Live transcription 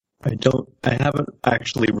I haven't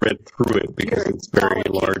actually read through it because it's very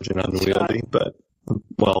large and unwieldy, but,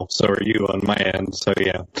 well, so are you on my end, so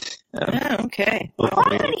yeah. Okay.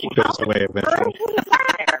 Hopefully it goes away eventually.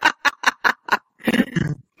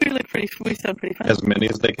 We sound pretty fun. As many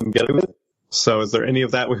as they can get with. So is there any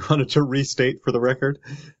of that we wanted to restate for the record?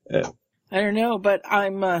 I don't know, but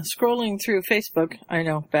I'm scrolling through Facebook. I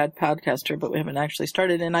know, bad podcaster, but we haven't actually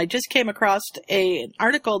started. And I just came across an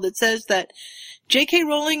article that says that J.K.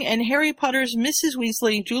 Rowling and Harry Potter's Mrs.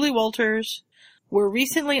 Weasley, Julie Walters, were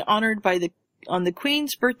recently honored on the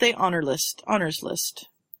Queen's birthday honors list.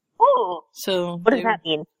 Oh, so what does that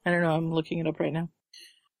mean? I don't know. I'm looking it up right now.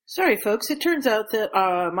 Sorry, folks. It turns out that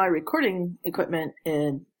my recording equipment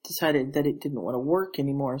decided that it didn't want to work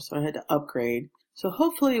anymore, so I had to upgrade. So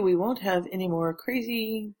hopefully we won't have any more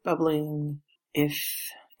crazy bubbling in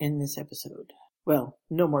this episode. Well,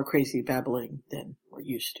 no more crazy babbling than we're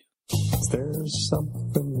used to. There's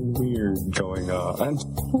something weird going on.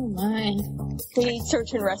 Oh my. We need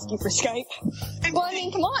search and rescue for Skype. Well, I mean,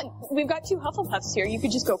 come on. We've got 2 Hufflepuffs here. You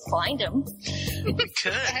could just go find them. We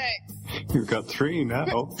could. You've got 3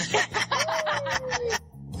 now.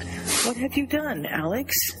 What have you done,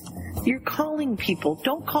 Alex? You're calling people.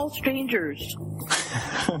 Don't call strangers.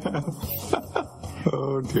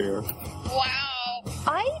 Oh, dear.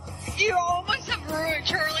 Wow. You almost have ruined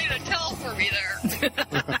Charlie to tell for me there.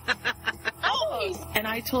 And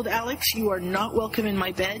I told Alex, you are not welcome in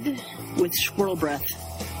my bed with squirrel breath.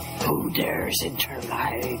 Who dares enter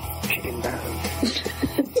my chamber?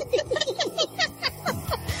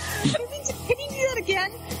 Can you do that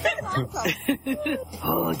again? That's awesome.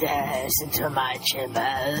 Who dares enter my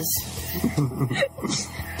chambers?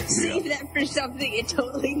 Save that for something it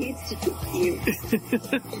totally needs to be cute.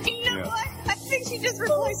 You know what? I think she just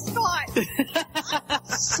replaced Scott.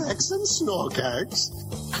 Sex and snorkex.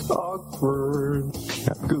 Awkward.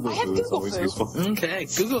 Google Food is always useful. Okay,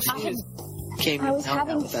 Google Food came I was out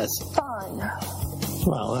having with us. fun.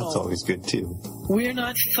 Well, that's always good, too. We're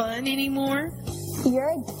not fun anymore? You're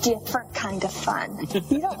a different kind of fun.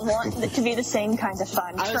 You don't want it to be the same kind of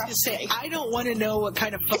fun. I was going to say, I don't want to know what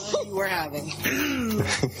kind of fun you were having.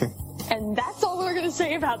 And that's all we're going to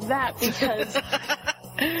say about that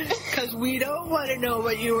because we don't want to know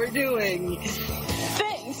what you were doing.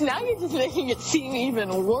 Thanks. Now you're just making it seem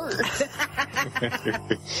even worse.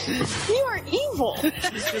 You are evil.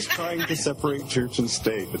 He's just trying to separate church and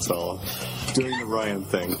state, that's all. Doing the Ryan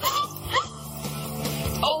thing.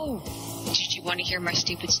 Oh, did you want to hear my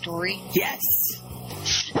stupid story? Yes.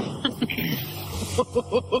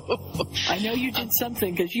 I know you did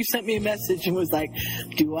something because you sent me a message and was like,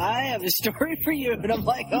 do I have a story for you? And I'm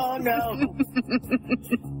like, oh no.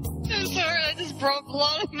 I'm sorry, I just brought a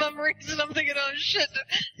lot of memories and I'm thinking, oh shit,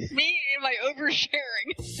 me and my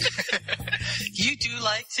oversharing. You do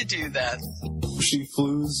like to do that. She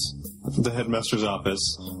flews the headmaster's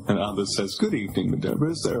office, and Albus says, "Good evening, Minerva.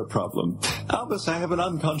 Is there a problem?" "Albus, I have an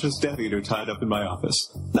unconscious Death Eater tied up in my office."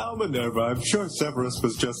 "Now, Minerva, I'm sure Severus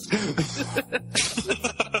was just..."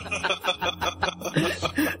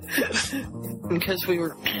 Because we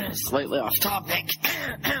were slightly off topic.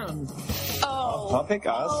 Topic?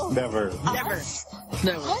 Us? Never. Never.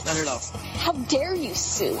 No, What? not at all. How dare you,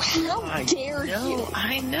 Sue? How dare you?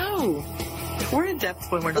 I know. We're in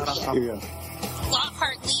depth when we're not off topic. Yeah.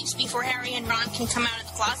 Lockhart leaves before Harry and Ron can come out of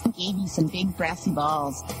the closet. Gave you some big brassy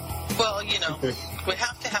balls. Well, you know, we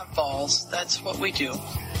have to have balls. That's what we do.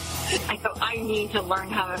 I thought I need to learn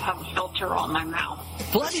how to have a filter on my mouth.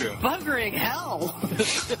 Bloody buggering hell.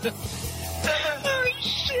 Oh,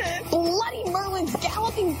 shit. Bloody Merlin's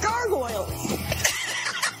galloping gargoyles.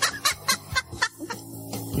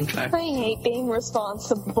 Okay. I hate being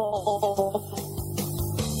responsible.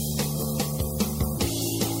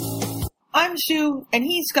 I'm Sue, and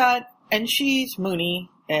he's Scott, and she's Mooney,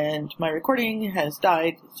 and my recording has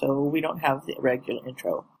died, so we don't have the regular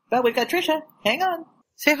intro. But we've got Trisha. Hang on.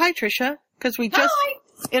 Say hi, Trisha, because we just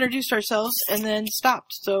introduced ourselves and then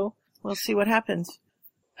stopped, so we'll see what happens.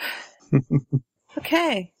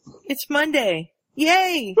 Okay, it's Monday.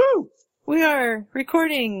 Yay! Woo! We are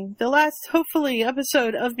recording the last, hopefully,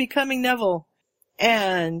 episode of Becoming Neville.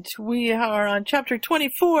 And we are on chapter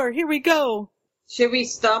 24. Here we go. Should we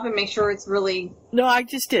stop and make sure it's really... No, I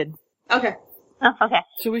just did. Okay. Oh, okay.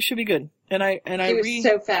 So we should be good. And I was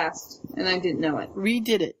so fast, and I didn't know it.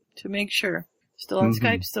 redid it to make sure. Still on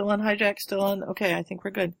Skype, still on Hijack, still on... Okay, I think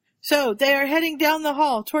we're good. So, they are heading down the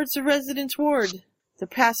hall towards the residence ward. They're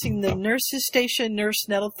passing the nurse's station. Nurse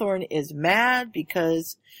Nettlethorne is mad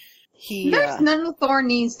because he... Nurse Nettlethorne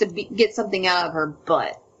needs to get something out of her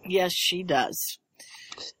butt. Yes, she does.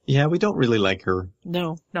 Yeah, we don't really like her.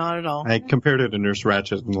 No, not at all. I compared her to Nurse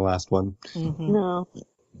Ratched in the last one. Mm-hmm. No.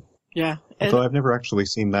 Yeah. Although I've never actually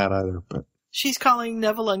seen that either. But She's calling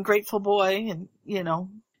Neville ungrateful boy and,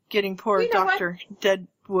 getting poor Dr.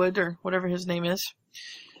 Deadwood or whatever his name is.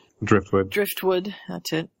 Driftwood.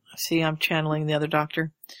 That's it. See, I'm channeling the other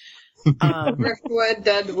doctor. Driftwood,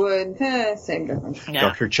 Deadwood, same difference. Yeah.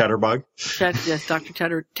 Dr. Chatterbug. Yes, Dr.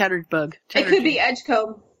 Tattered-bug. It could be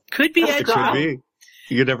Edgecombe. Could be It Edgecombe. could be.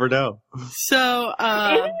 You never know. So, isn't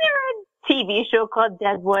there a TV show called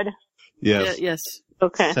Deadwood? Yes. Yes.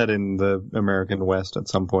 Okay. Set in the American West at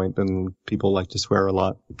some point, and people like to swear a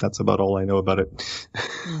lot. That's about all I know about it.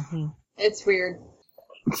 Mm-hmm. It's weird.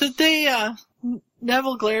 So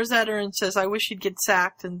Neville glares at her and says, I wish you'd get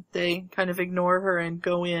sacked, and they kind of ignore her and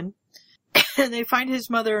go in. And they find his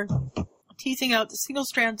mother teasing out the single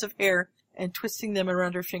strands of hair and twisting them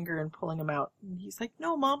around her finger and pulling them out. And he's like,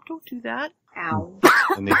 no, Mom, don't do that. Ow.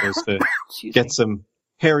 And he goes to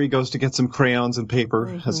Harry goes to get some crayons and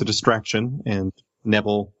paper as a distraction, and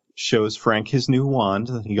Neville shows Frank his new wand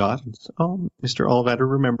that he got. And says, Mr. Ollivander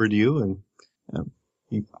remembered you, and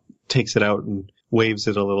he takes it out and waves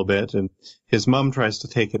it a little bit, and his mom tries to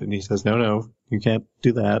take it, and he says, no, you can't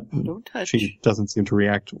do that. And don't touch. She doesn't seem to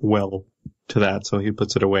react well to that, so he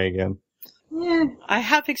puts it away again. Yeah. I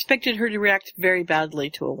have expected her to react very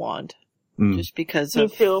badly to a wand, just because Me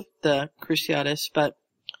of too. the Cruciatus, but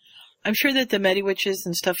I'm sure that the Mediwitches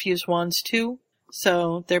and stuff use wands too,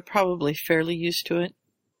 so they're probably fairly used to it.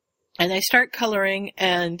 And I start coloring,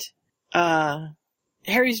 and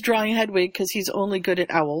Harry's drawing Hedwig because he's only good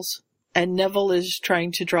at owls. And Neville is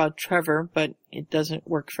trying to draw Trevor, but it doesn't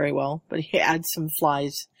work very well. But he adds some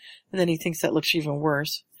flies, and then he thinks that looks even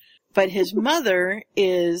worse. But his mother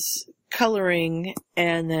is coloring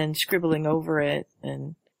and then scribbling over it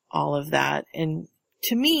and all of that. And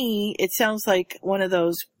to me, it sounds like one of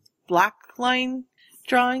those black line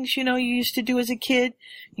drawings, you used to do as a kid.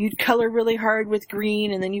 You'd color really hard with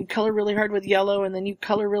green, and then you'd color really hard with yellow, and then you'd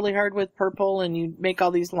color really hard with purple, and you'd make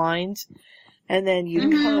all these lines. And then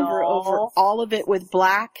you'd cover over all of it with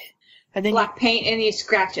black. And then black paint, and you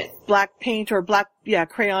scratch it. Black paint or black,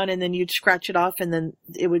 crayon, and then you'd scratch it off, and then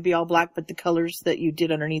it would be all black, but the colors that you did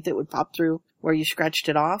underneath it would pop through where you scratched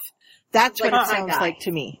it off. That's what it sounds like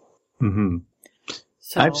to me. Mm-hmm.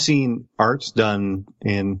 So, I've seen art done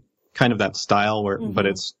in kind of that style but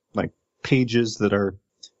it's like pages that are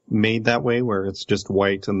made that way, where it's just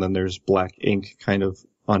white and then there's black ink kind of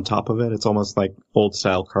on top of it. It's almost like old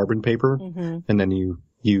style carbon paper, and then you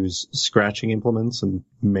use scratching implements and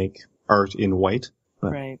make art in white.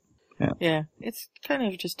 But, right. Yeah. It's kind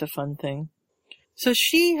of just a fun thing. So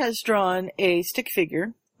she has drawn a stick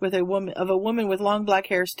figure with a woman with long black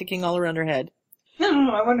hair sticking all around her head.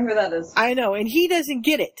 I wonder who that is. I know, and he doesn't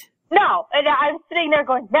get it. No, and I'm sitting there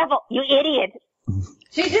going, Neville, you idiot.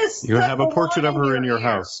 She just you have a portrait of her in your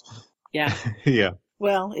house. Yeah. Yeah.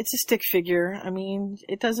 Well, it's a stick figure. I mean,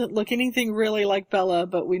 it doesn't look anything really like Bella,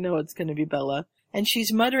 but we know it's going to be Bella. And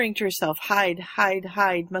she's muttering to herself, hide, hide,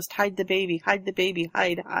 hide, must hide the baby, hide,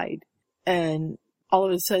 hide. And all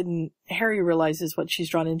of a sudden, Harry realizes what she's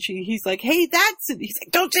drawn, and he's like, hey, that's it. He's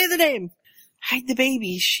like, don't say the name. Hide the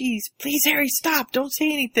baby. Please, Harry, stop. Don't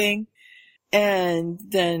say anything. And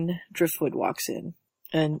then Driftwood walks in,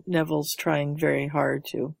 and Neville's trying very hard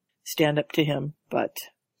to stand up to him, but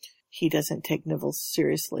he doesn't take Neville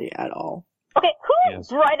seriously at all. Okay, whose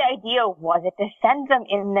bright idea was it to send them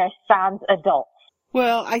in there sans adults?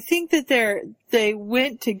 Well, I think that they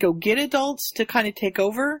went to go get adults to kind of take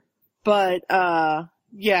over, but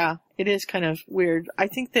yeah, it is kind of weird. I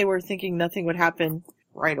think they were thinking nothing would happen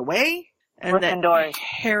right away, and that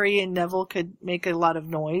Harry and Neville could make a lot of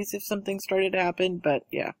noise if something started to happen, but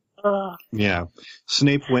yeah. Yeah.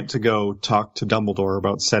 Snape went to go talk to Dumbledore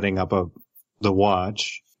about setting up the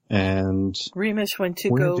watch, and Remus went to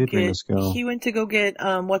Remus go? He went to go get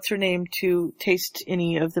what's her name to taste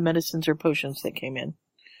any of the medicines or potions that came in.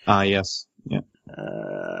 Yes. Yeah.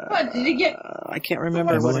 What did you get? I can't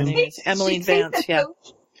remember what her name is. Emmeline Vance, yeah.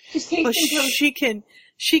 Well, she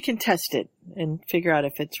can test it and figure out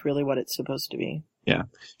if it's really what it's supposed to be. Yeah.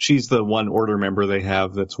 She's the one order member they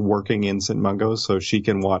have that's working in St. Mungo's, so she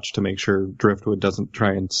can watch to make sure Driftwood doesn't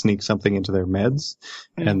try and sneak something into their meds.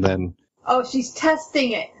 And then... Oh, she's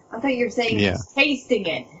testing it. I thought you were saying she's tasting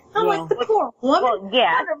it. I'm like, the poor woman. Well,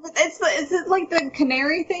 yeah. Is it like the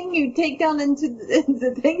canary thing you take down into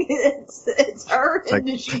the thing? It's her, it's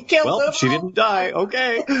and she kills well, them she all. didn't die.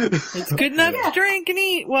 Okay. It's good enough to drink and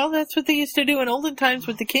eat. Well, that's what they used to do in olden times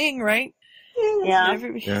with the king, right? Yeah.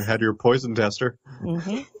 Yeah, had your poison tester.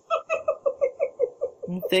 If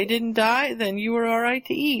they didn't die, then you were all right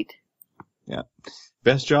to eat. Yeah.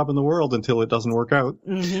 Best job in the world until it doesn't work out.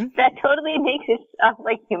 Mm-hmm. That totally makes it sound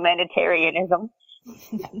like humanitarianism.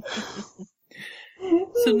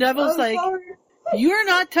 So Neville's like, sorry. you're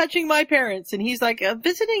not touching my parents. And he's like,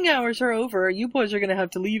 visiting hours are over. You boys are going to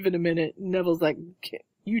have to leave in a minute. And Neville's like,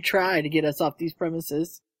 you try to get us off these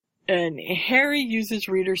premises. And Harry uses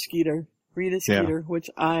Rita Skeeter, which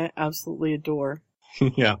I absolutely adore.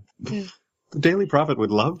 Yeah. The Daily Prophet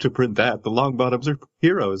would love to print that. The Longbottoms are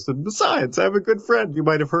heroes. And besides, I have a good friend you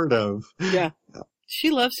might have heard of. Yeah.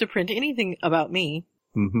 She loves to print anything about me.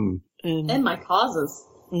 Mm-hmm. And my causes.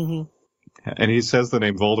 Mm-hmm. And he says the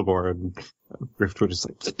name Voldemort, and Driftwood is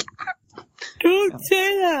like, don't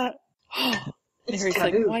say that. And Harry's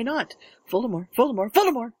like, why not?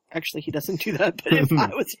 Voldemort. Actually, he doesn't do that, but if I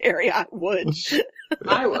was Harry, I would.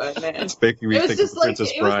 I would, man. It's making me think of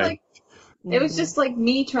Princess Bride. It was just like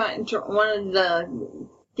me wanting to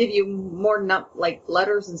give you more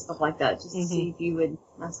letters and stuff like that, just to see if you would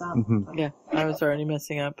mess up. Mm-hmm. Yeah, I was already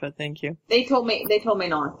messing up, but thank you. They told me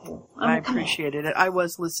not to. I appreciated it. I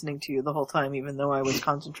was listening to you the whole time, even though I was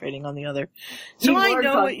concentrating on the other. So I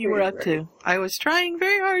know what you were up to. I was trying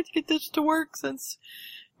very hard to get this to work since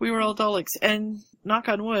we were all Daleks, and knock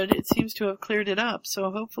on wood, it seems to have cleared it up. So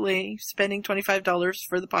hopefully spending $25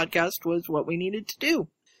 for the podcast was what we needed to do.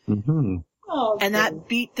 Mm-hmm. Oh, and that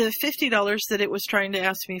beat the $50 that it was trying to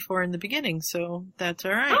ask me for in the beginning, so that's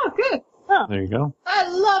all right. Oh, good. Oh. There you go. I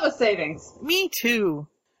love a savings. Me too.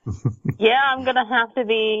 Yeah, I'm gonna have to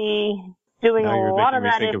be doing now a lot of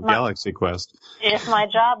that think of Galaxy Quest. If my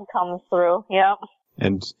job comes through. Yep.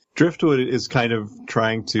 And Driftwood is kind of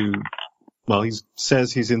trying to, well, he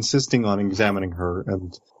says he's insisting on examining her,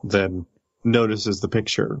 and then notices the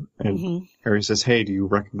picture. And Harry says, hey, do you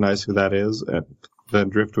recognize who that is? And then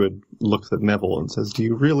Driftwood looks at Neville and says, do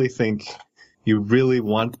you really think you really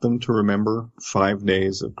want them to remember 5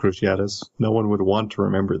 days of Cruciatus? No one would want to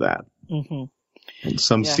remember that. Mm-hmm. And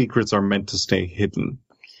some secrets are meant to stay hidden.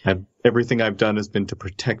 And everything I've done has been to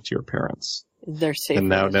protect your parents. They're safe and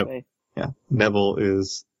now this way. Neville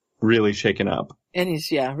is really shaken up. And he's,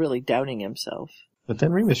 really doubting himself. But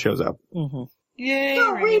then Remus shows up. Mm-hmm. Yay,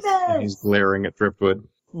 Go, Remus! And he's glaring at Driftwood.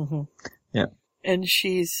 Mm-hmm. Yeah. And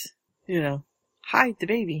she's, hide the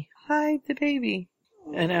baby.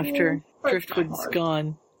 And after Driftwood's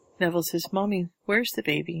gone, Neville says, Mommy, where's the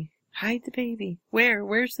baby? Hide the baby.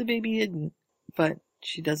 Where's the baby hidden? But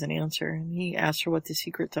she doesn't answer. And he asks her what the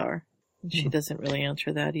secrets are. And she doesn't really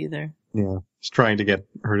answer that either. Yeah. He's trying to get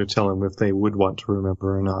her to tell him if they would want to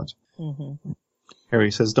remember or not. Mm-hmm.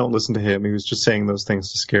 Harry says, don't listen to him. He was just saying those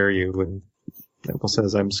things to scare you. And Neville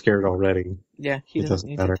says, I'm scared already. Yeah, he doesn't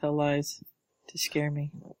need to tell lies to scare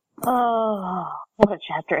me. Oh, what a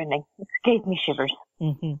chapter ending. It gave me shivers.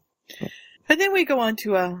 Mm-hmm. And then we go on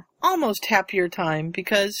to a almost happier time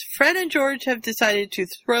because Fred and George have decided to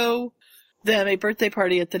throw them a birthday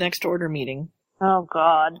party at the next order meeting. Oh,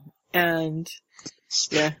 God. And,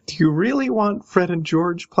 Do you really want Fred and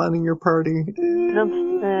George planning your party?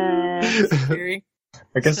 Scary.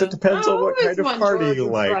 I guess it depends on what kind of party George you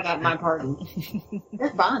and like. Fred at my party.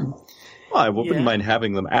 They're fun. Well, I wouldn't mind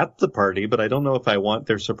having them at the party, but I don't know if I want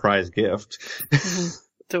their surprise gift.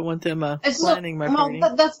 Don't want them planning my party.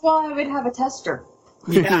 Well, that's why I would have a tester.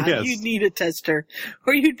 Yeah, Yes. You'd need a tester.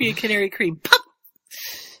 Or you'd be a canary cream. Pop!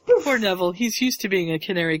 Poor Neville. He's used to being a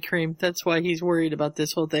canary cream. That's why he's worried about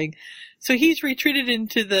this whole thing. So he's retreated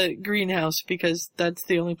into the greenhouse because that's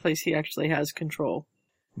the only place he actually has control.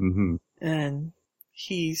 Mm-hmm. And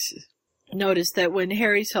he's noticed that when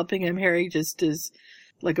Harry's helping him, Harry just is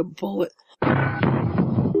like a bullet.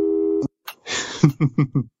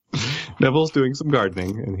 Neville's doing some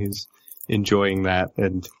gardening, and he's enjoying that.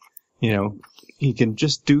 And, he can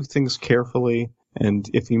just do things carefully. And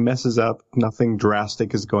if he messes up, nothing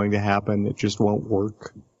drastic is going to happen. It just won't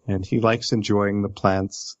work. And he likes enjoying the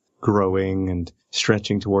plants growing and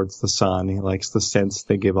stretching towards the sun. He likes the scents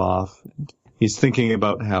they give off. And he's thinking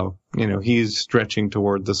about how, he's stretching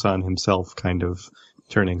toward the sun himself, kind of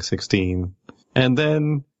turning 16. And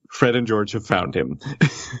then Fred and George have found him.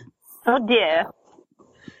 Oh, dear.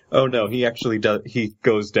 Oh, no, he actually does. He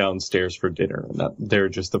goes downstairs for dinner, and they're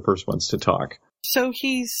just the first ones to talk. So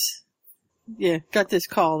he's, got this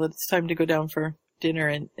call that it's time to go down for dinner,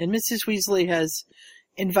 and Mrs. Weasley has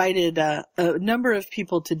invited a number of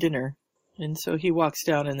people to dinner. And so he walks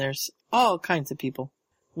down, and there's all kinds of people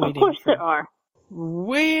waiting. Of course there are.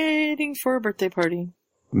 Waiting for a birthday party.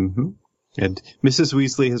 Mm-hmm. And Mrs.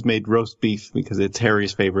 Weasley has made roast beef because it's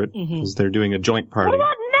Harry's favorite, because they're doing a joint party. What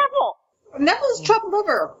about Neville? Neville's chopped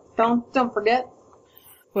liver. Don't forget.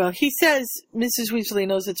 Well, he says, Mrs. Weasley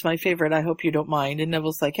knows it's my favorite. I hope you don't mind. And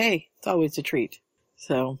Neville's like, hey, it's always a treat.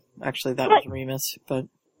 So, actually, that was Remus, but...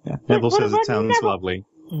 Yeah, Neville says it sounds lovely.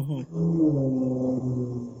 Mm-hmm.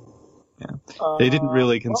 Yeah. They didn't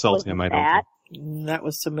really consult him, I don't think. That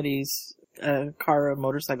was somebody's car or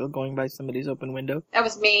motorcycle going by somebody's open window. That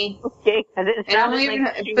was me. Okay, And I don't even.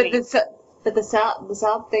 But the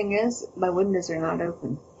sad thing is, my windows are not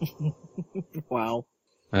open. Wow.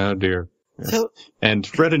 Oh dear. Yes. So, and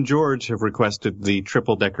Fred and George have requested the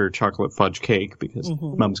triple-decker chocolate fudge cake because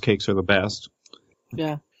Mum's cakes are the best.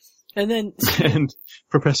 Yeah. And then... And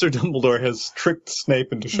Professor Dumbledore has tricked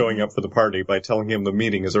Snape into showing up for the party by telling him the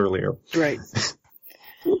meeting is earlier. Right.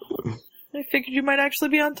 I figured you might actually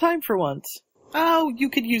be on time for once. Oh, you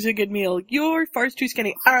could use a good meal. Your far's too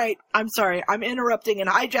skinny. All right, I'm sorry. I'm interrupting and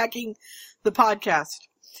hijacking the podcast.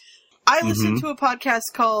 I listen to a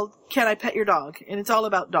podcast called Can I Pet Your Dog? And it's all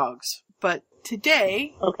about dogs. But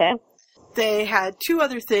today, they had two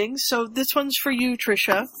other things. So this one's for you,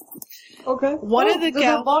 Trisha. Okay. One of the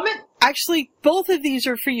gals. Actually, both of these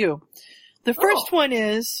are for you. The first one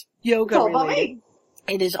is yoga related.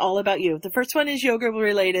 It is all about you. The first one is yoga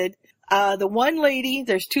related. The one lady,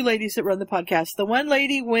 there's two ladies that run the podcast. The one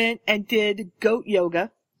lady went and did goat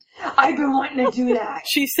yoga. I've been wanting to do that.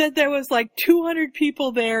 She said there was like 200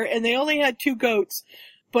 people there and they only had 2 goats.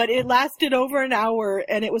 But it lasted over an hour,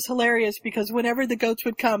 and it was hilarious because whenever the goats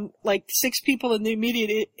would come, like 6 people in the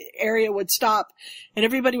immediate area would stop, and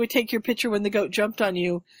everybody would take your picture when the goat jumped on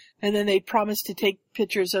you, and then they'd promise to take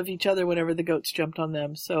pictures of each other whenever the goats jumped on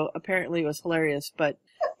them. So apparently it was hilarious, but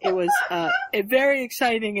it was very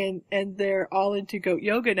exciting, and they're all into goat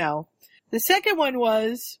yoga now. The second one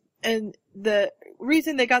was, and the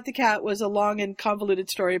reason they got the cat was a long and convoluted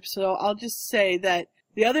story, so I'll just say that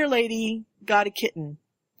the other lady got a kitten.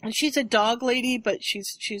 And she's a dog lady, but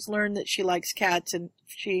she's learned that she likes cats, and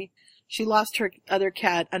she lost her other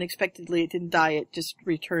cat unexpectedly. It didn't die. It just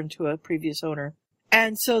returned to a previous owner.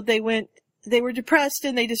 And so they were depressed,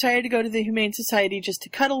 and they decided to go to the Humane Society just to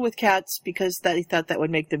cuddle with cats because they thought that would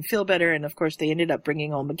make them feel better. And of course they ended up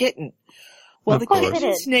bringing home a kitten. Well, the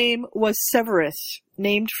kitten's name was Severus,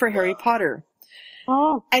 named for Harry Potter.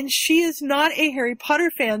 Oh. And she is not a Harry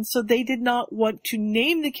Potter fan, so they did not want to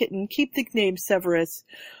name the kitten, keep the name Severus.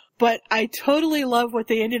 But I totally love what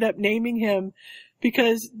they ended up naming him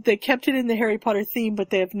because they kept it in the Harry Potter theme,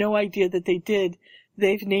 but they have no idea that they did.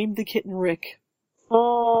 They've named the kitten Rick.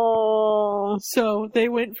 Oh. So they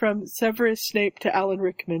went from Severus Snape to Alan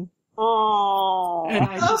Rickman. Oh. And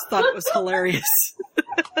I just thought it was hilarious.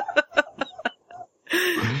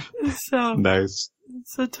 So nice.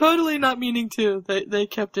 So totally not meaning to. They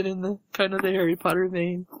kept it in the kind of the Harry Potter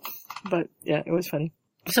vein. But yeah, it was funny.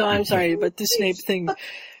 So I'm sorry, but the Snape thing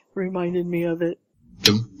reminded me of it.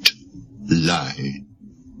 Don't lie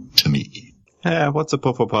to me. What's a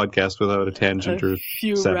Puffo podcast without a tangent or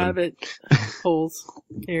few 7? Rabbit holes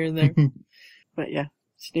here and there. But yeah,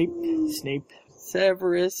 Snape.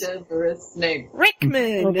 Severus Snape.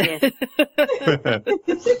 Rickman! Yeah.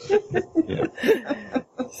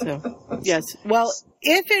 So, yes. Well,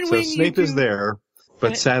 if and so when Snape you is there,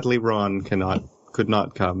 but sadly Ron could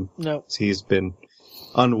not come. No. He's been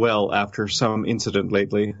unwell after some incident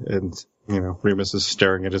lately, and, Remus is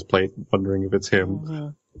staring at his plate, wondering if it's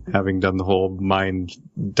him, having done the whole mind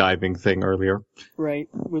diving thing earlier. Right,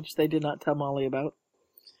 which they did not tell Molly about.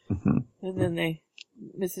 Mm-hmm. And then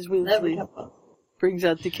Mrs. Weasley brings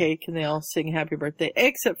out the cake, and they all sing happy birthday,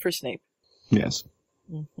 except for Snape. Yes.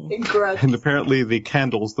 Mm-hmm. And apparently the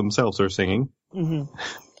candles themselves are singing. Mm-hmm.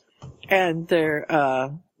 And they're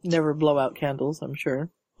never blow out candles, I'm sure.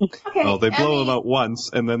 Okay, well, they blow them out once,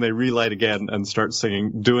 and then they relight again and start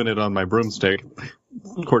singing Doing It on My Broomstick,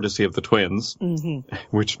 courtesy of the twins,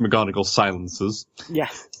 which McGonagall silences. Yeah.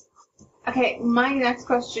 Okay, my next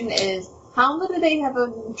question is, how do they have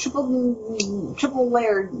a triple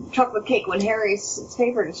layered chocolate cake when Harry's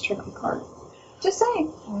favorite is chocolate card? Just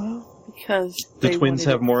saying. Well, because the twins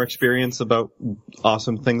have more experience about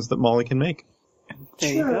awesome things that Molly can make.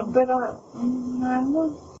 There you go. But I don't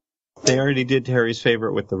know. They already did Harry's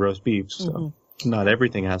favorite with the roast beef, so not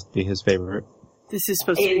everything has to be his favorite. This is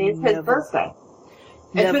supposed to be It is his birthday.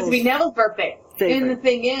 It's supposed to be Neville's birthday. Favorite. And the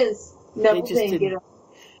thing is, Neville didn't get it.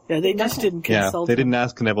 Yeah, they just didn't consult they didn't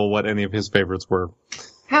ask Neville what any of his favorites were.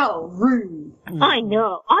 How rude. I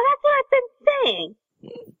know. Oh, that's what I've been saying.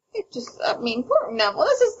 It just, poor Neville.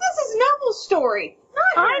 This is Neville's story.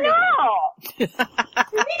 I know.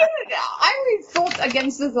 I revolt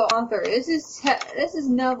against this author. This is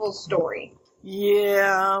Neville's story.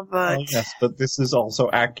 Yeah, but yes, but this is also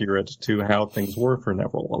accurate to how things were for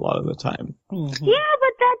Neville a lot of the time. Yeah,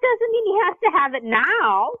 but that doesn't mean he has to have it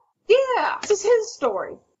now. Yeah, this is his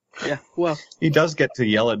story. Yeah, well. He does get to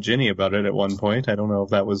yell at Ginny about it at one point. I don't know if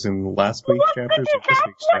that was in last week's chapters or this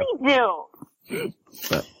week's chapter.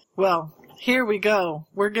 But. Well, here we go.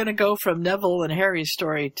 We're going to go from Neville and Harry's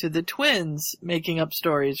story to the twins making up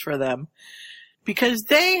stories for them. Because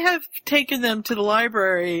they have taken them to the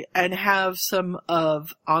library and have some of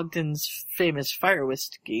Ogden's famous fire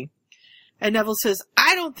whiskey. And Neville says,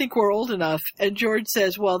 I don't think we're old enough. And George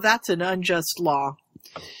says, well, that's an unjust law.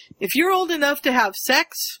 If you're old enough to have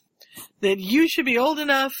sex, then you should be old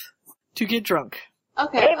enough to get drunk.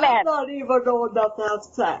 Okay, I'm not even old enough to have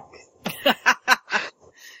sex.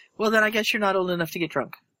 Well, then I guess you're not old enough to get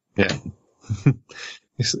drunk. Yeah.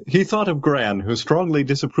 He thought of Gran, who strongly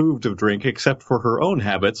disapproved of drink except for her own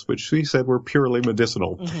habits, which she said were purely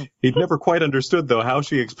medicinal. Mm-hmm. He'd never quite understood, though, how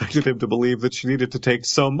she expected him to believe that she needed to take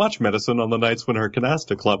so much medicine on the nights when her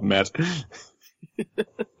canasta club met.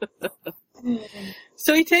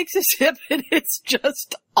 So he takes a sip, and it's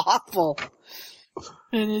just awful.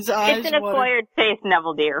 And his eyes It's an acquired taste,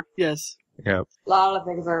 Neville, dear. Yes. Yeah. A lot of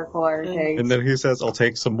things are acquired taste. And then he says, I'll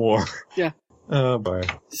take some more. Yeah. Oh, bye.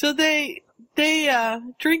 So they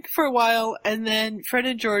drink for a while, and then Fred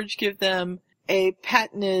and George give them a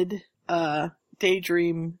patented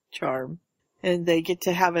daydream charm. And they get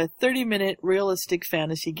to have a 30-minute realistic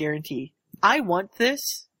fantasy guarantee. I want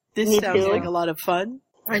this. This sounds like a lot of fun.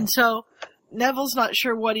 And so Neville's not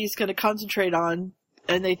sure what he's going to concentrate on,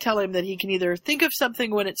 and they tell him that he can either think of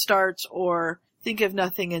something when it starts or think of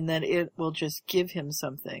nothing, and then it will just give him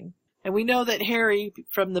something. And we know that Harry,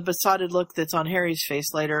 from the besotted look that's on Harry's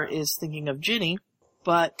face later, is thinking of Ginny,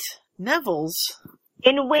 but Neville's...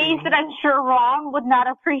 in ways that I'm sure Ron would not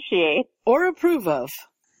appreciate. Or approve of.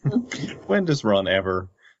 When does Ron ever?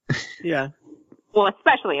 Yeah. Well,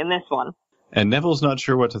 especially in this one. And Neville's not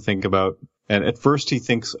sure what to think about. And at first he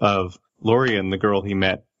thinks of Lorien, the girl he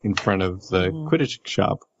met in front of the Quidditch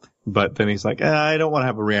shop. But then he's like, I don't want to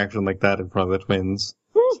have a reaction like that in front of the twins.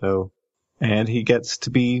 And he gets to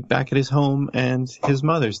be back at his home, and his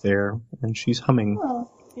mother's there, and she's humming. Oh.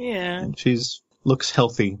 Yeah. And she's looks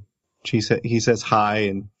healthy. He says hi,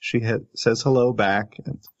 and she says hello back.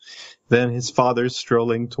 And then his father's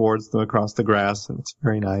strolling towards them across the grass, and it's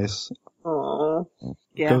very nice. Aww.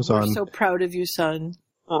 Yeah, we're so proud of you, son.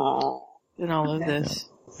 Aww. And all of this.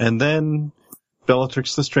 And then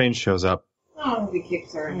Bellatrix Lestrange shows up. Oh, he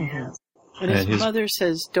kicks her in the ass. And his mother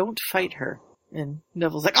says, don't fight her. And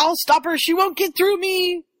Neville's like, I'll stop her. She won't get through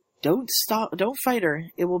me. Don't fight her.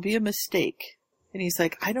 It will be a mistake. And he's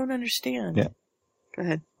like, I don't understand. Yeah. Go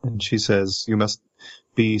ahead. And she says, you must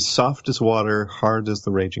be soft as water, hard as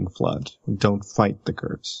the raging flood. Don't fight the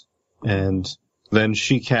curse. And then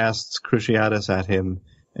she casts Cruciatus at him,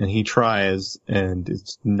 and he tries, and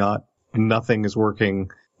it's nothing is working,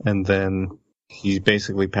 and then he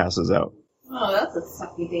basically passes out. Oh, that's a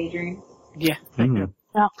sucky daydream. Yeah. Yeah.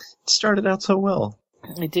 It started out so well.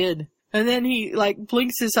 It did. And then he,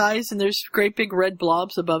 blinks his eyes, and there's great big red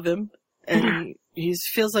blobs above him. And he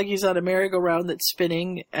feels like he's on a merry-go-round that's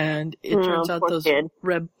spinning, and it turns out those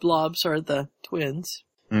red blobs are the twins.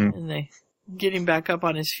 And they get him back up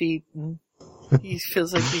on his feet, and he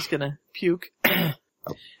feels like he's gonna puke.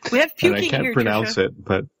 We have puking here, and I can't pronounce Trisha. it,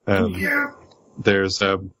 but there's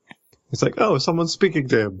it's like, oh, someone's speaking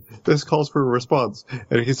to him. This calls for a response.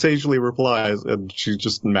 And he sagely replies, and she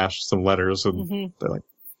just mashed some letters, and they're like,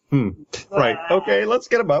 right, okay, let's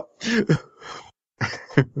get him up.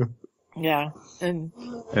 Yeah. And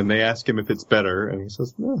they ask him if it's better, and he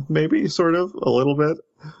says, maybe, sort of, a little bit.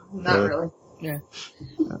 Not really. Yeah.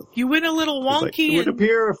 You went a little wonky. Like, it would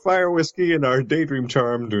appear fire whiskey and our daydream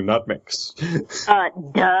charm do not mix.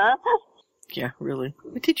 Duh. Yeah, really.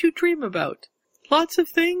 What did you dream about? Lots of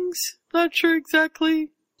things? Not sure exactly.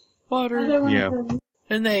 Water. Yeah.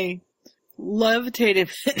 And they levitate him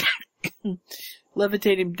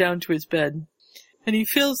down to his bed. And he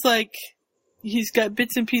feels like he's got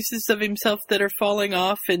bits and pieces of himself that are falling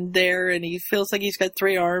off and he feels like he's got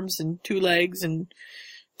 3 arms and 2 legs and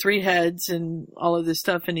 3 heads and all of this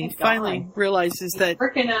stuff, and he finally realizes that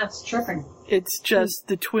freaking ass tripping. It's just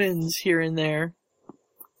the twins here and there.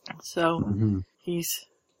 So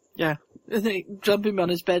they jump him on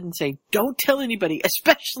his bed and say, "Don't tell anybody,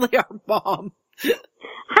 especially our mom." How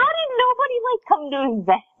did nobody come to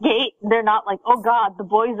investigate? They're not like, oh God, the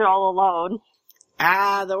boys are all alone.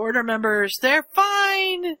 The order members, they're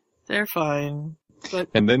fine. They're fine.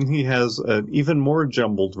 And then he has an even more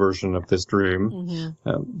jumbled version of this dream.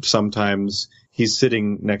 Sometimes he's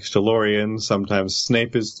sitting next to Lorien, sometimes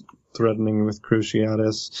Snape is threatening with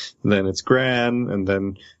Cruciatus, then it's Gran, and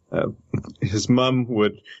then his mom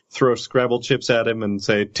would throw Scrabble chips at him and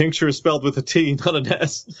say, "Tincture is spelled with a T, not an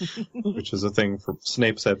S," which is a thing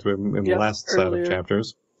Snape said to him in the last set of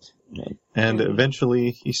chapters. And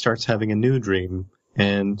eventually he starts having a new dream,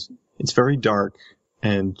 and it's very dark,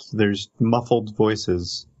 and there's muffled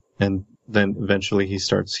voices, and then eventually he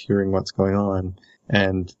starts hearing what's going on,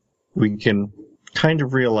 and we can kind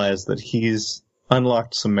of realize that he's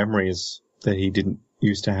unlocked some memories that he didn't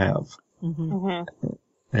used to have. Mm-hmm. Mm-hmm.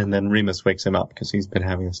 And then Remus wakes him up because he's been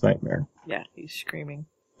having this nightmare. Yeah, he's screaming.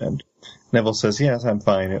 And Neville says, "Yes, I'm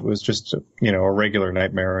fine. It was just, a regular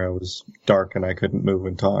nightmare. It was dark and I couldn't move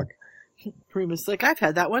and talk." Remus is like, "I've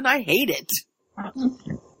had that one. I hate it."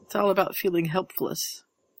 It's all about feeling helpless.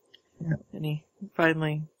 Yeah. And he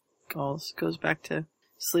finally goes back to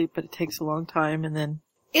sleep, but it takes a long time. And then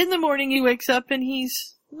in the morning he wakes up and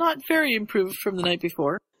he's not very improved from the night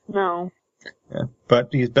before. No. Yeah, but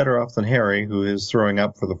he's better off than Harry, who is throwing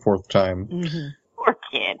up for the 4th time. Mm-hmm. Poor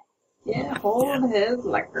kid. Yeah, hold his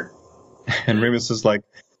liquor. And Remus is like,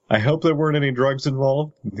 "I hope there weren't any drugs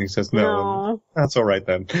involved." And he says, "No." And that's all right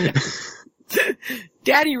then.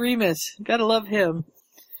 Daddy Remus. Gotta love him.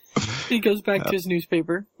 He goes back to his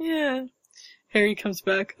newspaper. Yeah. Harry comes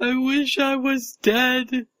back. "I wish I was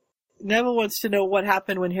dead." Neville wants to know what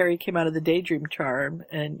happened when Harry came out of the daydream charm,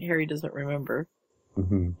 and Harry doesn't remember.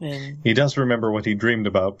 Mm-hmm. And he does remember what he dreamed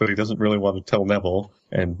about, but he doesn't really want to tell Neville.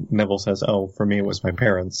 And Neville says, "Oh, for me it was my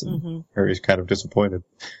parents." And Harry's kind of disappointed.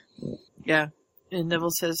 Yeah. And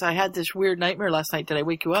Neville says, "I had this weird nightmare last night. Did I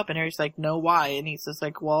wake you up?" And Harry's like, "No, why?" And he says,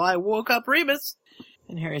 like, "Well, I woke up Remus."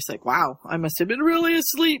 And Harry's like, "Wow, I must have been really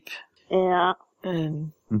asleep." Yeah.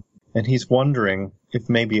 And he's wondering if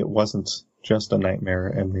maybe it wasn't just a nightmare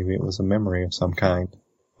and maybe it was a memory of some kind.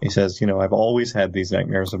 He says, "I've always had these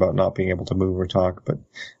nightmares about not being able to move or talk, but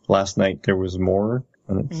last night there was more,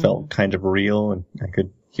 and it felt kind of real, and I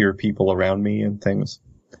could hear people around me and things."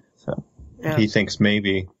 So he thinks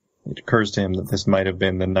maybe it occurs to him that this might have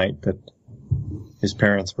been the night that his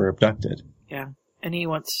parents were abducted. Yeah. And he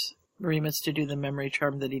wants Remus to do the memory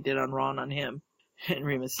charm that he did on Ron on him. And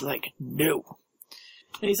Remus is like, "No."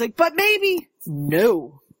 And he's like, "But maybe."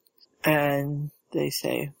 "No." And they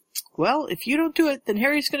say, "Well, if you don't do it, then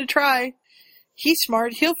Harry's going to try. He's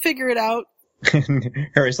smart. He'll figure it out."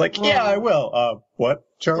 Harry's like, "Yeah, I will." What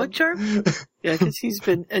charm? What charm? Yeah, because he's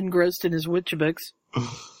been engrossed in his witch books.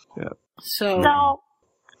 Yeah. So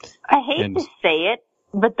I hate to say it,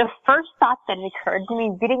 but the first thought that occurred to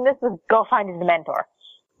me reading this was go find his Dementor.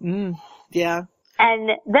 Yeah. And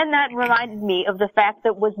then that reminded me of the fact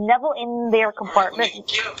that was Neville in their compartment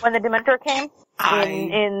when the Dementor came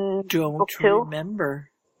in don't book 2? Remember.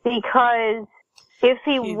 Because if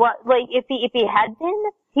he if he had been,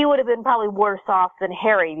 he would have been probably worse off than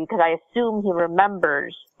Harry, because I assume he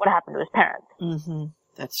remembers what happened to his parents. Mm-hmm.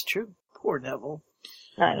 That's true. Poor Neville.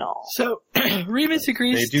 I know. So Remus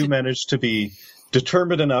agrees. They do manage to be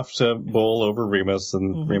determined enough to bowl over Remus,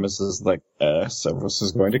 and Remus is like, "Severus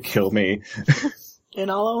is going to kill me." And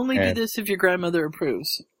I'll only do this if your grandmother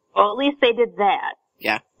approves. Well, at least they did that.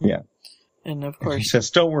 Yeah. Yeah. And of course, he says,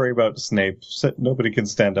 "Don't worry about Snape. Nobody can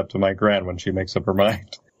stand up to my gran when she makes up her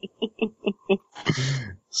mind."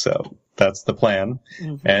 So that's the plan,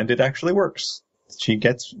 and it actually works. She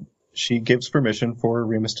gives permission for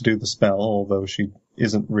Remus to do the spell, although she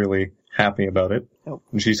isn't really happy about it. Nope.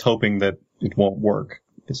 And she's hoping that it won't work,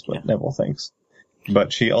 is what Neville thinks.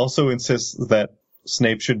 But she also insists that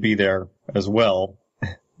Snape should be there as well,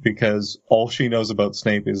 because all she knows about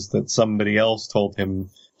Snape is that somebody else told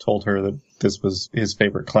her that this was his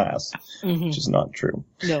favorite class, which is not true.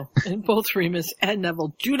 No, and both Remus and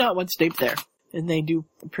Neville do not want Snape there, and they do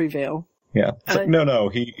prevail. Yeah. So, no,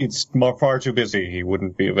 it's far too busy. He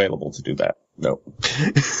wouldn't be available to do that. No.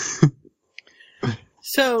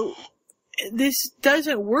 So, this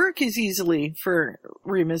doesn't work as easily for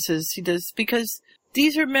Remus as he does, because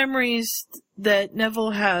these are memories that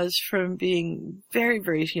Neville has from being very,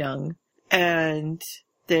 very young, and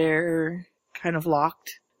they're kind of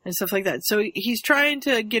locked and stuff like that. So he's trying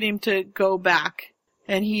to get him to go back,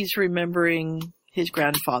 and he's remembering his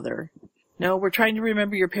grandfather. "No, we're trying to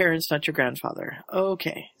remember your parents, not your grandfather."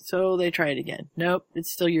 Okay, so they try it again. "Nope,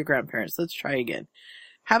 it's still your grandparents. Let's try again."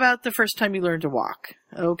 "How about the first time you learned to walk?"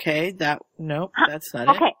 Okay, nope, that's not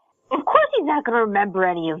it. Okay, of course he's not going to remember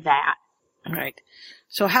any of that. Right.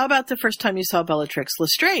 So how about the first time you saw Bellatrix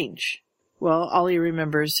Lestrange? Well, all he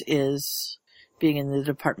remembers is being in the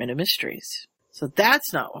Department of Mysteries. So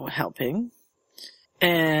that's not helping.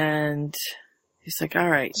 And he's like, all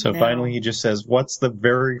right. So finally he just says, "What's the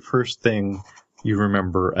very first thing you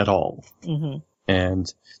remember at all?" Mm-hmm.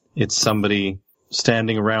 And it's somebody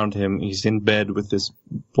standing around him. He's in bed with this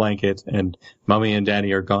blanket, and Mommy and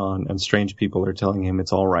Daddy are gone, and strange people are telling him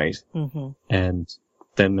it's all right. Mm-hmm. And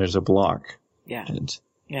then there's a block. Yeah. And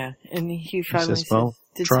and he finally says, well,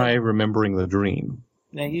 says, try remembering the dream.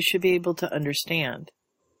 Now you should be able to understand.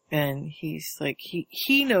 And he's like,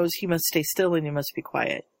 he knows he must stay still and he must be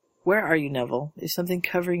quiet. Where are you, Neville? Is something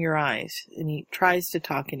covering your eyes? And he tries to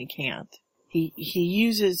talk and he can't. He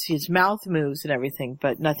uses his mouth moves and everything,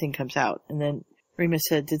 but nothing comes out. And then Remus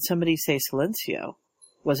said, did somebody say Silencio?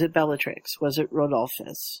 Was it Bellatrix? Was it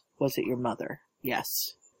Rodolphus? Was it your mother? Yes.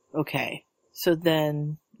 Okay. So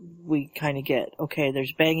then we kind of get, okay,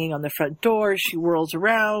 there's banging on the front door. She whirls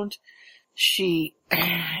around. She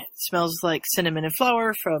smells like cinnamon and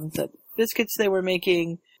flour from the biscuits they were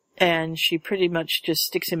making. And she pretty much just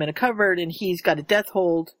sticks him in a cupboard, and he's got a death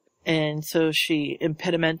hold. And so she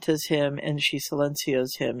impedimentas him, and she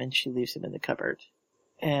silencios him, and she leaves him in the cupboard.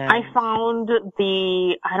 And I found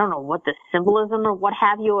I don't know what the symbolism or what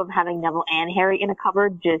have you of having Neville and Harry in a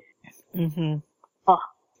cupboard just... Mm-hmm. Oh.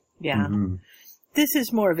 Yeah. Mm-hmm. This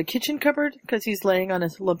is more of a kitchen cupboard, because he's laying on a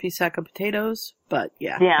lumpy sack of potatoes, but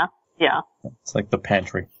yeah. Yeah. It's like the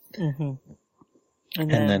pantry. Mm-hmm.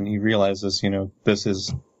 And then he realizes, this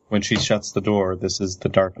is... When she shuts the door, this is the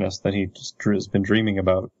darkness that he just has been dreaming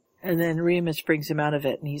about. And then Remus brings him out of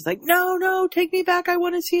it, and he's like, no, take me back, I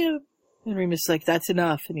want to see him. And Remus is like, that's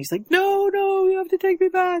enough. And he's like, no, you have to take me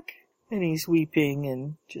back. And he's weeping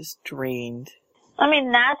and just drained. I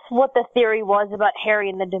mean, that's what the theory was about Harry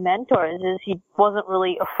and the Dementors, is he wasn't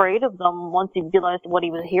really afraid of them once he realized what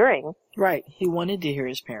he was hearing. Right, he wanted to hear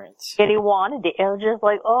his parents. And he wanted it. It was just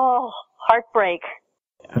like, heartbreak.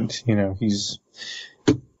 And,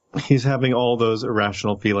 he's having all those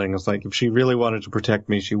irrational feelings, like if she really wanted to protect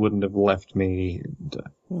me, she wouldn't have left me.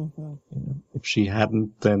 And, if she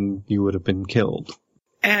hadn't, then you would have been killed.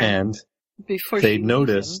 And before they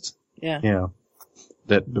noticed,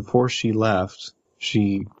 that before she left,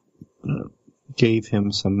 she gave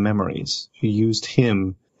him some memories. She used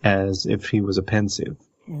him as if he was a pensive.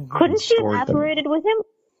 Mm-hmm. Couldn't she have apparated with him?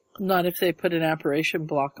 Not if they put an apparition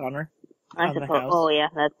block on her. I suppose. Oh yeah,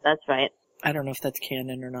 that's right. I don't know if that's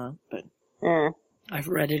canon or not, but I've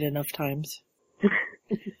read it enough times.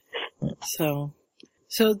 So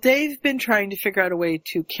they've been trying to figure out a way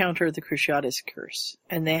to counter the Cruciatus curse,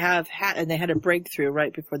 and they had a breakthrough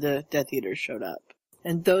right before the Death Eaters showed up.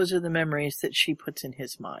 And those are the memories that she puts in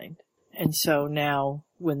his mind. And so now,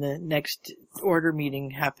 when the next order meeting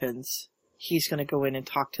happens, he's going to go in and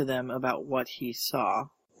talk to them about what he saw.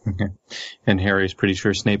 And Harry's pretty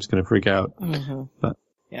sure Snape's going to freak out. Mm-hmm. But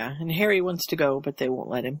yeah, and Harry wants to go, but they won't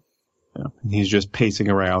let him. Yeah, he's just pacing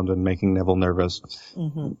around and making Neville nervous.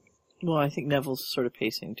 Mm-hmm. Well, I think Neville's sort of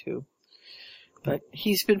pacing too. But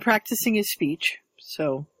he's been practicing his speech,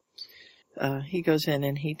 so he goes in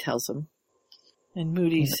and he tells them. And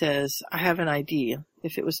Moody says, I have an idea.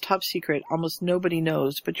 If it was top secret, almost nobody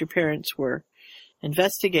knows, but your parents were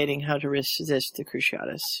investigating how to resist the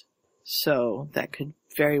Cruciatus. So that could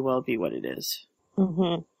very well be what it is.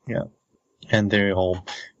 Mm-hmm. Yeah. And they all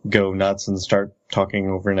go nuts and start talking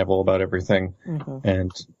over Neville about everything. Mm-hmm.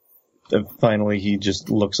 And finally he just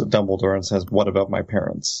looks at Dumbledore and says, what about my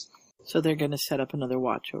parents? So they're going to set up another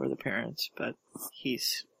watch over the parents, but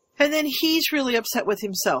And then he's really upset with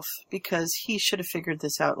himself because he should have figured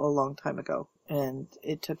this out a long time ago. And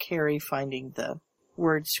it took Harry finding the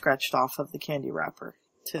word scratched off of the candy wrapper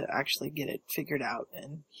to actually get it figured out.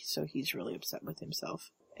 And so he's really upset with himself.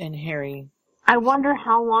 And Harry... I wonder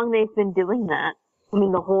how long they've been doing that. I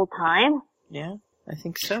mean, the whole time? Yeah, I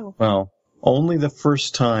think so. Well, only the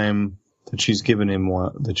first time that she gave him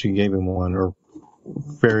one, or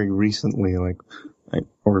very recently,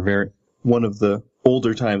 one of the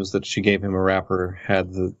older times that she gave him a wrapper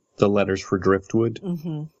had the letters for Driftwood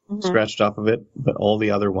scratched off of it, but all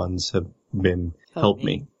the other ones have been Help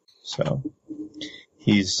Me. So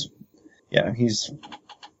he's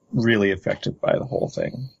really affected by the whole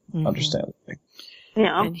thing, understandably.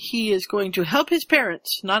 Yeah. And he is going to help his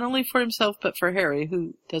parents, not only for himself, but for Harry,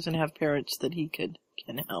 who doesn't have parents that he can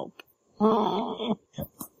help.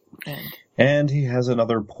 And he has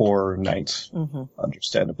another poor night,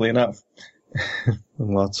 understandably enough.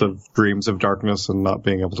 Lots of dreams of darkness and not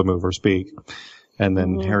being able to move or speak. And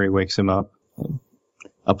then Harry wakes him up and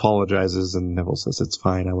apologizes, and Neville says, it's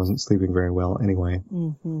fine, I wasn't sleeping very well anyway.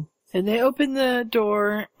 Mm-hmm. And they open the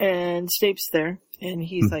door, and Snape's there, and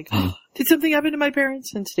he's like, did something happen to my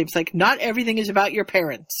parents? And Snape's like, not everything is about your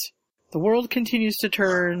parents. The world continues to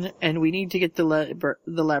turn, and we need to get the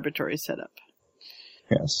laboratory set up.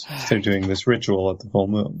 Yes, they're doing this ritual at the full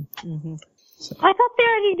moon. Mm-hmm. So. I thought they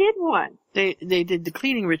already did one. They did the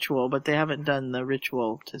cleaning ritual, but they haven't done the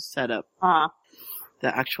ritual to set up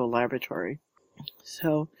the actual laboratory.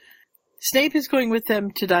 So Snape is going with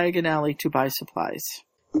them to Diagon Alley to buy supplies.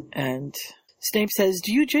 And Snape says,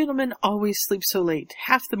 "Do you gentlemen always sleep so late?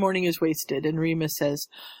 Half the morning is wasted." And Remus says,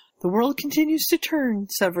 "The world continues to turn,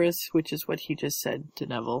 Severus," which is what he just said to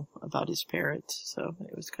Neville about his parents. So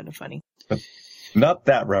it was kind of funny. Not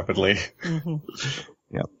that rapidly. Mm-hmm.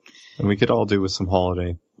 Yeah. And we could all do with some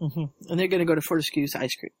holiday. Mm-hmm. And they're going to go to Fortescue's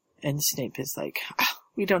ice cream. And Snape is like,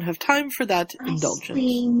 "We don't have time for that indulgence."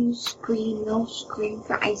 You scream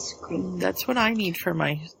for ice cream. That's what I need for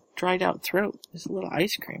my dried out throat, is a little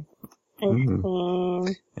ice cream.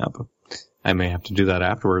 Yeah, but I may have to do that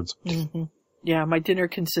afterwards. Mm-hmm. Yeah, my dinner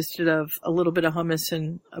consisted of a little bit of hummus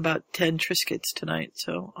and about 10 Triscuits tonight,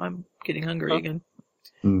 so I'm getting hungry again.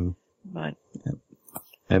 But yeah.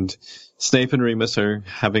 And Snape and Remus are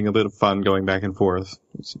having a bit of fun going back and forth.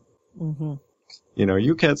 Mm-hmm. You know,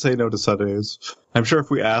 you can't say no to Sundays. I'm sure if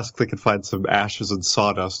we ask, they could find some ashes and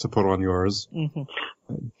sawdust to put on yours. Mm-hmm.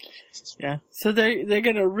 Yeah, so they're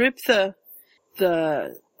gonna rip the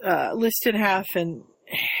list in half, and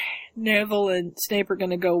Neville and Snape are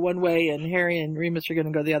gonna go one way, and Harry and Remus are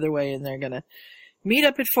gonna go the other way, and they're gonna meet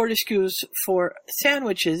up at Fortescue's for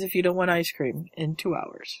sandwiches if you don't want ice cream in 2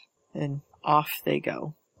 hours. And off they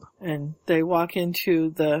go. And they walk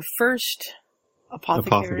into the first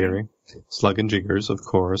apothecary. Slug and Jiggers, of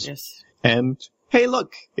course. Yes. And, hey,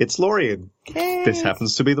 look, it's Lorien. Hey. This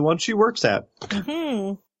happens to be the one she works at.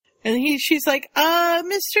 Mm-hmm. And she's like,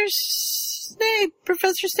 Mr. Snape,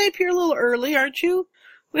 Professor Snape, you're a little early, aren't you?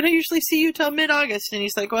 We don't usually see you till mid-August. And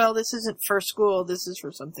he's like, well, this isn't for school, this is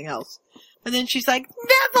for something else. And then she's like,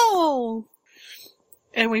 Neville!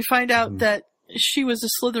 And we find out that she was a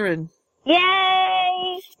Slytherin.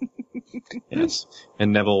 Yay! Yes.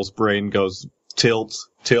 And Neville's brain goes, tilt,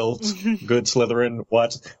 good Slytherin,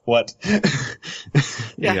 what?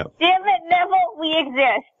 Yeah. Damn it, Neville, we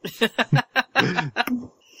exist.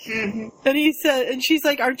 And he said, and she's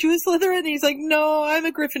like, aren't you a Slytherin? And he's like, no, I'm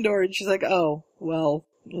a Gryffindor. And she's like, oh, well.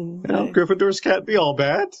 Gryffindors can't be all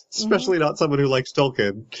bad, especially not someone who likes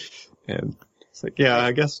Tolkien. And it's like, yeah,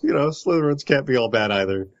 I guess, Slytherins can't be all bad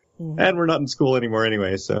either. Mm-hmm. And we're not in school anymore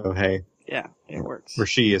anyway, so hey. Yeah, it works. Or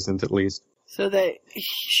she isn't, at least. So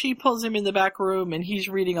she pulls him in the back room, and he's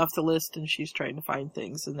reading off the list, and she's trying to find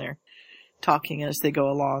things, and they're talking as they go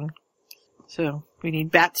along. So we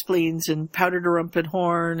need bat spleens and powdered rumpet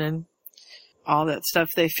horn and all that stuff.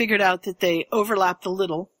 They figured out that they overlapped a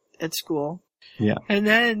little at school. Yeah. And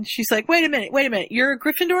then she's like, wait a minute, you're a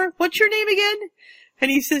Gryffindor? What's your name again? And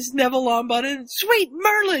he says, Neville Longbottom. Sweet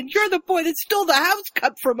Merlin, you're the boy that stole the house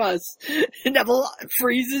cup from us. And Neville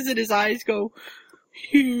freezes and his eyes go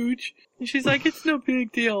huge. And she's like, it's no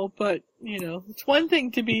big deal, but, it's one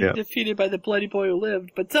thing to be defeated by the bloody boy who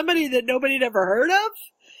lived, but somebody that nobody had ever heard of?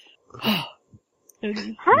 How did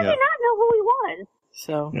you not know who he was?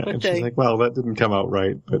 So, and she's like, well, that didn't come out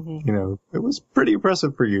right, but, it was pretty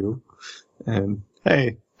impressive for you. And,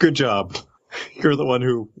 hey, good job. You're the one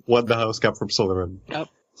who won the house cup from Slytherin. Yep.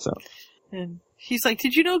 So. And he's like,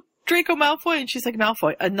 did you know Draco Malfoy? And she's like,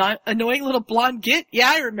 Malfoy, annoying little blonde git? Yeah,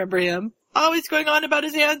 I remember him. Always going on about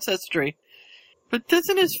his ancestry. But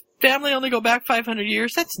doesn't his family only go back 500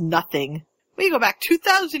 years? That's nothing. We go back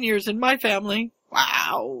 2,000 years in my family.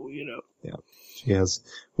 Wow, Yeah. She has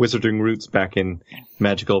wizarding roots back in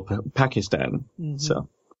magical Pakistan. Mm-hmm. So.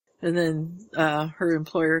 And then her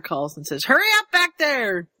employer calls and says, hurry up back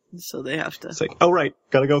there! So they have to. It's like, oh right,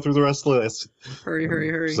 gotta go through the rest of the list.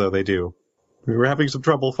 Hurry. So they do. We were having some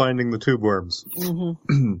trouble finding the tube worms.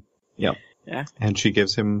 Mm-hmm. Yep. Yeah. And she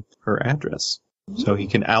gives him her address. So he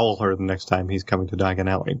can owl her the next time he's coming to Diagon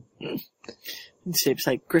Alley. And Snape's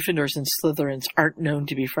like, Gryffindors and Slytherins aren't known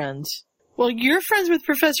to be friends. Well, you're friends with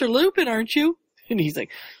Professor Lupin, aren't you? And he's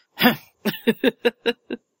like, huh.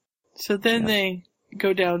 So then they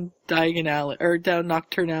go down Diagon Alley, or down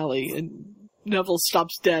Nocturne Alley, and Neville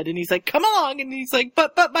stops dead, and he's like, come along, and he's like,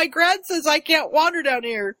 but my Gran says I can't wander down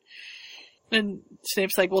here. And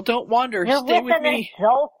Snape's like, well, don't wander, stay with me.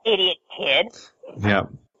 Yourself, idiot kid. Yeah.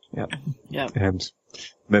 And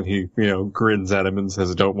then he, grins at him and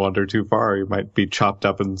says, don't wander too far, you might be chopped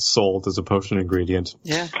up and sold as a potion ingredient.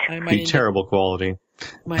 Yeah. I might be terrible quality.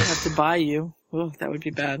 Might have to buy you. Oh, that would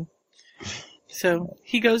be bad. So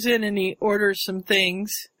he goes in and he orders some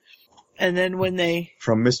things. And then when they...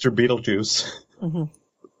 From Mr. Beetlejuice.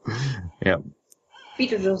 Mm-hmm. Yeah.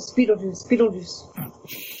 Beetlejuice.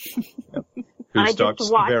 Yep. Who stocks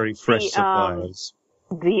very fresh supplies.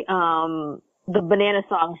 The banana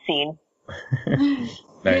song scene.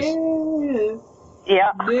 Nice.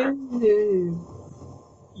 Yeah. I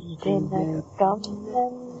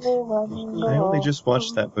only just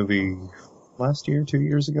watched that movie last year, 2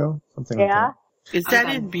 years ago, something like that. Is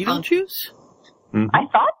that in Beetlejuice? Mm-hmm. I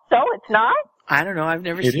thought so. It's not? I don't know. I've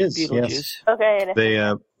never It seen is, Beetlejuice. yes.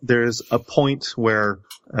 Okay. There's a point where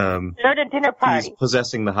they're at a dinner party. he's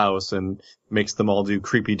possessing the house and makes them all do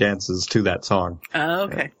creepy dances to that song. Oh,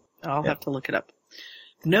 okay. I'll have to look it up.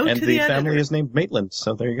 Note And to the editor. family is named Maitland,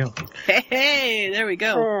 so there you go. Hey, there we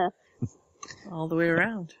go. All the way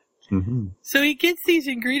around. Mm-hmm. So he gets these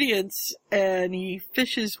ingredients and he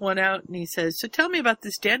fishes one out and he says, "So tell me about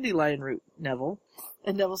this dandelion root, Neville."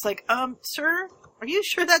 And Neville's like, sir, are you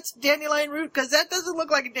sure that's dandelion root? Because that doesn't look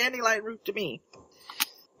like a dandelion root to me.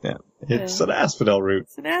 Yeah, it's an asphodel root.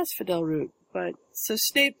 It's an asphodel root. But so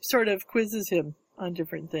Snape sort of quizzes him on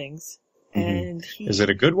different things. Mm-hmm. And Is it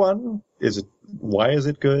a good one? Why is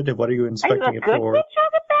it good? And what are you inspecting Are you it a good for? witch or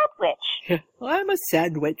a bad witch? Well, I'm a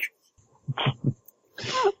sandwich.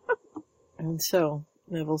 And so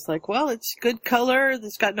Neville's like, well, it's good color.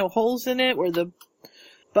 It's got no holes in it where the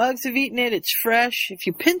bugs have eaten it. It's fresh. If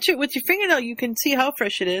you pinch it with your fingernail, you can see how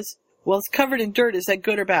fresh it is. Well, it's covered in dirt. Is that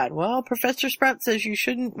good or bad? Well, Professor Sprout says you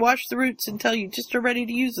shouldn't wash the roots until you just are ready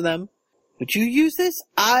to use them. Would you use this?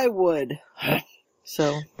 I would.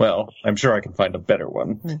 So. Well, I'm sure I can find a better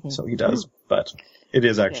one. Mm-hmm. So he does, but it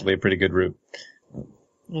is actually a pretty good root.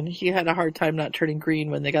 And he had a hard time not turning green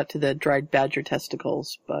when they got to the dried badger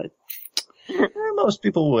testicles, but most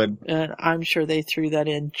people would. And I'm sure they threw that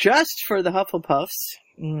in just for the Hufflepuffs.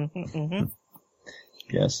 Mm-hmm, mm-hmm.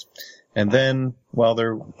 Yes. And then, while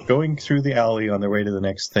they're going through the alley on their way to the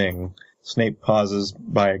next thing, Snape pauses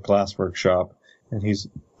by a glass workshop, and he's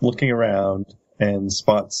looking around and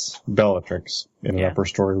spots Bellatrix in an upper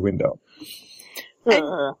story window.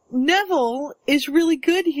 And Neville is really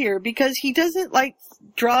good here because he doesn't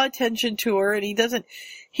draw attention to her, and he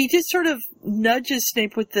just sort of nudges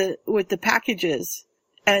Snape with the packages,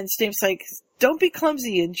 and Snape's like, "Don't be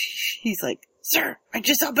clumsy," and he's like, "Sir, I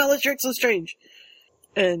just saw Bellatrix Lestrange."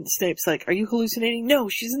 And Snape's like, "Are you hallucinating?" "No,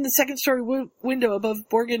 she's in the second story window above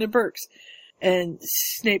Borgin and Burke's." And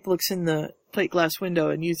Snape looks in the plate glass window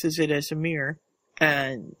and uses it as a mirror,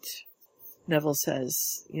 and Neville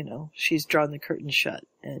says, she's drawn the curtain shut.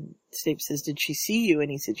 And Snape says, "Did she see you?"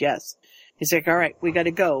 And he said, "Yes." He's like, "All right, we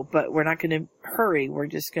gotta go, but we're not gonna hurry. We're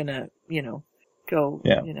just gonna, go,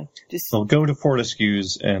 Yeah. just." They'll go to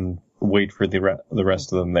Fortescue's and wait for the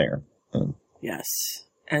rest of them there. Yes.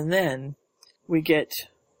 And then we get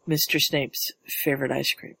Mr. Snape's favorite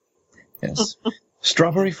ice cream. Yes.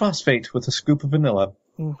 Strawberry phosphate with a scoop of vanilla.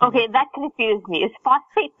 Mm-hmm. Okay, that confused me. Is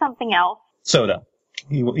phosphate something else? Soda.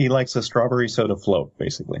 He likes a strawberry soda float,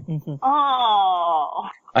 basically. Mm-hmm. Oh.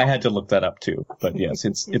 I had to look that up too, but yes,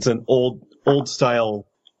 it's an old style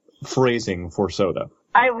phrasing for soda.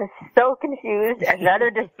 I was so confused and rather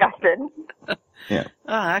disgusted. Yeah.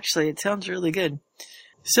 Actually, it sounds really good.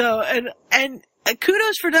 So, and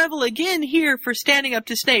kudos for Neville again here for standing up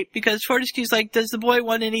to Snape, because Fortescue's like, "Does the boy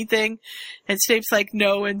want anything?" And Snape's like,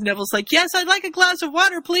 "No." And Neville's like, "Yes, I'd like a glass of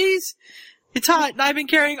water, please. It's hot, and I've been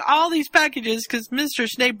carrying all these packages because Mr.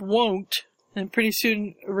 Snape won't." And pretty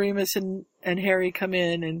soon, Remus and Harry come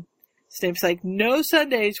in, and Snape's like, "No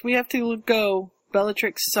Sundays, we have to go.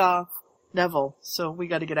 Bellatrix saw Neville, so we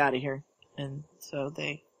got to get out of here." And so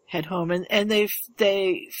they head home, and they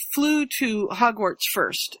flew to Hogwarts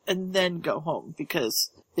first, and then go home,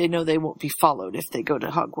 because they know they won't be followed if they go to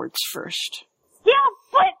Hogwarts first. Yeah,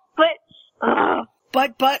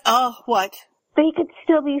 But, what? They could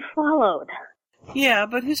still be followed. Yeah,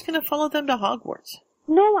 but who's gonna follow them to Hogwarts?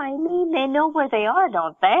 No, I mean, they know where they are,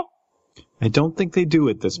 don't they? I don't think they do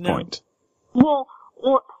at this point. Well,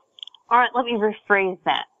 alright, let me rephrase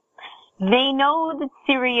that. They know that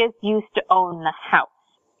Sirius used to own the house.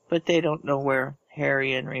 But they don't know where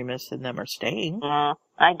Harry and Remus and them are staying.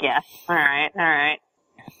 I guess. Alright.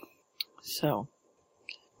 So.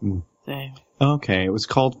 Okay, it was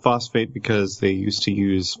called phosphate because they used to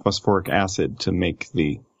use phosphoric acid to make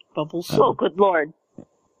the bubbles. Oh, good lord.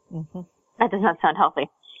 Mm-hmm. That does not sound healthy.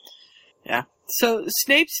 Yeah. So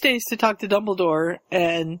Snape stays to talk to Dumbledore,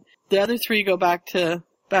 and the other three go back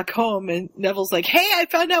home, and Neville's like, "Hey, I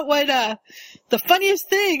found out what the funniest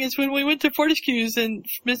thing is when we went to Fortescue's, and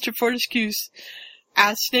Mr. Fortescue's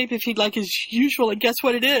asked Snape if he'd like his usual, and guess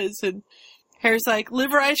what it is?" And Harry's like,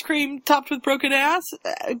 "Liver ice cream topped with broken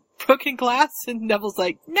glass," and Neville's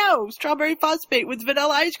like, "No, strawberry phosphate with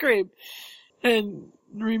vanilla ice cream." And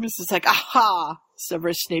Remus is like, "Aha!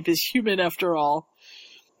 Severus Snape is human after all."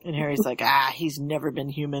 And Harry's like, he's never been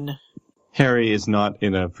human. Harry is not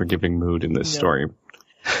in a forgiving mood in this story.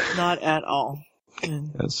 Not at all.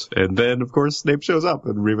 Yes. And then, of course, Snape shows up,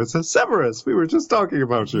 and Remus says, Severus, we were just talking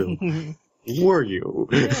about you. Were you?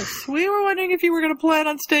 Yes, we were wondering if you were going to plan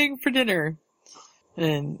on staying for dinner.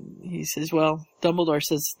 And he says, well, Dumbledore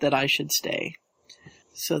says that I should stay,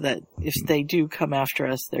 so that if they do come after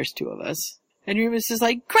us, there's 2 of us. And Remus is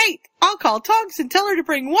like, great, I'll call Tonks and tell her to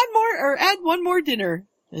bring add one more dinner.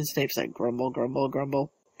 And Snape's like, grumble, grumble,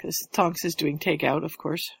 grumble. Because Tonks is doing takeout, of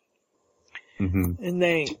course. Mm-hmm.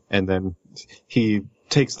 And then he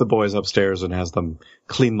takes the boys upstairs and has them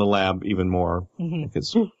clean the lab even more. Mm-hmm.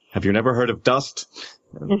 Because, have you never heard of dust?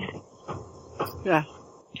 Yeah.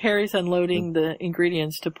 Harry's unloading the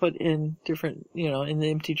ingredients to put in different, in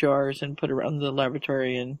the empty jars and put around the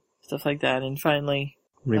laboratory and stuff like that. And finally,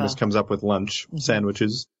 Remus comes up with lunch,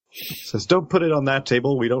 sandwiches. Says, don't put it on that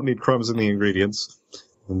table. We don't need crumbs in the ingredients.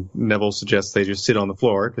 And Neville suggests they just sit on the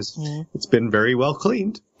floor because it's been very well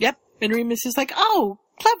cleaned. Yep. And Remus is like, oh,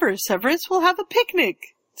 clever, Severus. We'll have a picnic.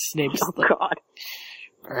 Snape's God.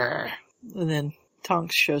 And then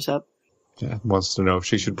Tonks shows up. Yeah, wants to know if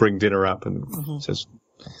she should bring dinner up and says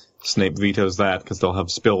Snape vetoes that because they'll have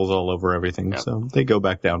spills all over everything. Yep. So they go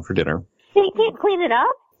back down for dinner. You can't clean it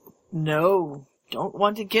up? No. Don't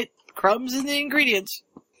want to get crumbs in the ingredients.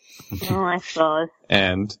 Oh, I suppose.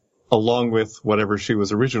 And along with whatever she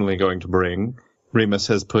was originally going to bring, Remus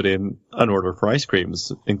has put in an order for ice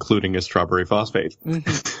creams, including a strawberry phosphate.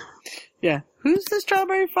 Mm-hmm. Yeah. Who's the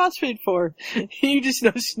strawberry phosphate for? You just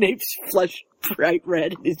know Snape's flush bright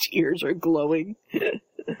red and his ears are glowing.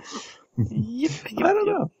 Yep, I don't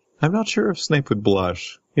know. I'm not sure if Snape would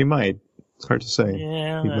blush. He might. It's hard to say.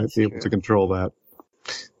 Yeah, he might be able to control that.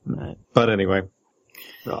 But anyway,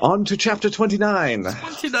 on to chapter 29.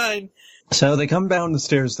 29. So they come down the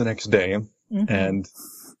stairs the next day, and,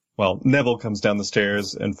 well, Neville comes down the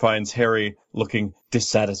stairs and finds Harry looking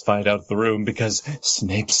dissatisfied out of the room because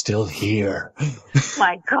Snape's still here.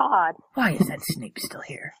 My God. Why is that Snape still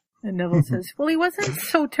here? And Neville says, well, he wasn't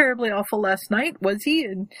so terribly awful last night, was he?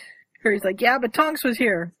 And Harry's like, yeah, but Tonks was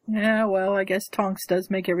here. Yeah, well, I guess Tonks does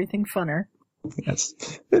make everything funner. Yes.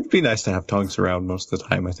 It'd be nice to have Tonks around most of the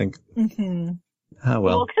time, I think. Mm-hmm. Ah,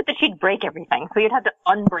 well. Except that she'd break everything, so you'd have to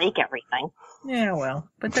unbreak everything. Yeah, well,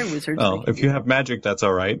 but they're wizards. Oh, if you have magic, that's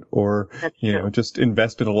all right. Or, just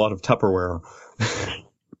invest in a lot of Tupperware.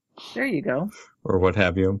 There you go. Or what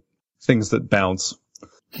have you. Things that bounce.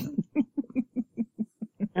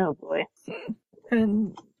 Oh, boy.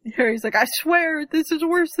 And Harry's like, I swear this is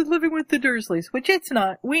worse than living with the Dursleys, which it's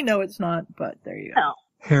not. We know it's not, but there you go. No.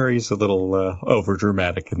 Harry's a little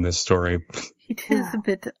overdramatic in this story. It is a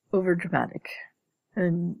bit overdramatic.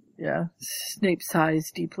 And, yeah, Snape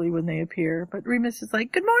sighs deeply when they appear. But Remus is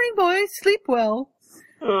like, good morning, boys. Sleep well.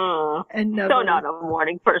 And Neville, so not a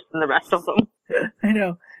morning person, the rest of them. I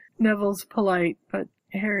know. Neville's polite, but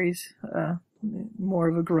Harry's more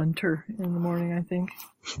of a grunter in the morning, I think.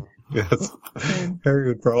 Yes. Harry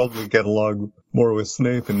would probably get along more with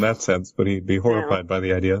Snape in that sense, but he'd be horrified by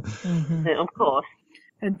the idea. Mm-hmm. Yeah, of course.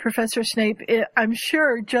 And Professor Snape, I'm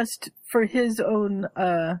sure just for his own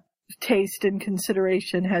taste and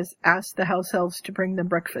consideration, has asked the house elves to bring them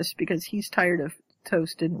breakfast because he's tired of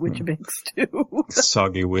toast and Weetabix too.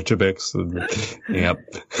 Soggy Weetabix. And, yep.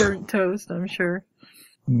 Burnt toast, I'm sure.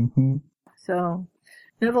 Mm-hmm. So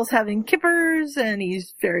Neville's having kippers and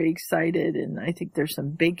he's very excited, and I think there's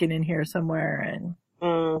some bacon in here somewhere. And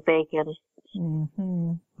bacon.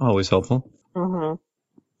 Mm-hmm. Always helpful.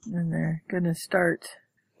 Mm-hmm. And they're gonna start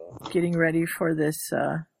getting ready for this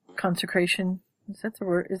consecration. Is that the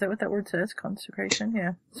word? Is that what that word says? Consecration?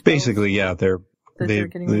 Yeah. Basically, yeah.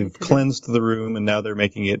 They've cleansed the room, and now they're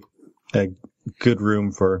making it a good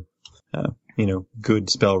room for, good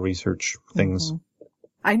spell research things. Mm-hmm.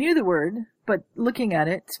 I knew the word, but looking at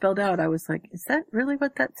it spelled out, I was like, is that really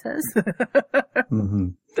what that says? Mm-hmm.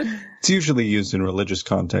 It's usually used in religious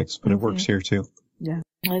context, but it works here too. Yeah.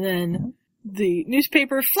 And then the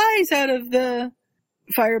newspaper flies out of the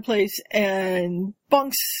fireplace and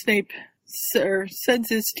bonks Snape, sends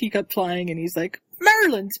his teacup flying, and he's like,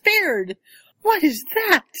 Merlin's beard! What is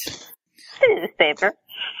that? Newspaper.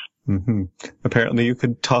 Mm-hmm. Apparently you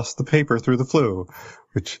could toss the paper through the flue,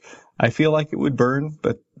 which I feel like it would burn,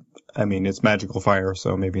 but I mean, it's magical fire,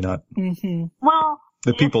 so maybe not. Mm-hmm. Well,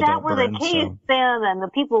 the people if that don't were burn, the case, so. then the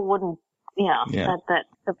people wouldn't, that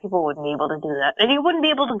the people wouldn't be able to do that. And you wouldn't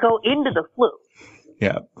be able to go into the flue.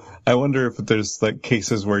 Yeah. I wonder if there's like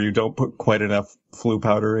cases where you don't put quite enough flue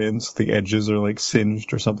powder in, so the edges are like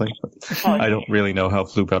singed or something. I don't really know how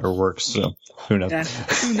flue powder works, so who knows? Yeah,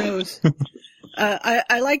 who knows?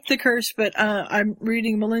 I like the curse, but I'm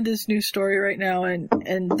reading Melinda's new story right now,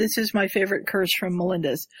 and this is my favorite curse from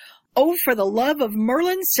Melinda's. Oh, for the love of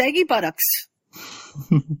Merlin's saggy buttocks.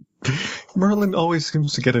 Merlin always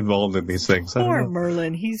seems to get involved in these things. Poor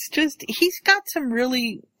Merlin. He's got some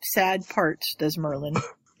really sad parts, does Merlin.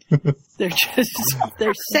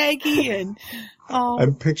 They're saggy and,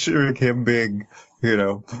 I'm picturing him being,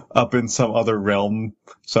 up in some other realm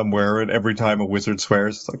somewhere, and every time a wizard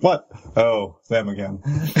swears, it's like, what? Oh, them again.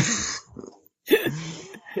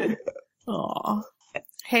 Aw.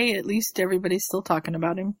 Hey, at least everybody's still talking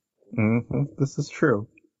about him. Mm-hmm. This is true.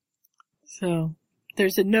 So,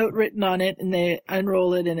 there's a note written on it, and they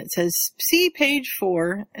unroll it, and it says, see page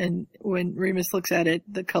 4, and when Remus looks at it,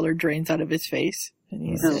 the color drains out of his face, and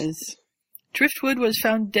he says, Driftwood was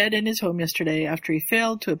found dead in his home yesterday after he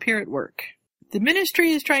failed to appear at work. The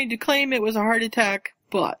ministry is trying to claim it was a heart attack,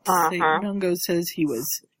 but Mungo says he was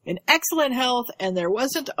in excellent health, and there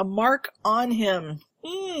wasn't a mark on him.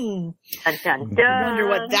 Dun, dun, dun. I wonder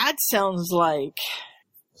what that sounds like.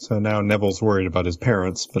 So now Neville's worried about his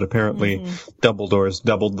parents, but apparently Dumbledore's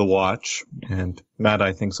doubled the watch, and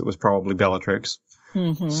Mad-Eye thinks it was probably Bellatrix.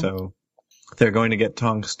 So they're going to get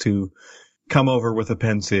Tonks to come over with a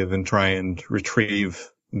pensieve and try and retrieve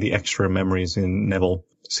the extra memories in Neville,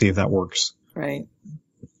 see if that works. Right.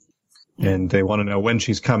 And they want to know when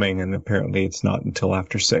she's coming, and apparently it's not until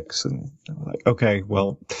after 6. And they're like, okay,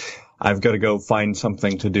 well, I've got to go find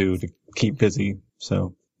something to do to keep busy.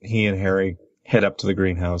 So he and Harry head up to the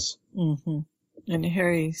greenhouse. And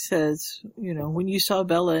Harry says, when you saw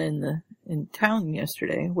Bella in town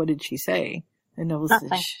yesterday, what did she say? And Neville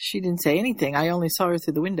says, she didn't say anything. I only saw her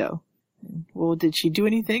through the window. Well, did she do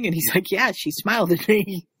anything? And he's like, yeah, she smiled at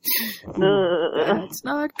me. That's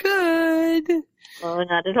not good. Oh,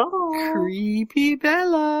 not at all. Creepy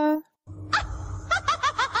Bella.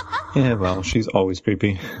 Yeah, well, she's always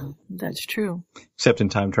creepy. That's true. Except in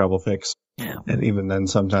Time Travel Fix. Yeah. And even then,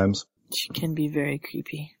 sometimes. She can be very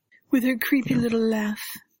creepy. With her creepy little laugh.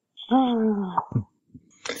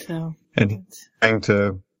 So. And trying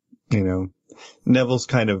to, Neville's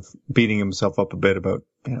kind of beating himself up a bit about,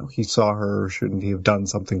 he saw her, shouldn't he have done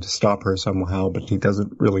something to stop her somehow, but he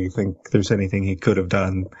doesn't really think there's anything he could have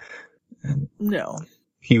done. And no.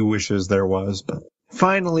 He wishes there was, but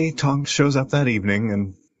finally Tonks shows up that evening,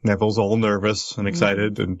 and Neville's all nervous and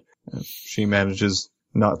excited, and she manages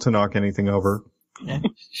not to knock anything over. Yeah.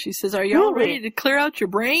 She says, are you all ready to clear out your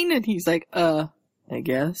brain? And he's like, I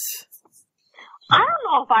guess. I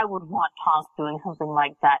don't know if I would want Tonks doing something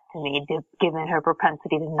like that to me, given her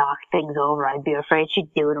propensity to knock things over. I'd be afraid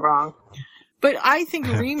she'd do it wrong. But I think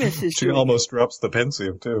Remus is She almost drops the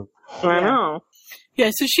pensieve, too. I know.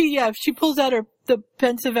 Yeah, so she pulls out the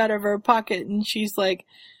pensieve out of her pocket, and she's like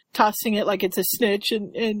tossing it like it's a snitch,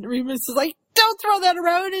 and Remus is like, don't throw that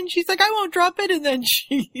around, and she's like, I won't drop it, and then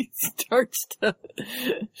she starts to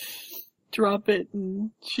drop it,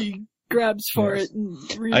 and she grabs for it. And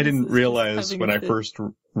I didn't realize when I first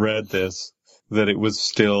read this that it was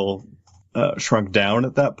still shrunk down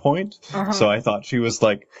at that point, so I thought she was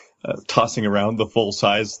like tossing around the full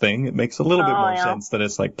size thing. It makes a little bit more sense that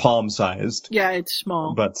it's like palm sized. Yeah, it's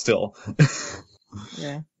small. But still.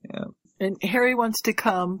 Yeah. And Harry wants to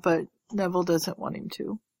come, but Neville doesn't want him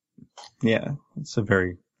to. Yeah, it's a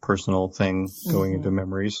very personal thing going into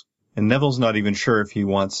memories. And Neville's not even sure if he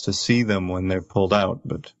wants to see them when they're pulled out,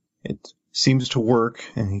 but it seems to work,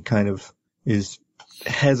 and he kind of is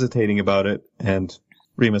hesitating about it, and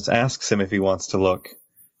Remus asks him if he wants to look,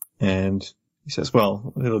 and he says,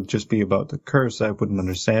 well, it'll just be about the curse. I wouldn't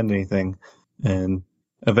understand anything. And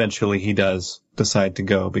eventually he does decide to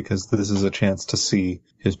go, because this is a chance to see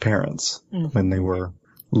his parents when they were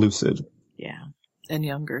lucid. Yeah, and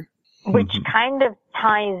younger. Which kind of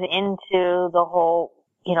ties into the whole,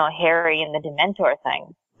 Harry and the Dementor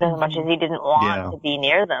thing. As much as he didn't want to be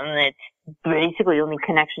near them, it's basically the only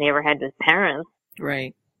connection he ever had to his parents.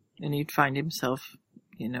 Right. And he'd find himself,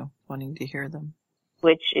 wanting to hear them.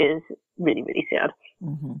 Which is really, really sad.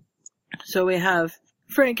 So we have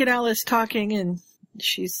Frank and Alice talking, and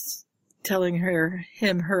she's telling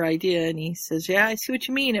him her idea, and he says, yeah, I see what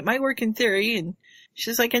you mean. It might work in theory. And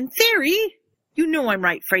she's like, in theory? You know I'm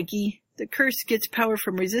right, Frankie. The curse gets power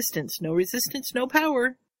from resistance. No resistance, no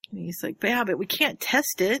power. And he's like, yeah, but we can't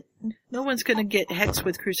test it. No one's going to get hexed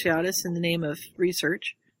with Cruciatus in the name of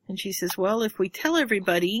research. And she says, well, if we tell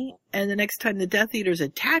everybody, and the next time the Death Eaters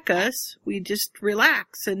attack us, we just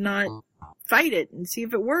relax and not fight it and see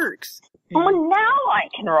if it works. Well, now I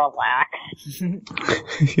can relax.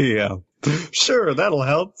 Yeah. Sure, that'll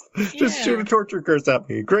help. Just shoot a torture curse at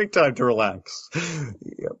me. Great time to relax.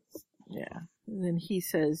 Yep. Yeah. And then he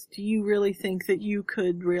says, do you really think that you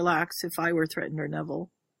could relax if I were threatened or Neville?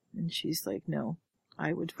 And she's like, no,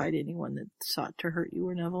 I would fight anyone that sought to hurt you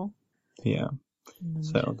or Neville. Yeah.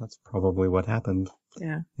 So that's probably what happened.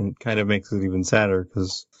 Yeah. And it kind of makes it even sadder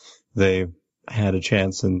because they had a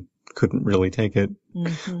chance and couldn't really take it.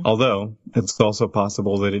 Mm-hmm. Although it's also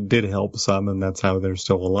possible that it did help some, and that's how they're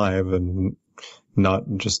still alive and not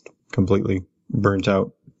just completely burnt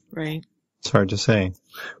out. Right. It's hard to say.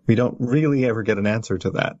 We don't really ever get an answer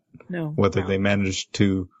to that. No. Whether they managed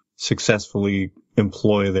to successfully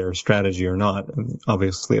employ their strategy or not. And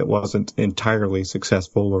obviously it wasn't entirely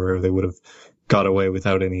successful, or they would have got away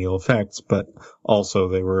without any ill effects, but also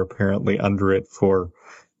they were apparently under it for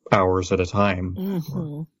hours at a time,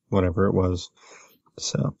 or whatever it was.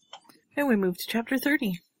 So. And we move to chapter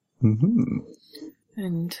 30. Mm-hmm.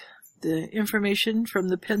 And the information from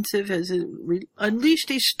the Pensieve has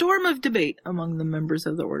unleashed a storm of debate among the members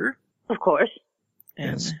of the Order. Of course.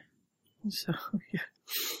 And so, yeah.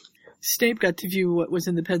 Snape got to view what was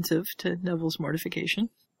in the Pensieve, to Neville's mortification.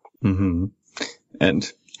 Mm-hmm.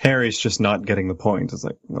 And Harry's just not getting the point. It's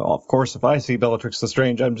like, well, of course, if I see Bellatrix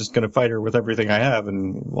Lestrange, I'm just going to fight her with everything I have.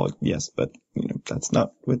 And, well, yes, but, that's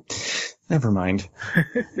not what... Never mind.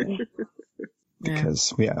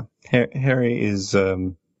 Because, Harry is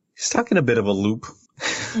stuck in a bit of a loop.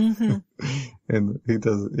 Mm-hmm. And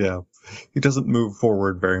he doesn't move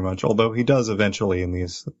forward very much, although he does eventually in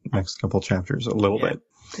these next couple chapters a little bit.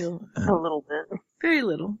 A little bit. Very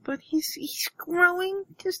little, but he's growing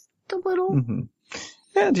just a little. Mm-hmm.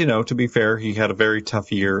 And, to be fair, he had a very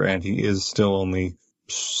tough year, and he is still only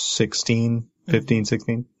 15,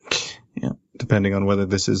 16. Yeah, depending on whether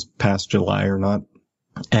this is past July or not.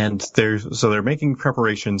 And they're making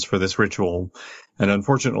preparations for this ritual, and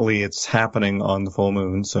unfortunately it's happening on the full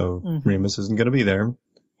moon, so Remus isn't going to be there.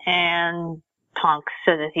 And Tonks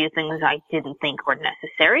says a few things I didn't think were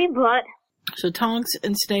necessary, but... So Tonks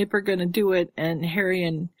and Snape are going to do it, and Harry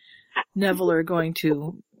and Neville are going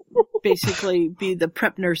to basically be the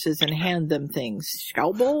prep nurses and hand them things.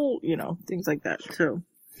 Scalpel, things like that. So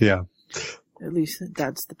yeah, at least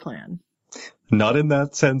that's the plan. Not in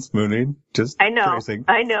that sense, Mooney. Just phrasing.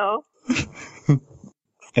 I know.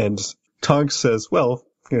 And Tonks says, well,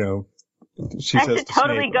 she I says should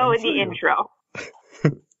totally go in the intro.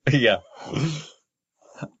 Yeah.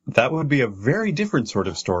 That would be a very different sort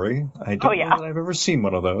of story. I don't know that I've ever seen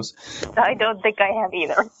one of those. I don't think I have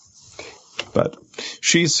either. But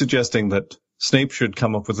she's suggesting that Snape should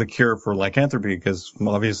come up with a cure for lycanthropy, because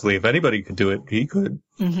obviously if anybody could do it, he could.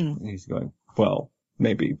 Mm-hmm. He's going, well,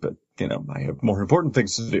 maybe, but, I have more important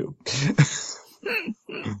things to do.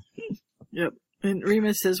 Yep. And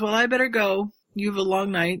Remus says, well, I better go. You have a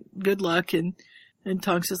long night. Good luck. And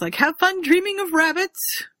Tonks is like, have fun dreaming of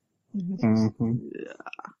rabbits. Mm-hmm. Yeah.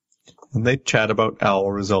 And they chat about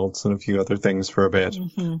owl results and a few other things for a bit.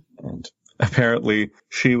 Mm-hmm. And apparently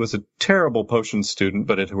she was a terrible potion student,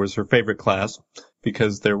 but it was her favorite class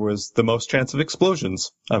because there was the most chance of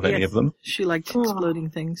explosions of any of them. She liked exploding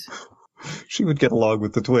things. She would get along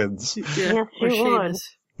with the twins. Yeah, or Seamus.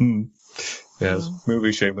 Yes,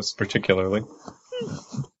 movie Seamus particularly.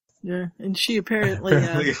 Yeah, and she apparently...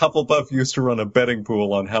 Hufflepuff used to run a betting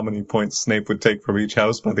pool on how many points Snape would take from each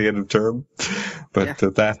house by the end of term, but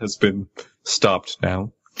that has been stopped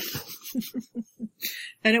now.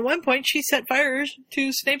 And at one point she set fire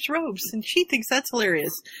to Snape's robes, and she thinks that's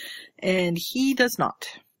hilarious. And he does not.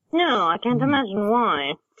 No, I can't imagine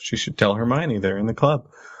why. She should tell Hermione they're in the club.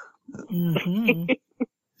 Mm-hmm.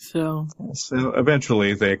 So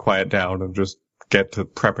eventually they quiet down and just get to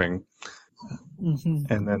prepping. Mm-hmm.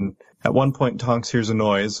 And then at one point Tonks hears a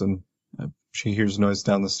noise, and she hears a noise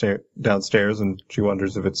downstairs, and she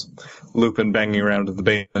wonders if it's Lupin banging around in the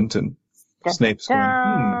basement, and Snape's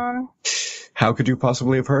going, how could you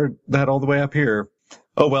possibly have heard that all the way up here?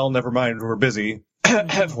 Oh well, never mind, we're busy.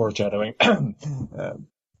 Foreshadowing.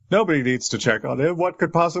 Nobody needs to check on him. What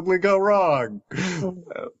could possibly go wrong?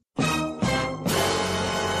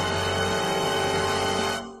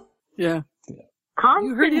 Yeah.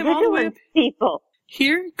 You heard him all the way up. People.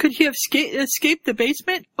 Here? Could he have escaped the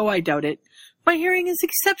basement? Oh, I doubt it. My hearing is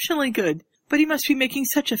exceptionally good, but he must be making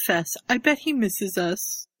such a fuss. I bet he misses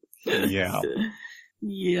us. Yeah.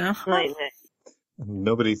 Yeah.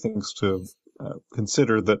 Nobody thinks to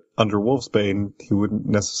consider that under Wolfsbane he wouldn't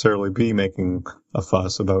necessarily be making a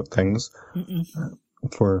fuss about things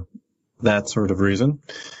for that sort of reason.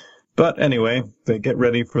 But anyway, they get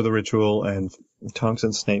ready for the ritual, and Tonks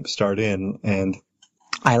and Snape start in, and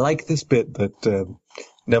I like this bit that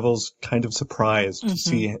Neville's kind of surprised to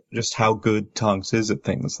see just how good Tonks is at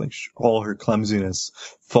things. Like, all her clumsiness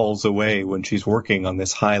falls away when she's working on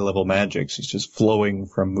this high-level magic. She's just flowing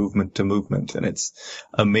from movement to movement, and it's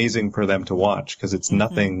amazing for them to watch, because it's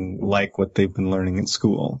nothing like what they've been learning in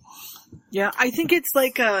school. Yeah, I think it's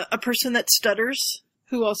like a person that stutters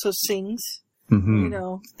who also sings. Mm-hmm. You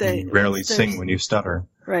know, they you rarely sing when you stutter.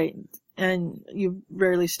 Right. And you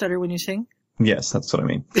rarely stutter when you sing? Yes, that's what I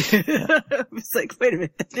mean. I was like, wait a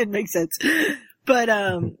minute, that didn't make sense. But,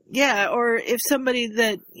 yeah, or if somebody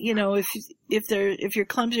that, you know, if you're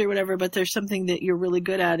clumsy or whatever, but there's something that you're really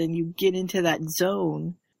good at and you get into that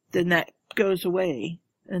zone, then that goes away.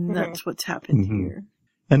 And that's what's happened here.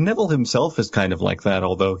 And Neville himself is kind of like that,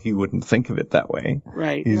 although he wouldn't think of it that way.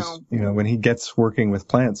 Right. He's, you know, when he gets working with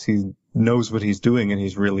plants, he knows what he's doing and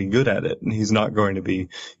he's really good at it. And he's not going to be,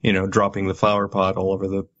 you know, dropping the flower pot all over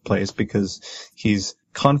the place because he's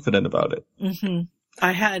confident about it. Mm-hmm.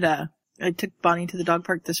 I took Bonnie to the dog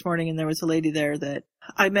park this morning and there was a lady there that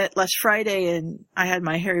I met last Friday and I had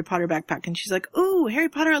my Harry Potter backpack and she's like, "Ooh, Harry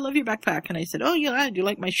Potter, I love your backpack." And I said, "Oh yeah, do you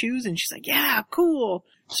like my shoes?" And she's like, "Yeah, cool."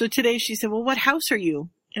 So today she said, "Well, what house are you?"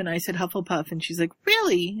 And I said, "Hufflepuff." And she's like,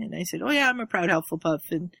 "Really?" And I said, "Oh yeah, I'm a proud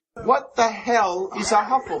Hufflepuff." And what the hell is a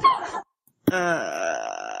Hufflepuff?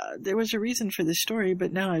 There was a reason for this story,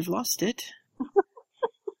 but now I've lost it.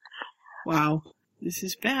 Wow. This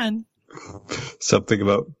is bad. Something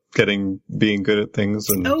about being good at things.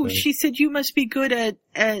 And she said you must be good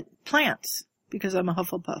at plants because I'm a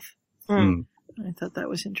Hufflepuff. I thought that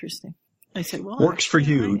was interesting. I said, well, works for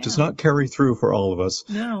you, does not carry through for all of us.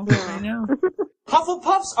 No, I know.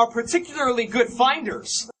 Hufflepuffs are particularly good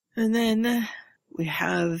finders. And then we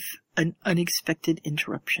have an unexpected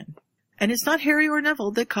interruption. And it's not Harry or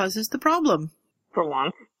Neville that causes the problem. For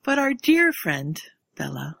once. But our dear friend,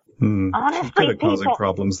 Bella. Honestly, she's good at causing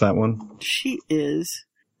problems, that one. She is.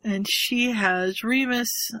 And she has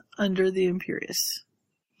Remus under the Imperius.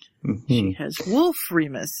 Mm-hmm. She has Wolf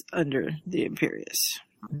Remus under the Imperius.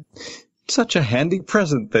 Such a handy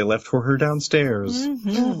present they left for her downstairs.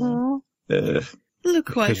 Look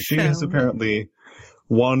what because she has apparently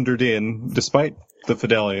wandered in, despite the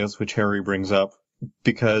Fidelius, which Harry brings up,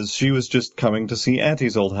 because she was just coming to see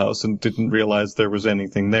Auntie's old house and didn't realize there was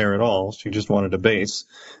anything there at all. She just wanted a base.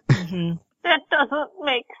 That doesn't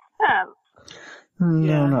make sense.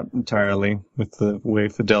 No, not entirely with the way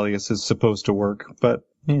Fidelius is supposed to work, but,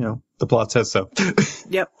 you know, the plot says so.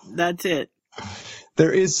 Yep, that's it.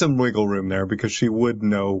 There is some wiggle room there because she would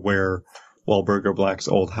know where Walburga Black's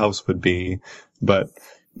old house would be, but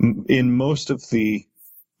in most of the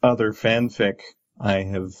other fanfic I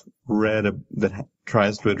have read that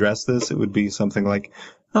tries to address this, it would be something like,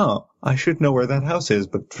 "Oh, I should know where that house is,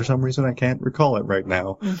 but for some reason I can't recall it right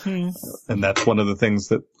now." And that's one of the things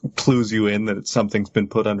that clues you in that something's been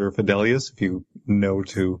put under Fidelius, if you know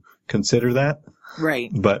to consider that.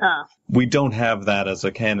 Right. But we don't have that as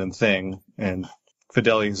a canon thing, and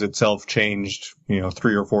Fidelius itself changed,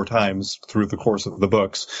 3 or 4 times through the course of the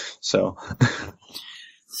books, so.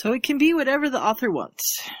 So it can be whatever the author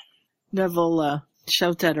wants. Neville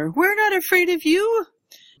shouts at her, "We're not afraid of you!"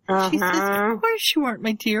 She says, "Of course you aren't,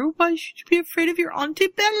 my dear. Why should you be afraid of your Auntie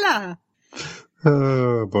Bella?"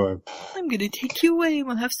 Oh, boy. "I'm going to take you away and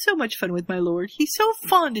we'll have so much fun with my lord. He's so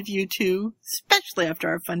fond of you two, especially after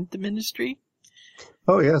our fun at the ministry."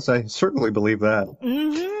 Oh, yes, I certainly believe that.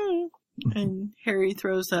 And Harry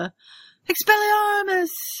throws a Expelliarmus!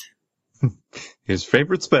 His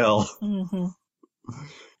favorite spell.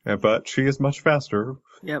 But she is much faster.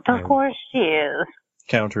 Yep. Of course she is.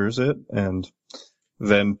 Counters it, and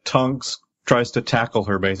then Tonks tries to tackle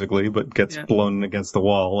her, basically, but gets blown against the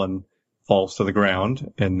wall and falls to the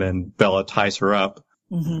ground, and then Bella ties her up.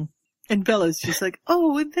 And Bella's just like,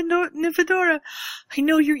 "Oh, Nymphadora, I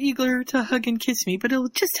know you're eager to hug and kiss me, but it'll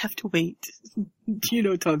just have to wait."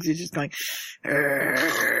 Tonks is just going,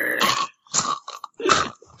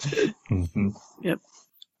 Yep.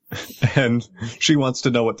 And she wants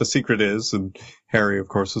to know what the secret is, and Harry, of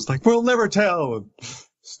course, is like, "We'll never tell." And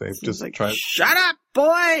Snape just like, tries. "Shut up,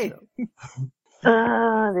 boy!"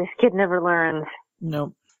 This kid never learns.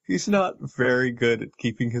 Nope. He's not very good at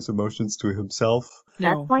keeping his emotions to himself.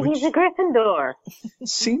 That's why he's a Gryffindor.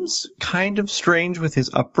 Seems kind of strange with his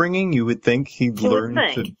upbringing. You would think he'd learn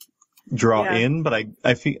to draw in, but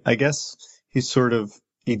I guess he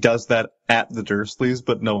does that at the Dursleys,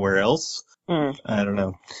 but nowhere else. I don't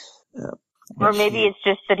know. Or maybe it's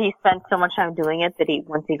just that he spent so much time doing it that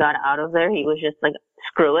once he got out of there, he was just like,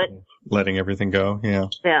 screw it. Letting everything go, yeah.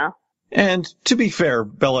 Yeah. And to be fair,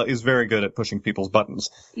 Bella is very good at pushing people's buttons.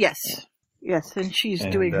 Yes, and she's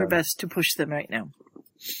doing her best to push them right now.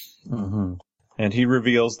 And he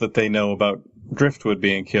reveals that they know about Driftwood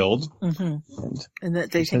being killed. And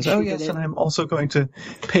that they think says, "Oh yes, and I'm also going to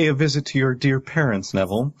pay a visit to your dear parents,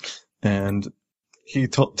 Neville." And he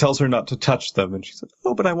tells her not to touch them, and she said,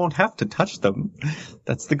 "Oh, but I won't have to touch them.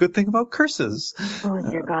 That's the good thing about curses." Oh,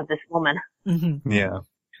 dear God, this woman. Mm-hmm. Yeah.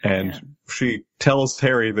 And she tells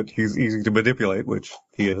Harry that he's easy to manipulate, which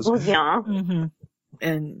he is. Oh, yeah. Mm-hmm.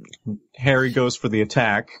 And Harry goes for the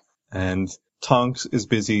attack, and Tonks is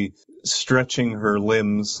busy stretching her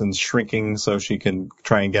limbs and shrinking so she can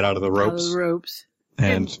try and get out of the ropes.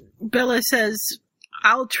 And Bella says,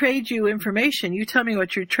 "I'll trade you information. You tell me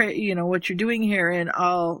what you're what you're doing here, and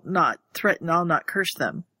I'll not threaten. I'll not curse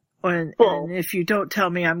them. And if you don't tell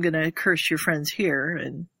me, I'm going to curse your friends here."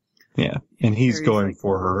 And yeah, and he's going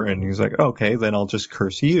for her, and he's like, "Okay, then I'll just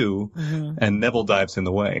curse you." Mm-hmm. And Neville dives in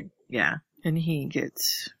the way. Yeah, and he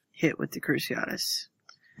gets hit with the Cruciatus.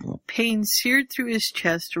 Pain seared through his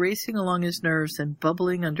chest, racing along his nerves and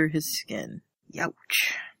bubbling under his skin.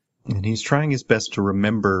 Youch. And he's trying his best to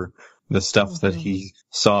remember the stuff that he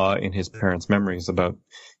saw in his parents' memories about,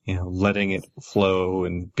 letting it flow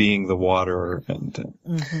and being the water, and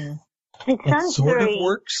it sort of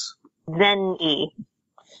works. Zen-y.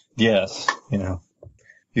 Yes,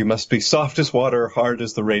 you must be soft as water, hard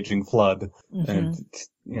as the raging flood, and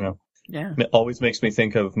yeah, it always makes me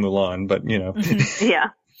think of Mulan, but yeah,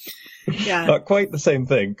 not quite the same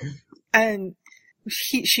thing. And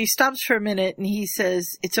she stops for a minute, and he says,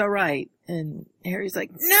 "It's all right." And Harry's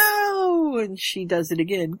like, "No!" And she does it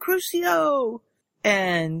again, "Crucio!"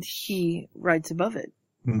 And he rides above it.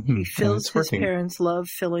 Mm-hmm. He feels his parents' love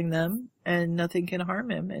filling them, and nothing can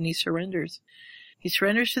harm him, and he surrenders. He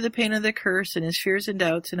surrenders to the pain of the curse and his fears and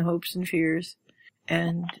doubts and hopes and fears,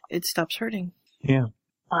 and it stops hurting. Yeah.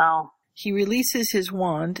 Wow. He releases his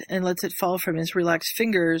wand and lets it fall from his relaxed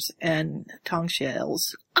fingers, and Tonks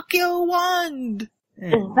yells, "Accio wand!"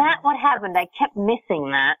 Is that what happened? I kept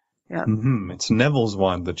missing that. Yeah. Mm-hmm. It's Neville's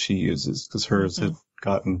wand that she uses, because hers had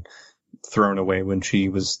gotten thrown away when she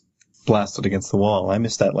was blasted against the wall. I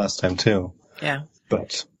missed that last time, too. Yeah.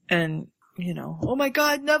 But... And, "Oh my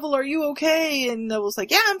God, Neville, are you okay?" And Neville's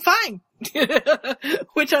like, "Yeah, I'm fine."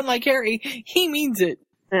 Which, unlike Harry, he means it.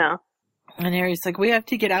 Yeah. And Harry's like, "We have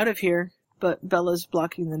to get out of here." But Bella's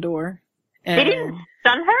blocking the door. And they didn't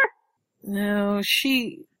stun her? No,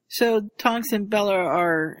 so Tonks and Bella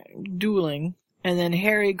are dueling, and then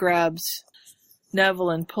Harry grabs Neville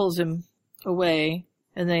and pulls him away,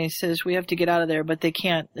 and then he says, "We have to get out of there," but they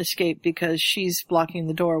can't escape because she's blocking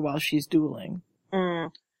the door while she's dueling.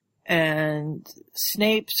 Mm. And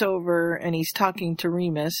Snape's over, and he's talking to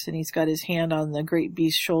Remus, and he's got his hand on the great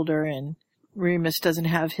beast's shoulder, and Remus doesn't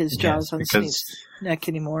have his jaws on Snape's neck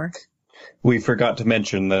anymore. We forgot to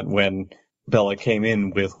mention that when Bella came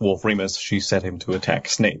in with Wolf Remus, she set him to attack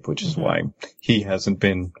Snape, which is why he hasn't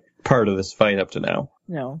been part of this fight up to now.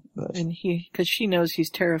 No, and because she knows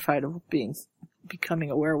he's terrified of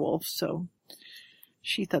becoming a werewolf, so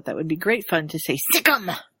she thought that would be great fun to say, "Sick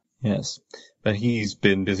 'em!" Yes, but he's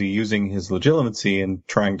been busy using his legitimacy and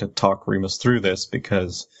trying to talk Remus through this,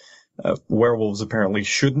 because werewolves apparently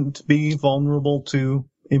shouldn't be vulnerable to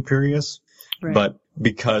Imperius, but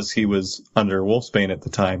because he was under Wolfsbane at the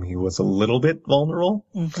time, he was a little bit vulnerable.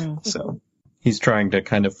 Mm-hmm. So he's trying to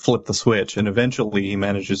kind of flip the switch, and eventually he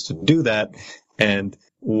manages to do that, and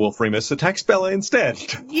Wolf Remus attacks Bella instead.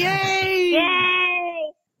 Yay!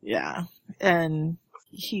 Yay! Yeah, and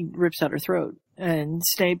he rips out her throat, and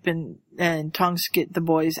Snape and Tonks get the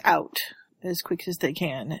boys out as quick as they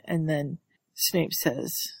can, and then Snape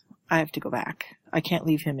says, "I have to go back. I can't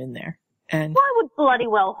leave him in there." And I would bloody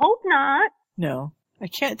well hope not. No. I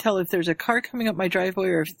can't tell if there's a car coming up my driveway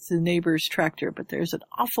or if it's the neighbor's tractor, but there's an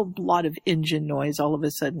awful lot of engine noise all of a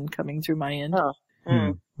sudden coming through my end. Oh.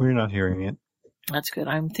 We're not hearing it. That's good.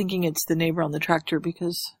 I'm thinking it's the neighbor on the tractor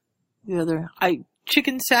because I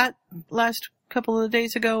chicken sat last couple of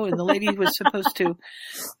days ago, and the lady was supposed to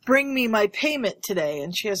bring me my payment today,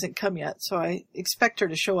 and she hasn't come yet, so I expect her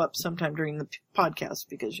to show up sometime during the podcast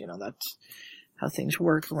because, that's how things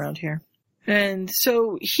work around here. And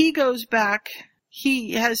so he goes back.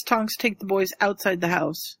 He has Tonks take the boys outside the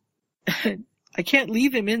house. I can't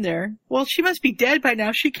leave him in there. Well, she must be dead by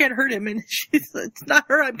now. She can't hurt him. And it's not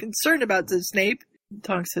her I'm concerned about, says Snape.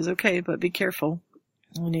 Tonks says, "Okay, but be careful."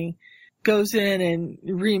 And he goes in, and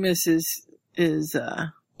Remus is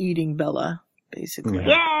eating Bella, basically.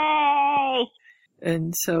 Yay!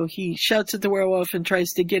 And so he shouts at the werewolf and tries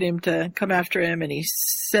to get him to come after him, and he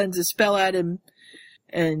sends a spell at him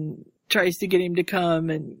and tries to get him to come,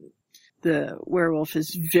 and the werewolf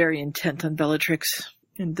is very intent on Bellatrix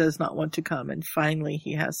and does not want to come, and finally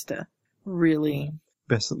he has to really...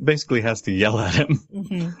 Basically has to yell at him.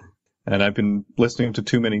 Mm-hmm. And I've been listening to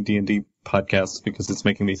too many D&D podcasts because it's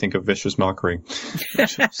making me think of Vicious Mockery,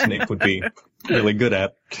 which Snape would be really good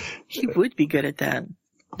at. He would be good at that.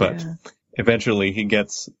 But eventually he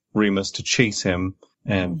gets Remus to chase him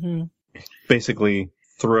and basically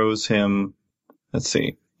throws him,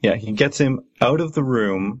 he gets him out of the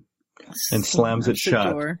room and slams it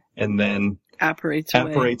shut and then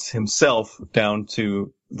apparates himself down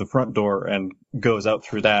to the front door and goes out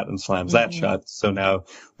through that and slams that shut. So now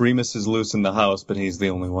Remus is loose in the house, but he's the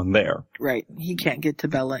only one there. Right. He can't get to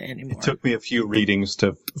Bella anymore. It took me a few readings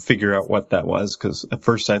to figure out what that was, because at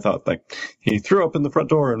first I thought, he threw open the front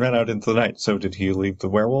door and ran out into the night. So did he leave the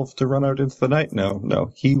werewolf to run out into the night?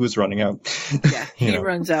 No, he was running out. Yeah, he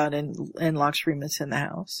runs out and locks Remus in the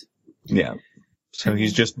house. Yeah. So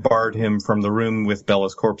he's just barred him from the room with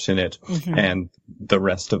Bella's corpse in it and the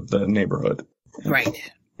rest of the neighborhood.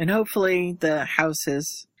 Right. And hopefully the house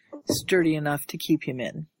is sturdy enough to keep him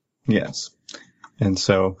in. Yes. And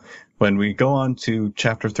so when we go on to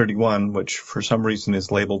chapter 31, which for some reason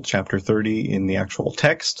is labeled chapter 30 in the actual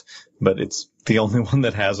text, but it's the only one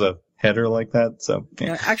that has a header like that. So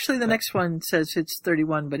actually the next one says it's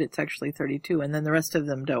 31, but it's actually 32, and then the rest of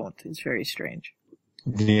them don't. It's very strange.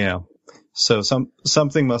 Yeah. So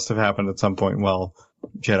something must have happened at some point while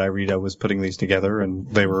Jedi Rita was putting these together, and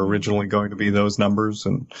they were originally going to be those numbers,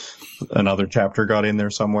 and another chapter got in there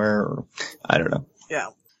somewhere, or I don't know. Yeah.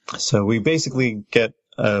 So we basically get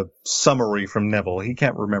a summary from Neville. He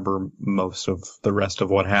can't remember most of the rest of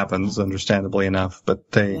what happens, understandably enough,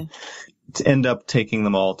 but they end up taking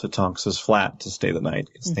them all to Tonks's flat to stay the night,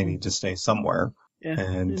 because they need to stay somewhere. Yeah.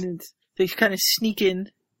 And they kind of sneak in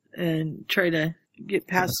and try to get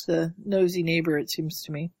past the nosy neighbor, it seems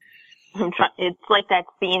to me. It's like that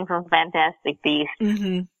scene from Fantastic Beasts.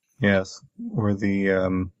 Mm-hmm. Yes, where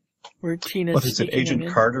where Tina's what is it, Agent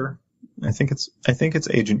Carter? I think it's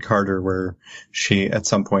Agent Carter, where she at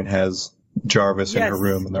some point has Jarvis in her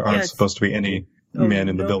room, and there aren't supposed to be any men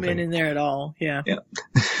in the building. No men in there at all. Yeah. Yeah.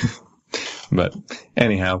 But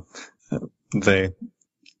anyhow,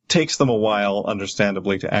 takes them a while,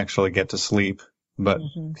 understandably, to actually get to sleep. But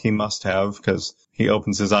he must have, because he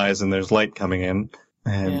opens his eyes and there's light coming in.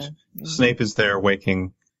 And Snape is there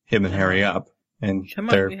waking him and Harry up. And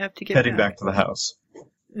they're heading back to the house.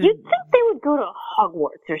 You'd think they would go to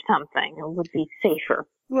Hogwarts or something. It would be safer.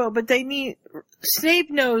 Well, but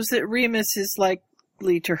Snape knows that Remus is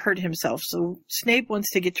likely to hurt himself. So Snape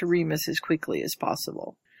wants to get to Remus as quickly as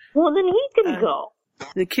possible. Well, then he can go.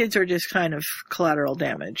 The kids are just kind of collateral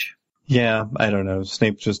damage. Yeah, I don't know.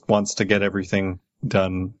 Snape just wants to get everything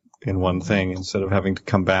done in one thing instead of having to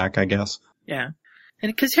come back, I guess. Yeah.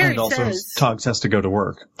 And because Harry says... Tonks has to go to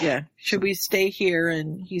work. Yeah. Should we stay here?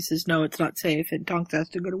 And he says, no, it's not safe, and Tonks has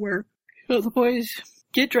to go to work. So the boys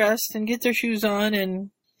get dressed and get their shoes on, and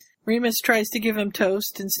Remus tries to give him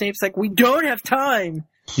toast, and Snape's like, we don't have time!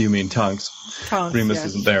 You mean Tonks. Tonks, Remus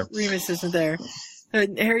isn't there. Remus isn't there.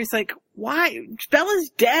 And Harry's like, why?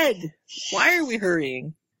 Bella's dead! Why are we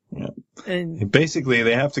hurrying? Yeah. And basically,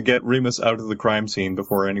 they have to get Remus out of the crime scene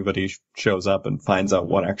before anybody shows up and finds out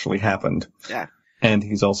what actually happened. Yeah. And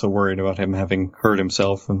he's also worried about him having hurt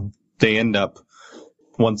himself. And they end up,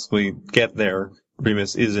 once we get there,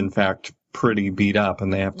 Remus is in fact pretty beat up,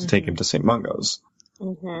 and they have to take him to St. Mungo's.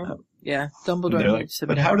 Yeah, Dumbledore needs to.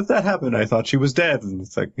 But how did that happen? I thought she was dead. And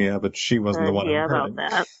it's like, yeah, but she wasn't the one who hurt him.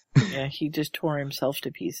 That. Yeah, he just tore himself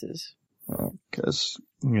to pieces. Because,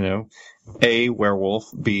 A, werewolf,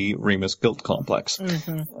 B, Remus guilt complex.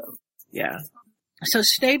 Yeah. So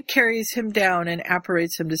Snape carries him down and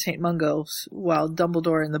apparates him to St. Mungo's, while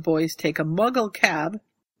Dumbledore and the boys take a Muggle cab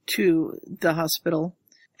to the hospital.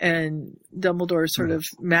 And Dumbledore sort of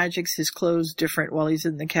magics his clothes different while he's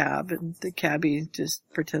in the cab, and the cabbie just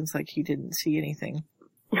pretends like he didn't see anything.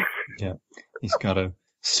 Yeah. He's got a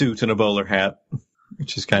suit and a bowler hat,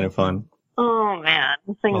 which is kind of fun. Oh, man.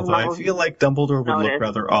 Although I feel like Dumbledore would look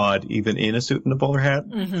rather odd even in a suit and a bowler hat.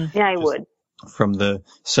 Yeah, I would. From the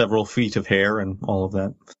several feet of hair and all of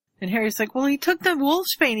that. And Harry's like, well, he took the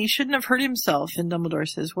wolfsbane. He shouldn't have hurt himself. And Dumbledore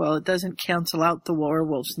says, well, it doesn't cancel out the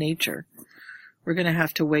werewolf's nature. We're going to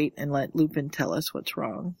have to wait and let Lupin tell us what's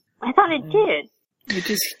wrong. I thought it did. It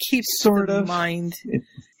just keeps the mind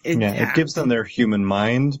intact. Yeah, it gives them their human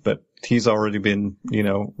mind, but he's already been,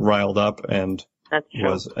 riled up and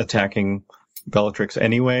was attacking Bellatrix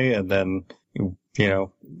anyway, and then,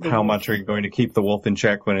 how much are you going to keep the wolf in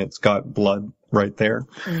check when it's got blood right there?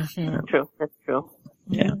 True, that's true.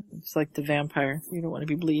 Yeah, it's like the vampire. You don't want to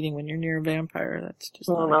be bleeding when you're near a vampire. That's just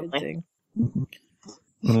not a good thing.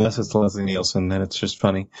 Unless it's Leslie Nielsen, then it's just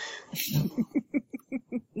funny.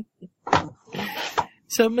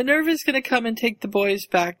 So Minerva's going to come and take the boys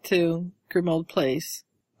back to Grimmauld Place,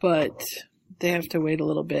 but they have to wait a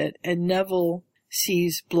little bit. And Neville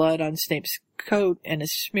sees blood on Snape's coat and a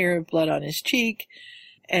smear of blood on his cheek,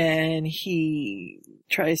 and he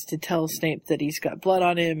tries to tell Snape that he's got blood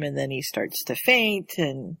on him, and then he starts to faint,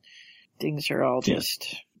 and things are all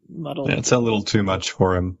just muddled. Yeah, it's a little too much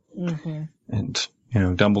for him. Mm-hmm. And,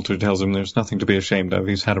 Dumbledore tells him there's nothing to be ashamed of.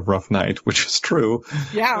 He's had a rough night, which is true.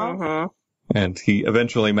 Yeah. Mm-hmm. And he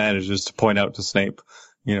eventually manages to point out to Snape,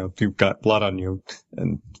 you've got blood on you.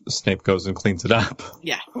 And Snape goes and cleans it up.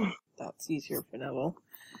 Yeah. That's easier for Neville.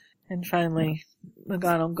 And finally,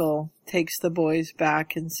 McGonagall takes the boys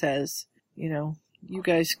back and says, you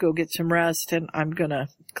guys go get some rest and I'm gonna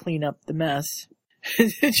clean up the mess.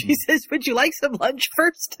 And she says, would you like some lunch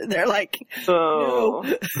first? And they're like, no,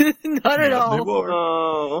 not at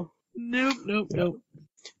all. Nope.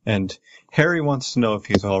 And Harry wants to know if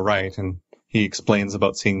he's all right, and he explains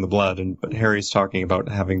about seeing the blood, but Harry's talking about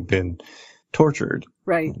having been tortured.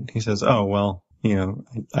 Right. And he says, oh, well,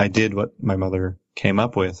 I did what my mother came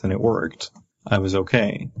up with, and it worked. I was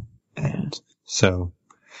okay. And so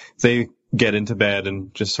they get into bed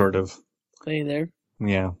and just sort of lay there.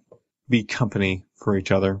 Yeah. Be company for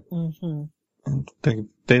each other. Mm-hmm. And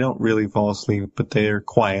they don't really fall asleep, but they're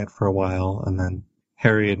quiet for a while, and then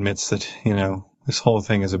Harry admits that, this whole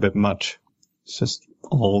thing is a bit much. It's just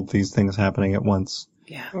all these things happening at once.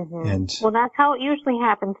 Yeah. Mm-hmm. And well, that's how it usually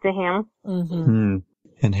happens to him. Mm-hmm.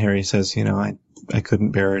 And Harry says, I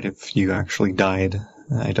couldn't bear it if you actually died.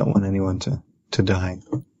 I don't want anyone to die.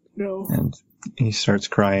 No. And he starts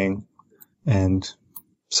crying, and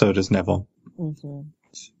so does Neville. Mm-hmm.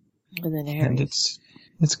 And then Harry. And it's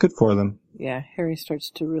good for them. Yeah, Harry starts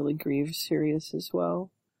to really grieve Sirius as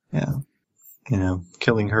well. Yeah.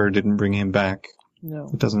 Killing her didn't bring him back. No.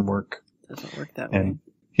 It doesn't work. It doesn't work that And way.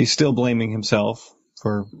 He's still blaming himself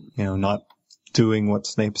for, not doing what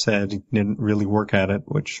Snape said. He didn't really work at it,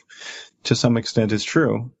 which to some extent is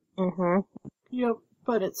true. Mm-hmm. Yep,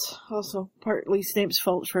 but it's also partly Snape's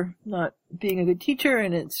fault for not being a good teacher,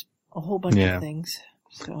 and it's a whole bunch of things.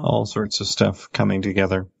 So. All sorts of stuff coming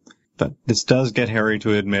together. But this does get Harry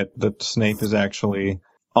to admit that Snape is actually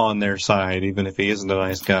on their side, even if he isn't a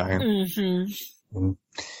nice guy. Mm-hmm. And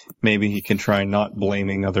maybe he can try not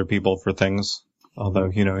blaming other people for things. Although,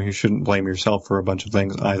 you shouldn't blame yourself for a bunch of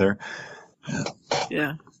things either.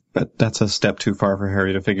 Yeah. But that's a step too far for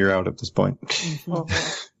Harry to figure out at this point.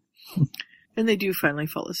 Mm-hmm. And they do finally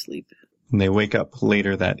fall asleep. And they wake up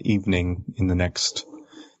later that evening in the next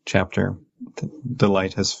chapter. The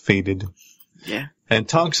light has faded. Yeah. And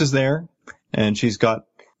Tonks is there, and she's got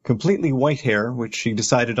completely white hair, which she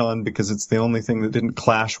decided on because it's the only thing that didn't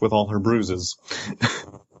clash with all her bruises.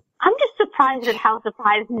 I'm just surprised at how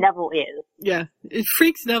surprised Neville is. Yeah, it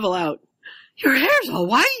freaks Neville out. Your hair's all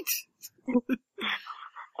white!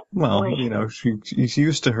 Well, she's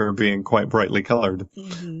used to her being quite brightly colored.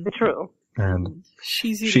 Mm-hmm. True. And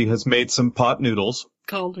she has made some pot noodles.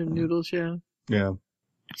 Cauldron noodles, yeah. Yeah.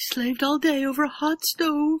 Slaved all day over a hot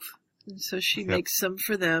stove. And so she makes some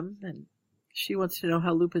for them, and she wants to know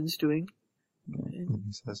how Lupin's doing. And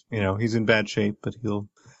he says, he's in bad shape, but he'll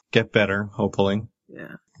get better, hopefully.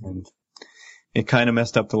 Yeah. And it kind of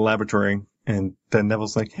messed up the laboratory, and then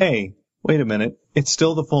Neville's like, hey, wait a minute, it's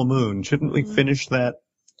still the full moon. Shouldn't we finish that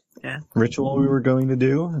ritual we were going to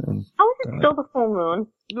do? And, how is it still the full moon?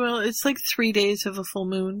 Well, it's like 3 days of a full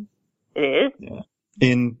moon. It is? Yeah.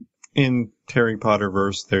 In Harry Potter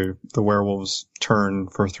verse, the werewolves turn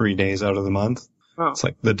for 3 days out of the month. Oh. It's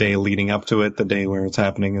like the day leading up to it, the day where it's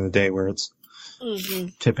happening, and the day where it's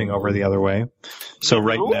tipping over the other way. So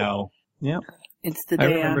right now, it's the day I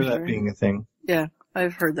remember after. that being a thing. Yeah,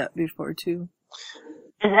 I've heard that before too.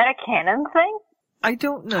 Is that a canon thing? I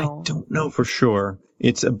don't know. I don't know for sure.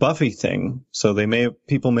 It's a Buffy thing, so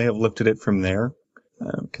people may have lifted it from there,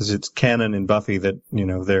 because it's canon in Buffy that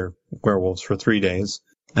they're werewolves for 3 days.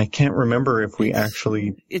 I can't remember if we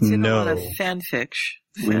actually it's in know. a lot of fanfic.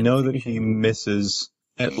 We know that he misses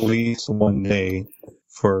at least one day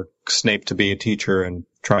for Snape to be a teacher and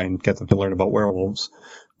try and get them to learn about werewolves.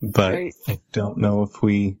 But I don't know if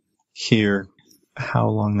we hear how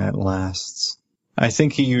long that lasts. I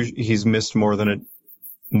think he's missed more than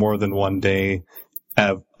one day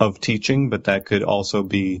of teaching, but that could also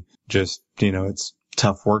be just, it's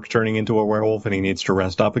tough work turning into a werewolf and he needs to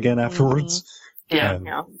rest up again afterwards. Yeah.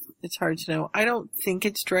 It's hard to know. I don't think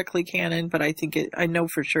it's directly canon, but I know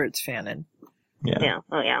for sure it's fanon. Yeah.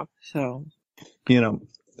 Oh, yeah. So.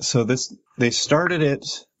 So they started it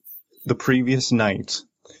the previous night,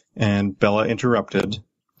 and Bella interrupted.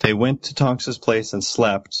 They went to Tonks's place and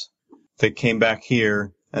slept. They came back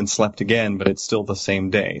here, and slept again, but it's still the same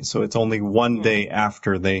day. So it's only one day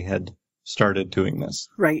after they had started doing this.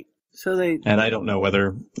 Right. So and I don't know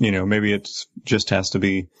whether, maybe it just has to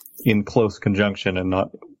be in close conjunction and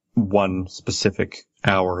not one specific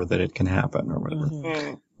hour that it can happen or whatever.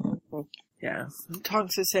 Mm-hmm. Yeah. And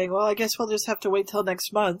Tonks is saying, well, I guess we'll just have to wait till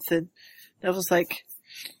next month. And Neville's like,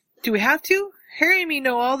 do we have to? Harry and me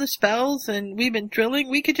know all the spells and we've been drilling.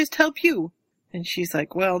 We could just help you. And she's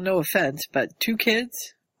like, well, no offense, but 2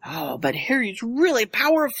 kids? Oh, but Harry's really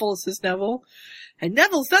powerful, says Neville. And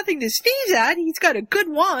Neville's nothing to sneeze at. He's got a good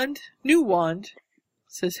wand. New wand,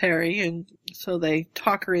 says Harry. And so they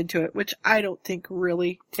talk her into it, which I don't think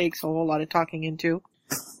really takes a whole lot of talking into.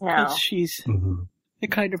 No. She's the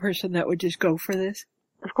kind of person that would just go for this.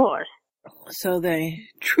 Of course. So they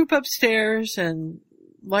troop upstairs and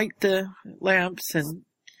light the lamps and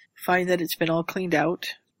find that it's been all cleaned out.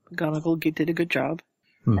 McGonagall did a good job.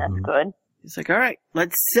 That's good. He's like, all right,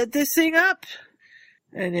 let's set this thing up.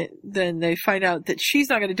 And then they find out that she's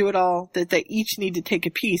not going to do it all, that they each need to take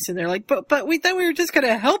a piece. And they're like, but we thought we were just going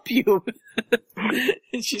to help you.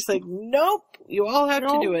 And she's like, nope, you all have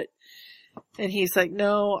to do it. And he's like,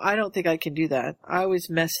 no, I don't think I can do that. I always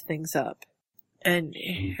mess things up. And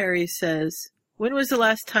Harry says, when was the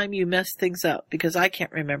last time you messed things up? Because I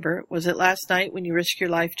can't remember. Was it last night when you risked your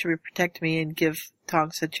life to protect me and give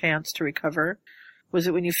Tonks a chance to recover? Was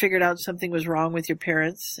it when you figured out something was wrong with your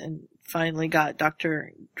parents and finally got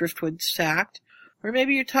Dr. Driftwood sacked? Or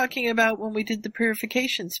maybe you're talking about when we did the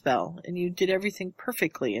purification spell and you did everything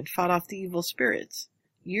perfectly and fought off the evil spirits.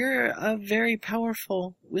 You're a very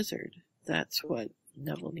powerful wizard. That's what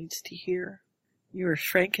Neville needs to hear. You are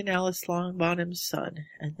Frank and Alice Longbottom's son,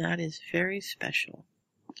 and that is very special.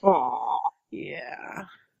 Aww. Yeah.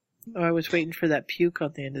 Oh, I was waiting for that puke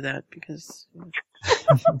on the end of that because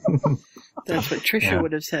that's what Trisha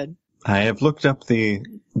would have said. I have looked up the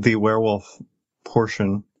werewolf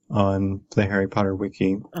portion on the Harry Potter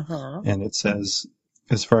wiki, and it says,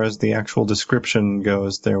 as far as the actual description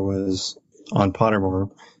goes, there was on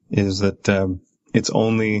Pottermore is that it's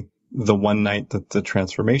only the one night that the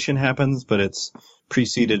transformation happens, but it's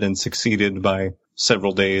preceded and succeeded by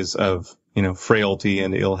several days of, frailty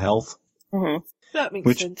and ill health. Mm-hmm. That makes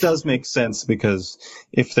sense. Which does make sense because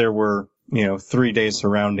if there were, 3 days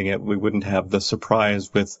surrounding it, we wouldn't have the surprise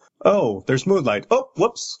with, oh, there's moonlight. Oh,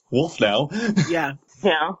 whoops, wolf now. Yeah.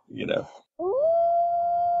 Yeah.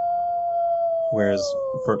 Whereas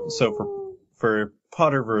for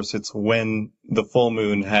Potterverse, it's when the full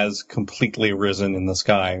moon has completely risen in the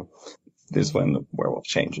sky is when the werewolf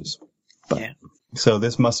changes. But, so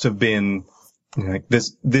this must have been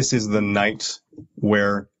this is the night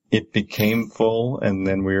where it became full, and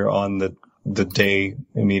then we're on the day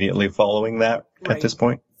immediately following that at this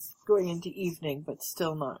point. Going into evening, but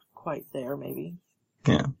still not quite there, maybe.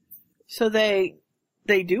 Yeah. So they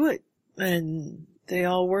do it, and they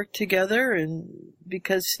all work together, and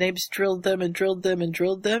because Snape's drilled them and drilled them and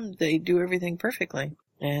drilled them, they do everything perfectly.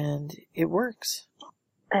 And it works.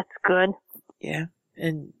 That's good. Yeah.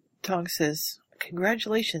 And Tonks says,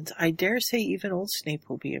 congratulations. I dare say even old Snape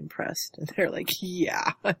will be impressed. And they're like,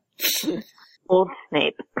 yeah. Old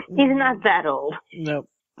Snape. He's not that old. Nope.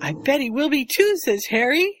 I bet he will be too, says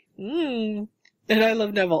Harry. And I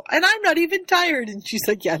love Neville. And I'm not even tired. And she's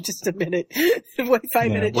like, yeah, just a minute. Wait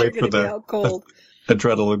 5 minutes, you're going to be out cold.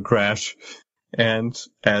 Adrenaline crash. And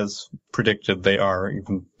as predicted, they are,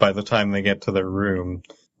 even by the time they get to their room.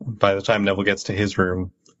 By the time Neville gets to his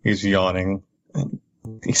room, he's yawning. And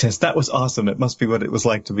he says, that was awesome. It must be what it was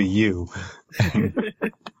like to be you.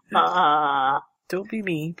 Don't be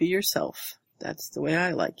me. Be yourself. That's the way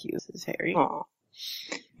I like you, says Harry. Aww.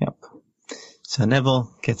 Yep. So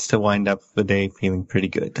Neville gets to wind up the day feeling pretty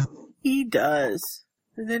good. He does.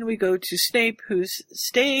 And then we go to Snape, who's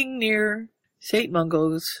staying near St.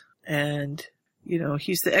 Mungo's, and,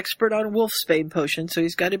 he's the expert on wolfsbane potion, so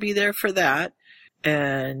he's got to be there for that.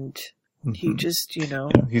 And he just,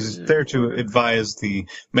 he's there to advise the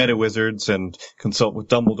meta-wizards and consult with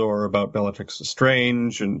Dumbledore about Bellatrix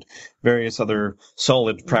Lestrange and various other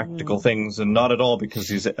solid practical things, and not at all because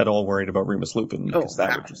he's at all worried about Remus Lupin, because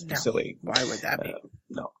that would just be silly. Why would that be?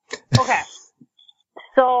 No. Okay.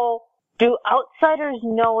 So, do outsiders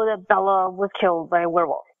know that Bella was killed by a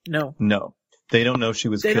werewolf? No. No. They don't know she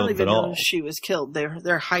was killed at all. They don't even know she was killed.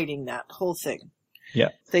 They're hiding that whole thing.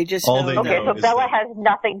 Yeah. They just know. Okay, so Bella has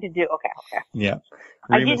nothing to do. Okay. Yeah. Remus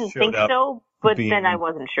I didn't think so, but then I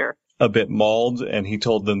wasn't sure. A bit mauled, and he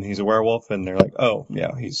told them he's a werewolf, and they're like, oh,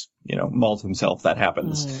 yeah, he's, mauled himself. That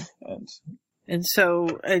happens.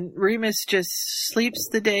 And Remus just sleeps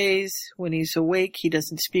the days. When he's awake, he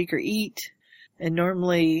doesn't speak or eat. And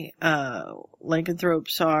normally,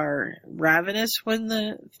 lycanthropes are ravenous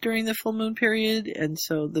during the full moon period, and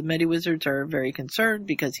so the Mediwizards are very concerned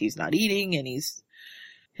because he's not eating and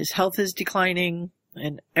his health is declining,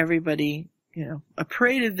 and everybody, a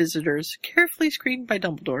parade of visitors, carefully screened by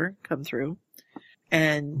Dumbledore, come through,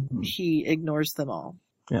 and he ignores them all.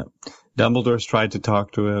 Yeah. Dumbledore's tried to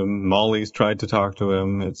talk to him, Molly's tried to talk to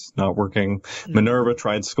him, it's not working. Minerva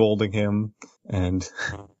tried scolding him, and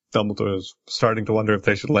Dumbledore's starting to wonder if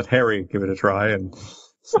they should let Harry give it a try, and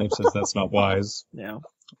Snape says that's not wise. Yeah.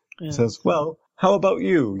 He says, well, how about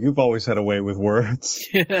you? You've always had a way with words.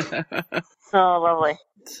 Oh, lovely.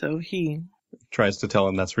 So he tries to tell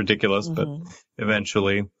him that's ridiculous, but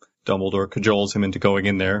eventually Dumbledore cajoles him into going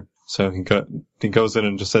in there. So he goes in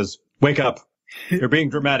and just says, wake up! You're being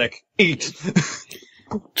dramatic! Eat!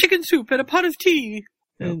 Chicken soup and a pot of tea!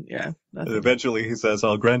 And eventually he says,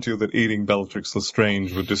 I'll grant you that eating Bellatrix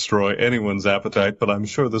Lestrange would destroy anyone's appetite, but I'm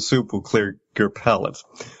sure the soup will clear your palate.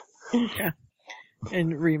 Yeah.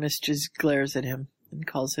 And Remus just glares at him and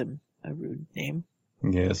calls him a rude name.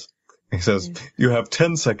 Yes. He says, you have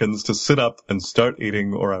 10 seconds to sit up and start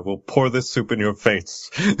eating, or I will pour this soup in your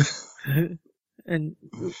face. And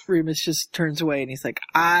Remus just turns away and he's like,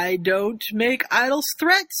 I don't make idle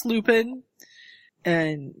threats, Lupin.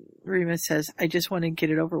 And Remus says, I just want to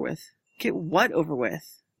get it over with. Get what over with?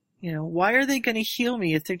 Why are they going to heal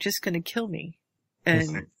me if they're just going to kill me?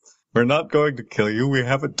 And we're not going to kill you. We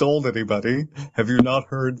haven't told anybody. Have you not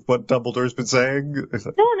heard what Dumbledore's been saying?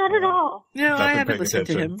 No, not at all. No, I haven't listened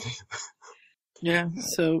to him. Yeah,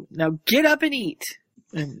 so now get up and eat.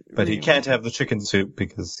 But he can't have the chicken soup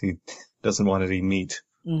because he doesn't want to eat meat.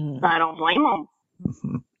 Mm-hmm. I don't blame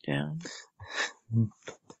him. Yeah.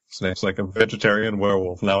 Snape's like a vegetarian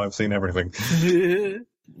werewolf. Now I've seen everything.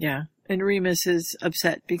 Yeah. And Remus is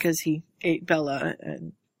upset because he ate Bella.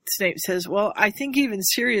 And Snape says, well, I think even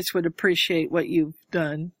Sirius would appreciate what you've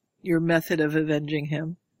done, your method of avenging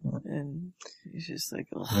him. And he's just like,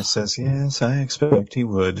 ugh. He says, yes, I expect he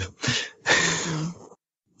would.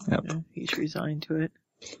 Yep. Yeah, he's resigned to it.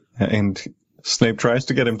 And Snape tries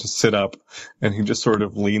to get him to sit up, and he just sort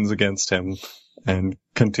of leans against him and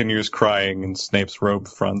continues crying in Snape's robe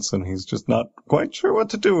fronts, and he's just not quite sure what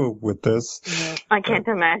to do with this. Yeah. I can't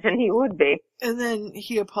imagine he would be. And then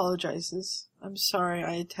he apologizes. I'm sorry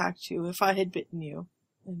I attacked you if I had bitten you.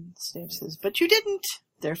 And Snape says, but you didn't.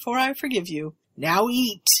 Therefore I forgive you. Now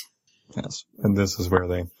eat. Yes. And this is where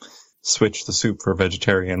they switch the soup for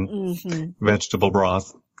vegetarian vegetable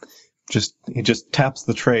broth. He just taps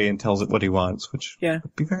the tray and tells it what he wants, which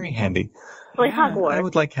would be very handy. Like Hogwarts. I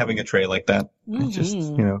would like having a tray like that. Just,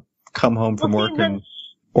 come home from work and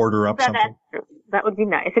order up something. That would be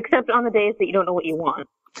nice, except on the days that you don't know what you want.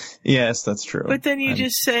 Yes, that's true. But then you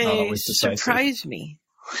just say, surprise me.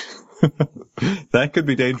 That could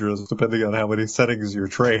be dangerous depending on how many settings your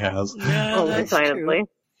tray has. Yeah, that's true.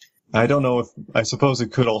 I don't know I suppose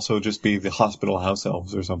it could also just be the hospital house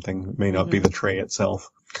elves or something. It may not be the tray itself.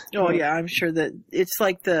 Oh yeah, I'm sure that it's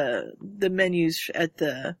like the menus at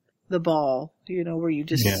the ball, where you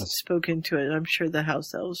just spoke into it. I'm sure the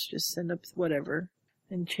house elves just send up whatever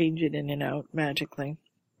and change it in and out magically.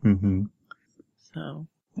 Mm-hmm. So.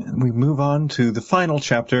 And we move on to the final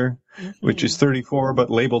chapter, which is 34, but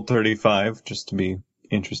labeled 35, just to be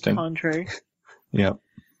interesting. Contrary. Yeah.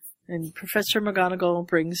 And Professor McGonagall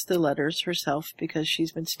brings the letters herself because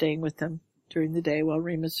she's been staying with them during the day while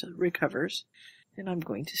Remus recovers. And I'm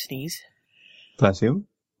going to sneeze. Bless you.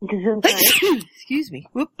 Excuse me.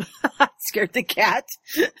 Whoop. I scared the cat.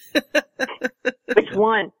 Which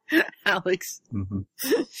one? Alex.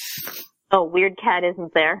 Mm-hmm. Oh, weird cat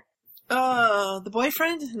isn't there. The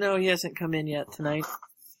boyfriend? No, he hasn't come in yet tonight.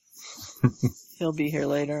 He'll be here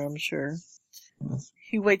later, I'm sure. Yes.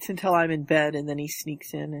 He waits until I'm in bed and then he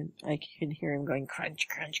sneaks in and I can hear him going crunch,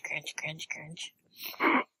 crunch, crunch, crunch,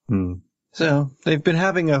 crunch. So, they've been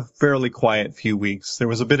having a fairly quiet few weeks. There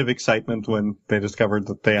was a bit of excitement when they discovered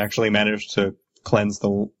that they actually managed to cleanse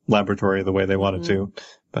the laboratory the way they wanted to,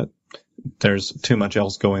 but there's too much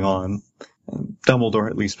else going on. Dumbledore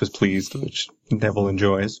at least was pleased, which Neville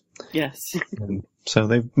enjoys. Yes. And so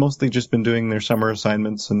they've mostly just been doing their summer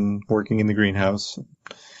assignments and working in the greenhouse.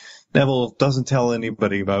 Neville doesn't tell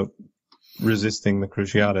anybody about resisting the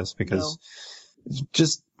Cruciatus because it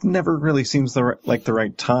just never really seems like the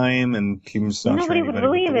right time, and he's not sure anybody would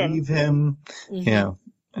believe him. Yeah.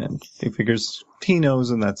 And he figures he knows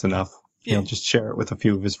and that's enough. Yeah. He'll just share it with a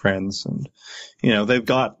few of his friends. And, they've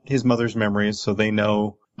got his mother's memories, so they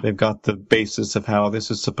know they've got the basis of how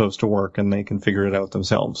this is supposed to work, and they can figure it out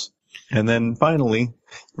themselves. And then finally,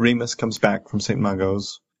 Remus comes back from St.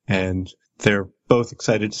 Mungo's, and they're both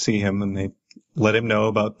excited to see him, and they let him know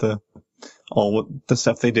about all the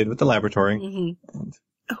stuff they did with the laboratory. Mm-hmm.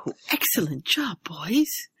 Oh, excellent job,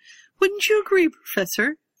 boys. Wouldn't you agree,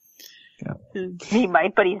 Professor? Yeah. He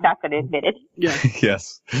might, but he's not going to admit it. Yeah.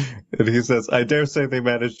 Yes. And he says, I dare say they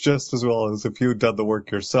managed just as well as if you'd done the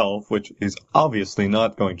work yourself, which he's obviously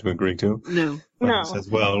not going to agree to. No. But No. he says,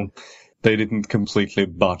 well, they didn't completely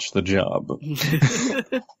botch the job.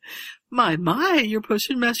 My, your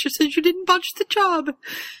potion master says you didn't botch the job.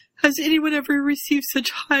 Has anyone ever received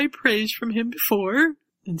such high praise from him before?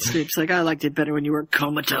 And Snape's like, I liked it better when you were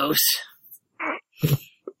comatose.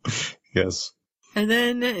 Yes. And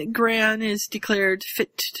then Gran is declared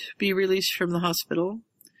fit to be released from the hospital.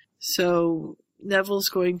 So Neville's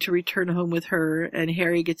going to return home with her, and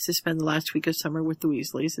Harry gets to spend the last week of summer with the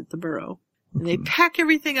Weasleys at the Burrow. And they pack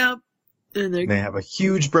everything up. And they have a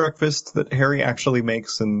huge breakfast that Harry actually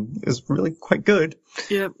makes and is really quite good.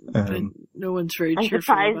 Yep, but no one's very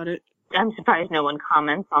cheerful about it. I'm surprised no one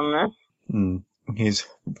comments on this. He's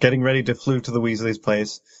getting ready to flew to the Weasley's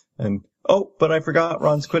place, and, oh, but I forgot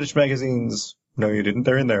Ron's Quidditch magazines. No, you didn't.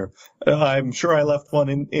 They're in there. I'm sure I left one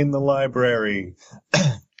in the library.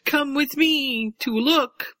 Come with me to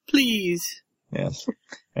look, please. Yes.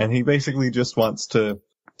 And he basically just wants to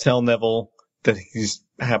tell Neville that he's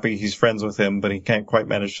happy he's friends with him, but he can't quite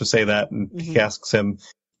manage to say that. And he asks him,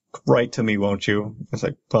 write to me, won't you? It's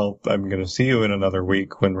like, well, I'm going to see you in another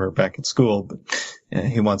week when we're back at school. But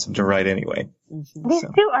he wants him to write anyway. These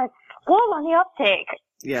two are slow on the uptake.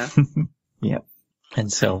 Yeah. Yeah. And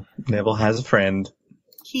so Neville has a friend.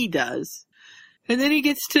 He does. And then he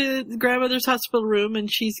gets to the grandmother's hospital room, and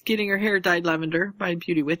she's getting her hair dyed lavender by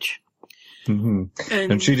Beauty Witch. Mm-hmm.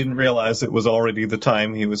 And she didn't realize it was already the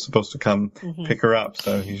time he was supposed to come pick her up.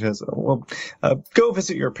 So he says, well, go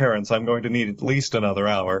visit your parents. I'm going to need at least another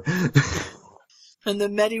hour. And the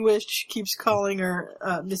Mediwitch keeps calling her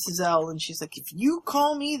Mrs. L, and she's like, if you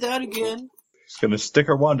call me that again... She's going to stick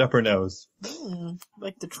her wand up her nose.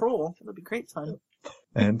 Like the troll. That'll be great fun.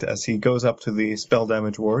 And as he goes up to the spell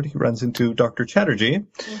damage ward, he runs into Dr. Chatterjee.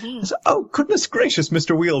 He says, oh, goodness gracious,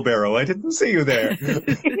 Mr. Wheelbarrow, I didn't see you there.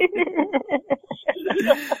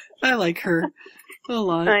 I like her a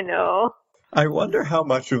lot. I know. I wonder how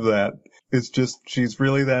much of that is just she's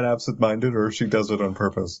really that absent-minded, or she does it on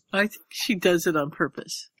purpose. I think she does it on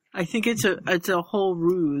purpose. I think it's a whole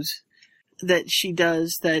ruse that she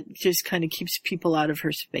does that just kind of keeps people out of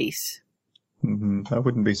her space. I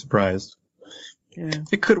wouldn't be surprised. Yeah.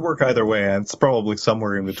 It could work either way, and it's probably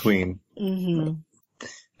somewhere in between.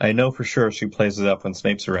 I know for sure she plays it up when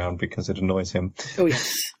Snape's around because it annoys him. Oh,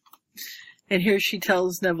 yes. And here she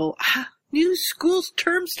tells Neville, new school's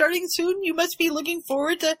term starting soon. You must be looking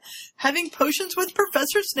forward to having potions with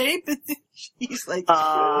Professor Snape. He's like,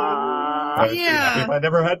 yeah. If I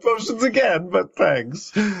never had potions again, but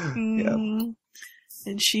thanks. Yeah.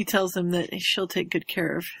 And she tells him that she'll take good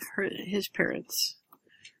care of his parents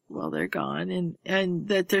while they're gone, and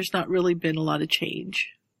that there's not really been a lot of change.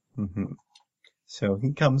 So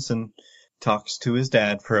he comes and talks to his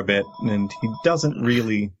dad for a bit, and he doesn't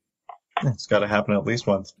really... It's got to happen at least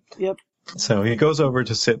once. Yep. So he goes over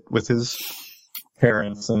to sit with his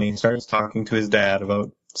parents, and he starts talking to his dad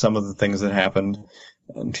about some of the things that happened.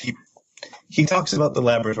 And he talks about the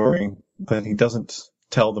laboratory, but he doesn't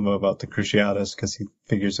tell them about the Cruciatus because he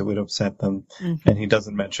figures it would upset them. And he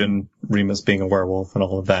doesn't mention Remus being a werewolf and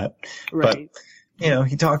all of that. Right. But,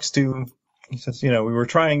 he says, we were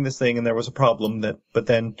trying this thing and there was a problem but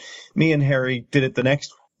then me and Harry did it the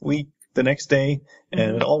next day,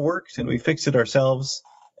 and it all worked, and we fixed it ourselves.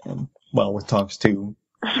 And, well, with Tonks too.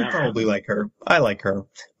 You probably like her. I like her.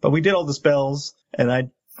 But we did all the spells, and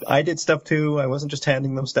I did stuff too. I wasn't just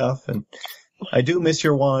handing them stuff, and I do miss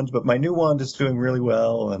your wand, but my new wand is doing really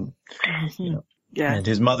well, and, and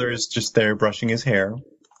his mother is just there brushing his hair,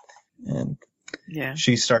 and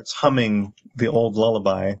she starts humming the old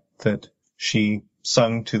lullaby that she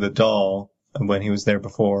sung to the doll when he was there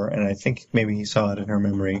before, and I think maybe he saw it in her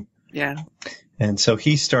memory. Yeah. And so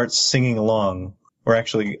he starts singing along, or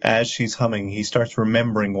actually, as she's humming, he starts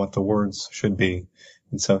remembering what the words should be.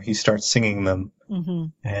 And so he starts singing them.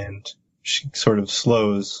 And she sort of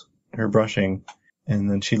slows her brushing, and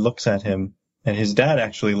then she looks at him, and his dad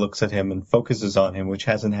actually looks at him and focuses on him, which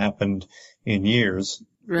hasn't happened in years.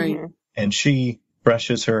 Right. And she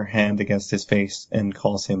brushes her hand against his face and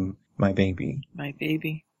calls him my baby. My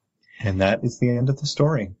baby. And that is the end of the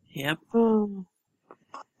story. Yep.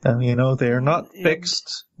 They're not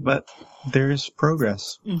fixed, but there's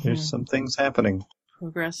progress. There's some things happening.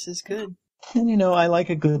 Progress is good. And, I like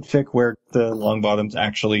a good fic where the Longbottoms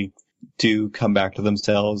actually do come back to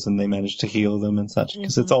themselves and they manage to heal them and such,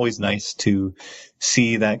 because it's always nice to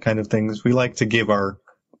see that kind of things. We like to give our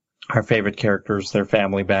favorite characters their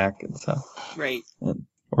family back and stuff. Right.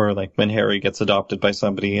 Or like when Harry gets adopted by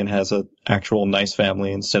somebody and has an actual nice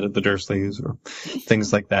family instead of the Dursleys, or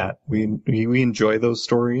things like that. We enjoy those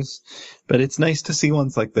stories, but it's nice to see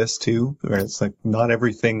ones like this too, where it's like not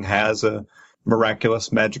everything has a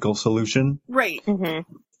miraculous magical solution. Right.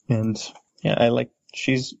 And yeah, I like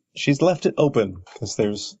she's left it open because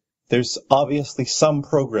there's obviously some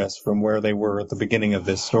progress from where they were at the beginning of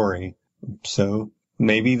this story. So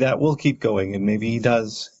maybe that will keep going, and maybe he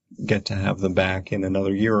does get to have them back in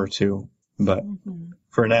another year or two. But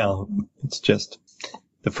for now, it's just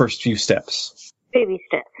the first few steps. Baby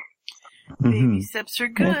steps. Baby steps are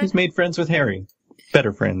good. Well, he's made friends with Harry.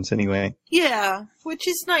 Better friends, anyway. Yeah, which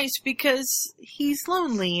is nice because he's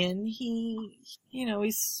lonely and he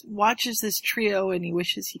watches this trio and he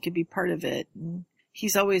wishes he could be part of it. And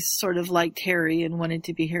he's always sort of liked Harry and wanted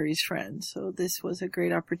to be Harry's friend. So this was a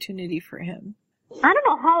great opportunity for him. I don't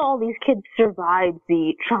know how all these kids survived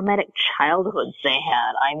the traumatic childhoods they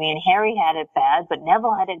had. I mean, Harry had it bad, but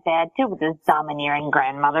Neville had it bad too with his domineering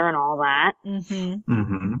grandmother and all that.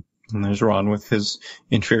 And there's Ron with his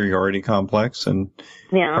inferiority complex, and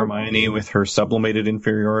Hermione with her sublimated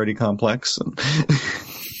inferiority complex. And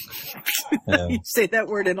you say that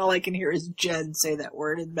word, and all I can hear is Jen say that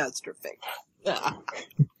word in Masterfic.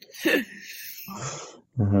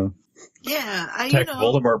 Yeah, Heck,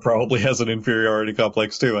 Voldemort probably has an inferiority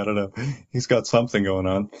complex too. I don't know. He's got something going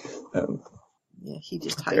on. Yeah, he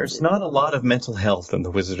just hides There's it. not a lot of mental health in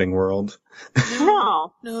the wizarding world.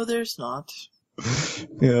 No, there's not.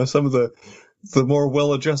 Some of the more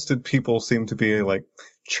well-adjusted people seem to be like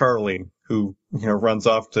Charlie, who runs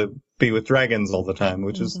off to be with dragons all the time,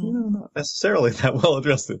 which is not necessarily that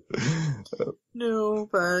well-adjusted. No,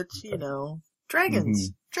 but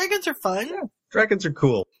dragons. Dragons are fun. Yeah, dragons are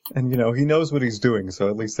cool, and he knows what he's doing, so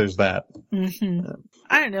at least there's that.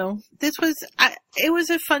 I don't know. It was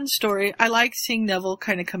a fun story. I like seeing Neville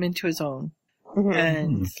kind of come into his own.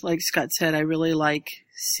 And like Scott said, I really like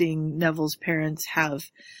seeing Neville's parents have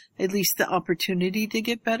at least the opportunity to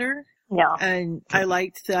get better. Yeah. And I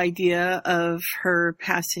liked the idea of her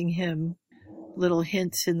passing him little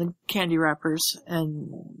hints in the candy wrappers, and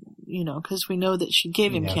because we know that she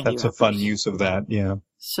gave him candy wrappers. That's a fun use of that, yeah.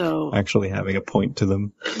 So actually having a point to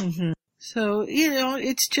them. So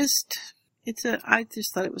I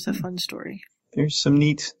just thought it was a fun story. There's some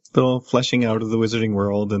neat little fleshing out of the wizarding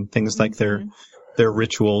world and things like their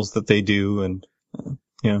rituals that they do, and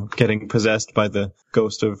getting possessed by the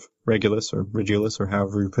ghost of Regulus or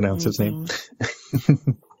however you pronounce his name.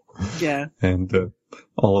 Yeah. And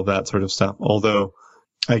all of that sort of stuff. Although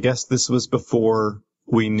I guess this was before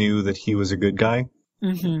we knew that he was a good guy.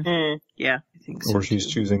 Yeah, I think so. Or she's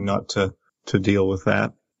choosing not to deal with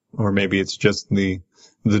that. Or maybe it's just the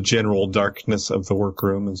general darkness of the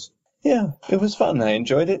workroom. Yeah, it was fun. I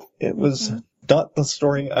enjoyed it. It was not the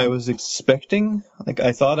story I was expecting. Like,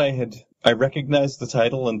 I thought I recognized the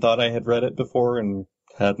title and thought I had read it before and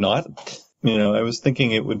had not. I was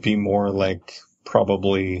thinking it would be more like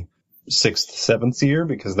probably 6th, 7th year,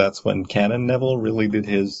 because that's when Canon Neville really did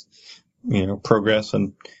his, progress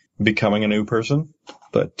and becoming a new person.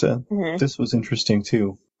 But this was interesting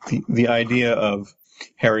too. The idea of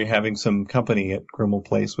Harry having some company at Grimmauld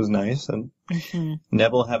Place was nice, and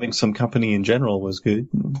Neville having some company in general was good.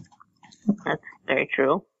 That's very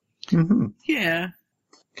true. Yeah.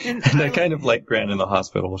 And I kind of like Gran in the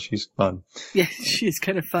hospital. She's fun. Yeah, she's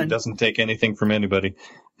kind of fun. She doesn't take anything from anybody.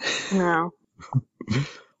 No.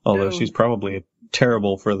 Although she's probably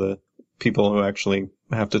terrible for the people who actually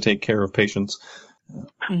have to take care of patients.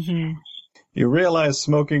 You realize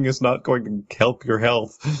smoking is not going to help your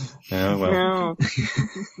health. Oh, well. No.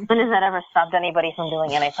 When has that ever stopped anybody from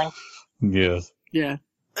doing anything? Yes. Yeah.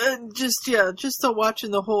 And just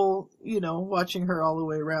watching the whole, watching her all the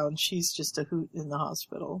way around, she's just a hoot in the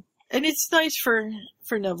hospital. And it's nice for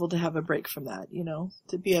Neville to have a break from that,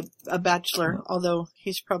 to be a bachelor, although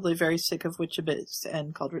he's probably very sick of Witchabits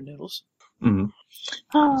and cauldron noodles.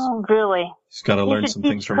 Oh, really? He's got to learn some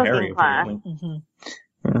things from Harry, apparently.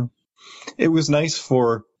 Yeah. It was nice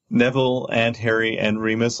for Neville and Harry and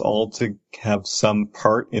Remus all to have some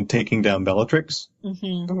part in taking down Bellatrix.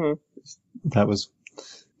 That was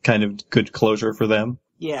kind of good closure for them.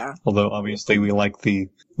 Yeah. Although obviously we like the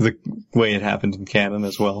way it happened in canon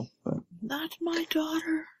as well. But. Not my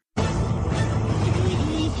daughter.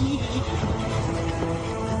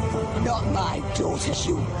 Not my daughter,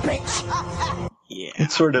 you bitch. Yeah.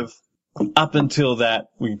 It's sort of up until that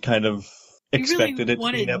we kind expected it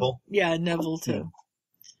to be Neville. Yeah, Neville to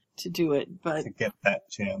to do it, but to get that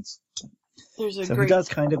chance. There's a so great... he does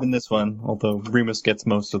kind of in this one, although Remus gets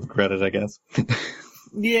most of the credit, I guess.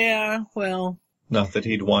 Yeah, well... Not that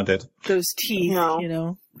he'd want it. Those teeth, you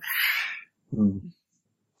know.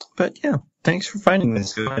 But yeah, thanks for finding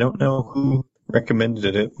this. I don't know who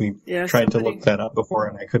recommended it. We tried to look that up before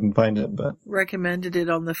and I couldn't find it, but... recommended it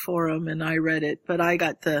on the forum and I read it, but I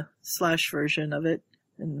got the Slash version of it.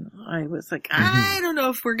 And I was like, I don't know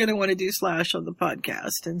if we're going to want to do Slash on the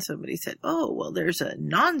podcast. And somebody said, oh, well, there's a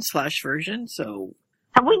non-Slash version, so...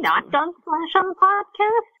 Have we not done Slash on the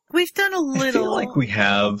podcast? We've done a little. I feel like we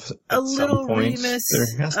have. A little Remus. There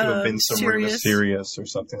has to have been some Remus Serious or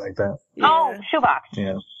something like that. Yeah. Oh, Shoebox.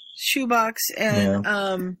 Yeah. Shoebox and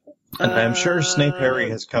and I'm sure Snape Harry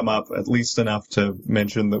has come up at least enough to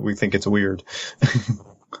mention that we think it's weird.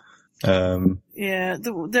 Yeah,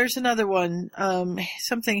 there's another one.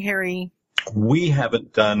 Something Harry. We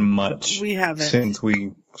haven't done much. We haven't since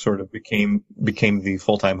we sort of became the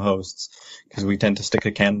full-time hosts because we tend to stick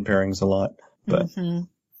to canon pairings a lot. But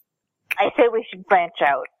I say we should branch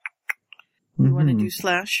out. You want to do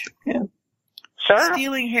Slash? Yeah. Sure.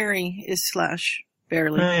 Stealing Harry is Slash.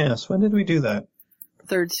 Barely. Oh, yes. When did we do that?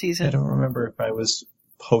 3rd season. I don't remember if I was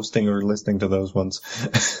hosting or listening to those ones.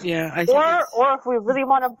 Yeah, I think or if we really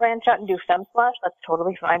want to branch out and do Fem Slash, that's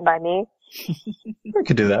totally fine by me. We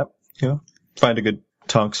could do that. Yeah. Find a good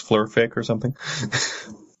Tonks Flurfic or something.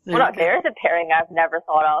 There's a pairing I've never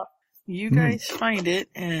thought of. You guys find it,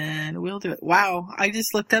 and we'll do it. Wow, I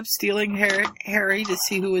just looked up Stealing Harry to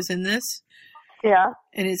see who was in this. Yeah.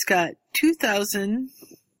 And it's got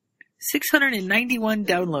 2,691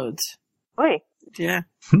 downloads. Wait. Yeah.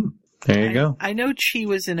 There you go. I know Chi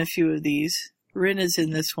was in a few of these. Rin is in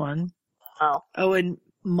this one. Oh. Oh, and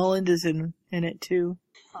Mullenda's in it, too.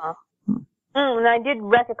 Oh. And I did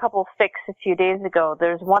rec a couple fics a few days ago.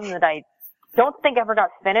 There's one that I don't think ever got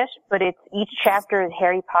finished, but it's each chapter is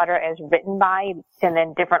Harry Potter as written by and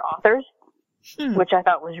then different authors, which I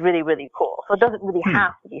thought was really, really cool. So it doesn't really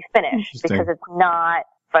have to be finished because it's not,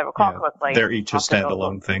 if I recall correctly. They're each a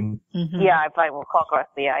standalone thing. Yeah, if I recall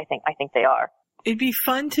correctly, I think they are. It'd be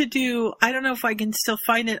fun to do, I don't know if I can still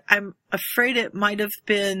find it. I'm afraid it might have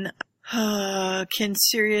been, can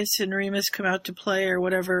Sirius and Remus come out to play or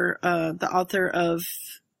whatever, the author of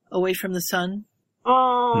Away from the Sun.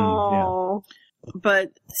 Oh.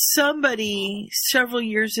 But somebody several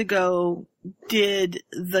years ago did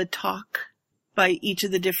the talk by each of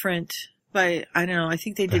the different, I don't know, I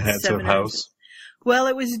think they did Heads 7 of House. Well,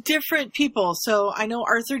 it was different people. So I know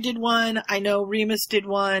Arthur did one. I know Remus did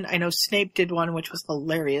one. I know Snape did one, which was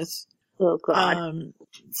hilarious. Oh, God.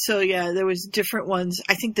 So yeah, there was different ones.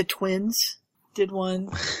 I think the twins did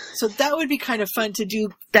one. So that would be kind of fun to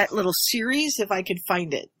do that little series if I could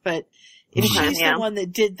find it. But if she's the one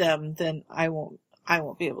that did them, then I won't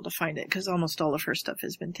be able to find it because almost all of her stuff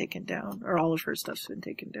has been taken down, or all of her stuff's been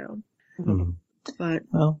taken down. But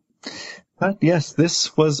yes,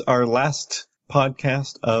 this was our last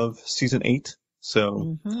podcast of season 8.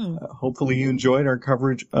 So hopefully you enjoyed our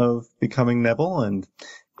coverage of Becoming Neville. And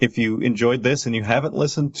if you enjoyed this and you haven't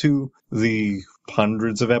listened to the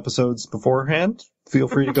hundreds of episodes beforehand, feel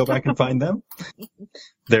free to go back and find them.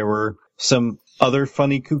 There were some other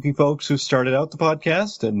funny, kooky folks who started out the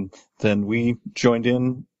podcast, and then we joined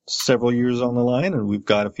in several years on the line, and we've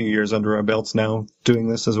got a few years under our belts now doing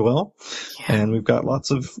this as well. Yeah. And we've got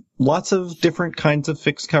lots of different kinds of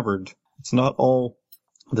fics covered. It's not all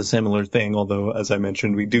the similar thing, although, as I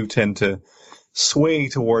mentioned, we do tend to sway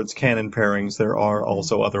towards canon pairings. There are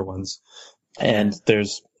also other ones. And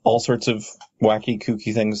there's all sorts of wacky,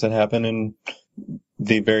 kooky things that happen in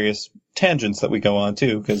the various tangents that we go on,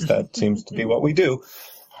 too, because that seems to be what we do.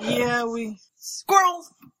 Yeah,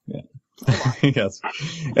 squirrels! Yeah. Yes.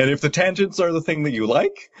 And if the tangents are the thing that you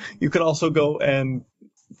like, you can also go and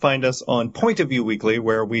find us on Point of View Weekly,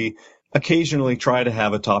 where we occasionally try to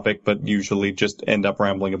have a topic, but usually just end up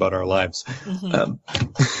rambling about our lives.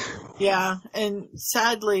 Yeah, and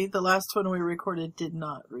sadly, the last one we recorded did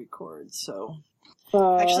not record, so...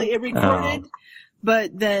 Actually, it recorded,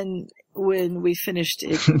 but then when we finished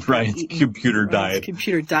it... Ryan's computer died. Ryan's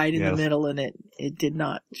computer died in the middle, and it did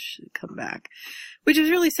not come back. Which is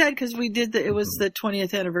really sad, because we did it was the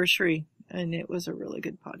 20th anniversary, and it was a really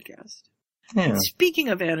good podcast. Yeah. Speaking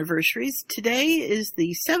of anniversaries, today is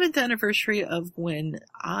the 7th anniversary of when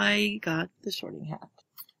I got the Sorting Hat.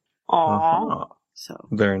 Aww. So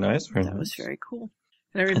very nice. That was very cool.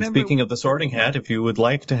 And I remember. And speaking of the Sorting Hat, if you would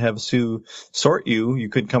like to have Sue sort you, you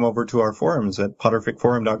could come over to our forums at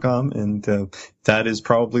potterficforum.com, and that is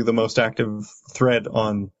probably the most active thread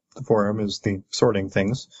on the forum is the sorting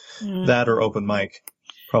things. That or open mic.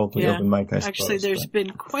 probably open mic, I suppose. Actually, there's been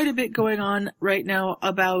quite a bit going on right now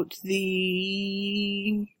about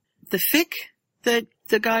the fic that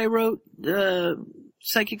the guy wrote,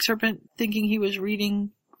 Psychic Serpent, thinking he was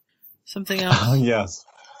reading something else. Oh, yes.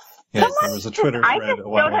 Yes, there was a Twitter thread a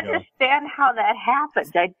while ago. I don't understand how that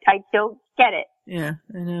happened. I don't get it. Yeah,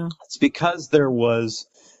 I know. It's because there was,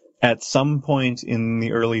 at some point in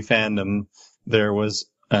the early fandom, there was,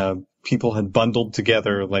 people had bundled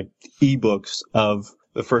together, like, ebooks of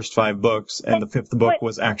the first 5 books, and the 5th book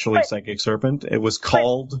was actually Psychic Serpent. It was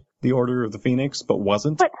called The Order of the Phoenix, but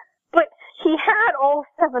wasn't. But he had all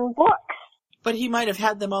 7 books. But he might have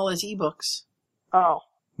had them all as ebooks. Oh.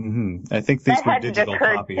 Mm-hmm. I think these were digital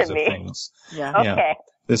copies of things. Yeah. Okay. Yeah.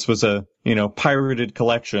 This was a, pirated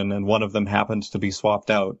collection, and one of them happened to be swapped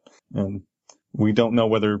out. And we don't know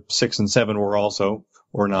whether 6 and 7 were also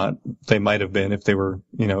or not. They might have been if they were,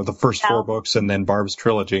 the first 4 books and then Barb's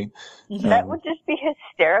trilogy. That would just be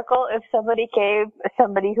hysterical if somebody gave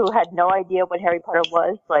somebody who had no idea what Harry Potter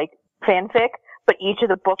was, like, fanfic, but each of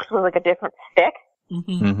the books was like a different fic.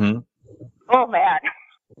 Mm-hmm. Mm-hmm. Oh, man.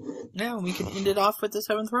 Yeah, we could end it off with the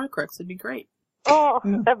 7th Horcrux. It'd be great. Oh,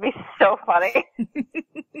 that'd be so funny.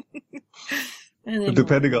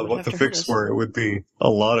 Depending on what the fics were, it would be a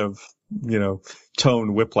lot of,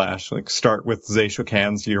 tone whiplash. Like, start with They Shook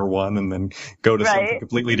Hands year 1 and then go to something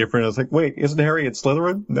completely different. I was like, wait, isn't Harry at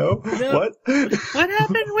Slytherin? No? What? What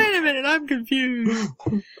happened? Wait a minute, I'm confused.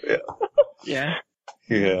 Yeah.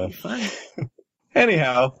 Yeah. Fun.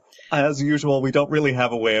 Anyhow, as usual, we don't really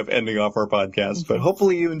have a way of ending off our podcast, but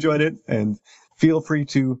hopefully you enjoyed it, and feel free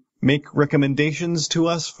to make recommendations to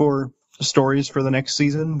us for stories for the next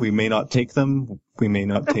season. We may not take them. We may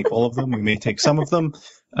not take all of them. We may take some of them.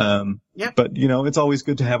 But, it's always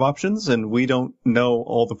good to have options, and we don't know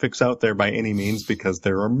all the fics out there by any means because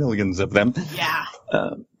there are millions of them. Yeah.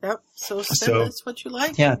 Yep. So send us what you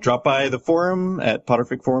like. Yeah, drop by the forum at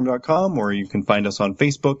potterficforum.com, or you can find us on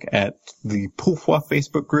Facebook at the Poufwa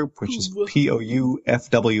Facebook group, which is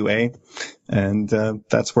Poufwa. And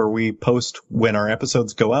that's where we post when our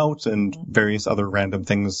episodes go out and various other random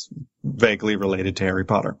things vaguely related to Harry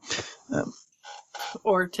Potter.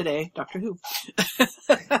 Or today, Doctor Who.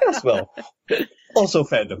 As well. Also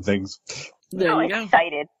fandom things. There you go.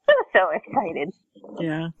 Excited. So excited.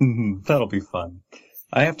 Yeah. Mm-hmm. That'll be fun.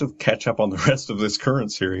 I have to catch up on the rest of this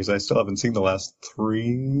current series. I still haven't seen the last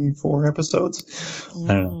 3-4 episodes.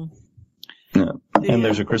 I don't know. Yeah. And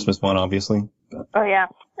there's a Christmas one, obviously. Oh, yeah.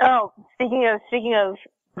 Oh, speaking of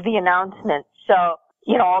the announcement, so,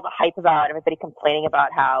 all the hype about everybody complaining about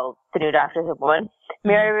how the new Doctor's a woman,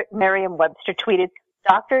 Merriam-Webster tweeted,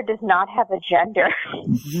 Doctor does not have a gender.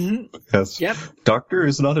 Yes. Yep. Doctor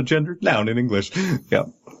is not a gendered noun in English. Yep.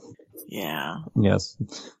 Yeah. Yes.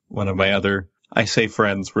 One of my other, I say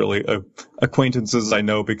friends, really, acquaintances I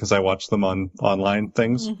know because I watch them on online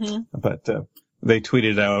things. Mm-hmm. But they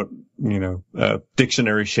tweeted out,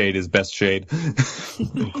 dictionary shade is best shade.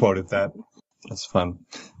 Quoted that. That's fun.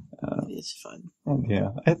 It is fun. And yeah,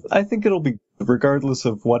 I think it'll be, regardless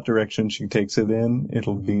of what direction she takes it in,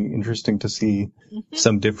 it'll be interesting to see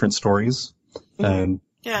some different stories. And,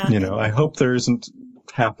 I hope there isn't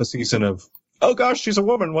half a season of, oh gosh, she's a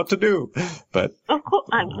woman, what to do? But I'm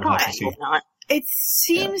glad not. It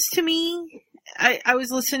seems to me, I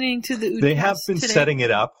was listening to the They have been today. setting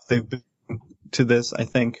it up. They've been to this, I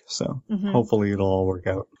think. So hopefully it'll all work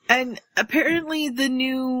out. And apparently the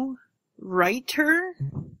new writer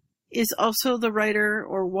is also the writer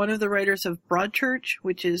or one of the writers of Broadchurch,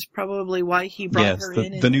 which is probably why he brought her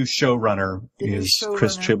in. The new showrunner is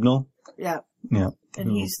Chris Chibnall. Yeah. Yeah. And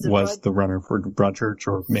he's the runner for Broadchurch,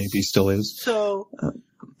 or maybe still is. So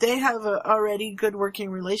they have a already good working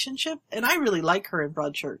relationship, and I really like her in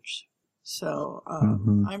Broadchurch. So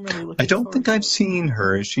I'm really looking. I don't think I've seen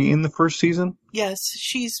her. Is she in the first season? Yes,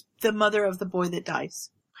 she's the mother of the boy that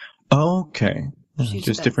dies. Okay. She's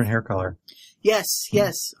just different hair color. Yes,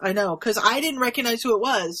 I know. Because I didn't recognize who it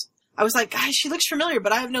was. I was like, guys, she looks familiar,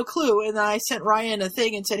 but I have no clue. And then I sent Ryan a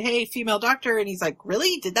thing and said, hey, female doctor. And he's like,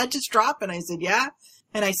 really? Did that just drop? And I said, yeah.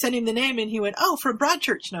 And I sent him the name, and he went, oh, from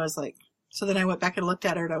Broadchurch. And I was like, so then I went back and looked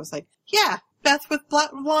at her, and I was like, yeah, Beth with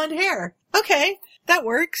blonde hair. Okay, that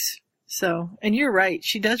works. So, and you're right.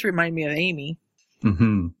 She does remind me of Amy.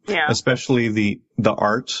 Mm-hmm. Yeah. Especially the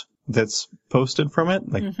art that's posted from it,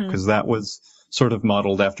 like, because that was sort of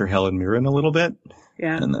modeled after Helen Mirren a little bit.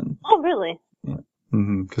 Yeah. And then. Oh, really? Yeah.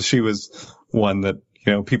 Mm-hmm. Because she was one that,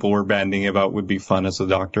 people were banding about would be fun as a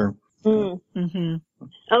doctor. Mm-hmm.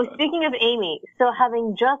 Oh, speaking of Amy, so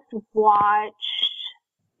having just watched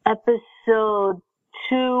episode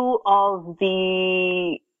 2 of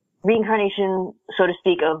the reincarnation, so to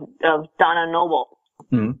speak, of Donna Noble,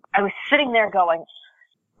 I was sitting there going,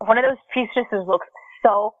 one of those priestesses looks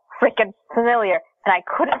so freaking familiar, and I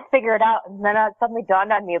couldn't figure it out. And then it suddenly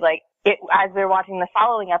dawned on me, like, as we were watching the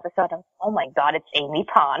following episode, I was, oh my god, it's Amy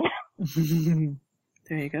Pond.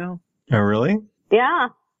 There you go. Oh, really? Yeah.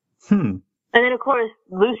 And then, of course,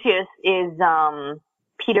 Lucius is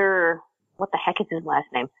Peter, what the heck is his last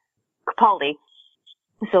name? Capaldi.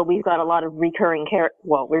 So we've got a lot of recurring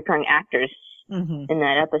actors in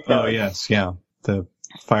that episode. Oh, yes, yeah. The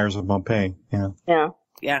Fires of Pompeii, yeah. Yeah.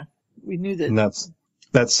 Yeah. We knew that. And that's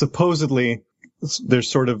supposedly, there's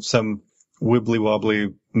sort of some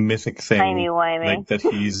wibbly-wobbly mythic thing. Timey-wimey. Like that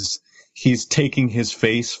he's taking his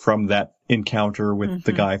face from that encounter with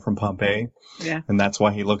the guy from Pompeii. Yeah. And that's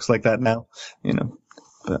why he looks like that now, you know.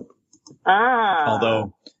 But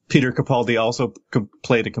although Peter Capaldi also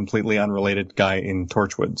played a completely unrelated guy in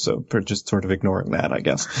Torchwood, so we're just sort of ignoring that, I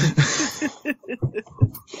guess.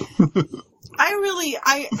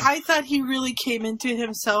 I thought he really came into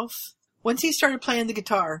himself once he started playing the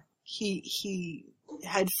guitar. He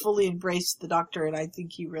had fully embraced the Doctor, and I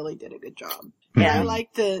think he really did a good job. Yeah, I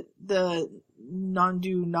like the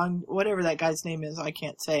whatever that guy's name is. I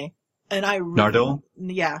can't say. And Nardole?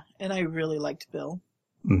 Yeah, and I really liked Bill.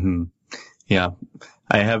 Yeah,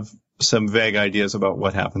 I have some vague ideas about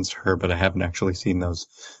what happens to her, but I haven't actually seen those.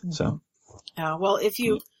 So, well, if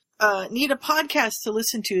you need a podcast to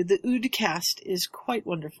listen to, the Oodcast is quite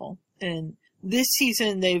wonderful. And this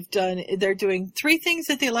season they're doing 3 things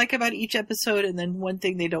that they like about each episode, and then 1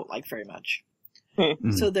 thing they don't like very much.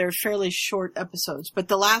 So they're fairly short episodes. But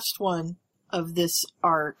the last one of this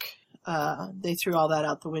arc, they threw all that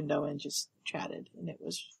out the window and just chatted, and it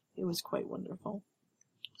was quite wonderful.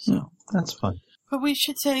 So that's fun. But we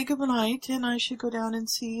should say good night, and I should go down and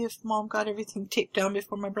see if Mom got everything taped down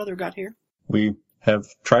before my brother got here. We have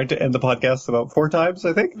tried to end the podcast about 4 times,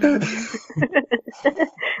 I think.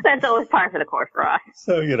 That's always par for the course for us.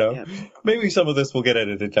 So, you know, maybe some of this will get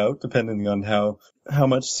edited out, depending on how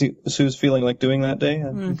much Sue's feeling like doing that day.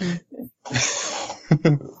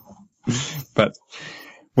 But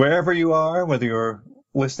wherever you are, whether you're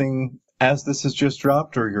listening as this has just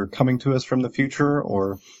dropped, or you're coming to us from the future,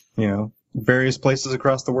 or, you know, various places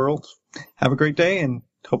across the world, have a great day, and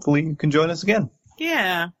hopefully you can join us again.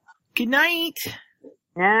 Yeah. Good night.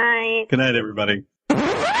 Night. Good night, everybody.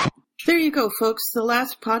 There you go, folks. The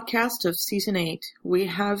last podcast of Season 8. We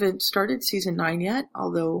haven't started Season 9 yet,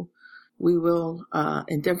 although we will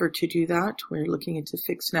endeavor to do that. We're looking into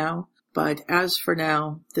Fix Now. But as for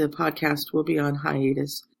now, the podcast will be on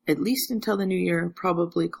hiatus, at least until the new year,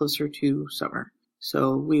 probably closer to summer.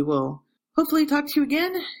 So we will hopefully talk to you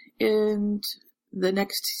again in the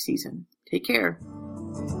next season. Take care.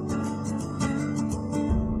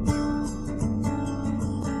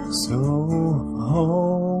 So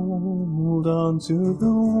hold on to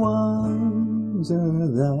the wonder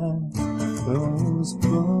that those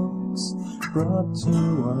books brought to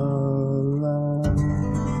our lives.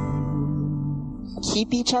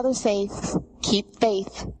 Keep each other safe. Keep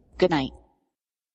faith. Good night.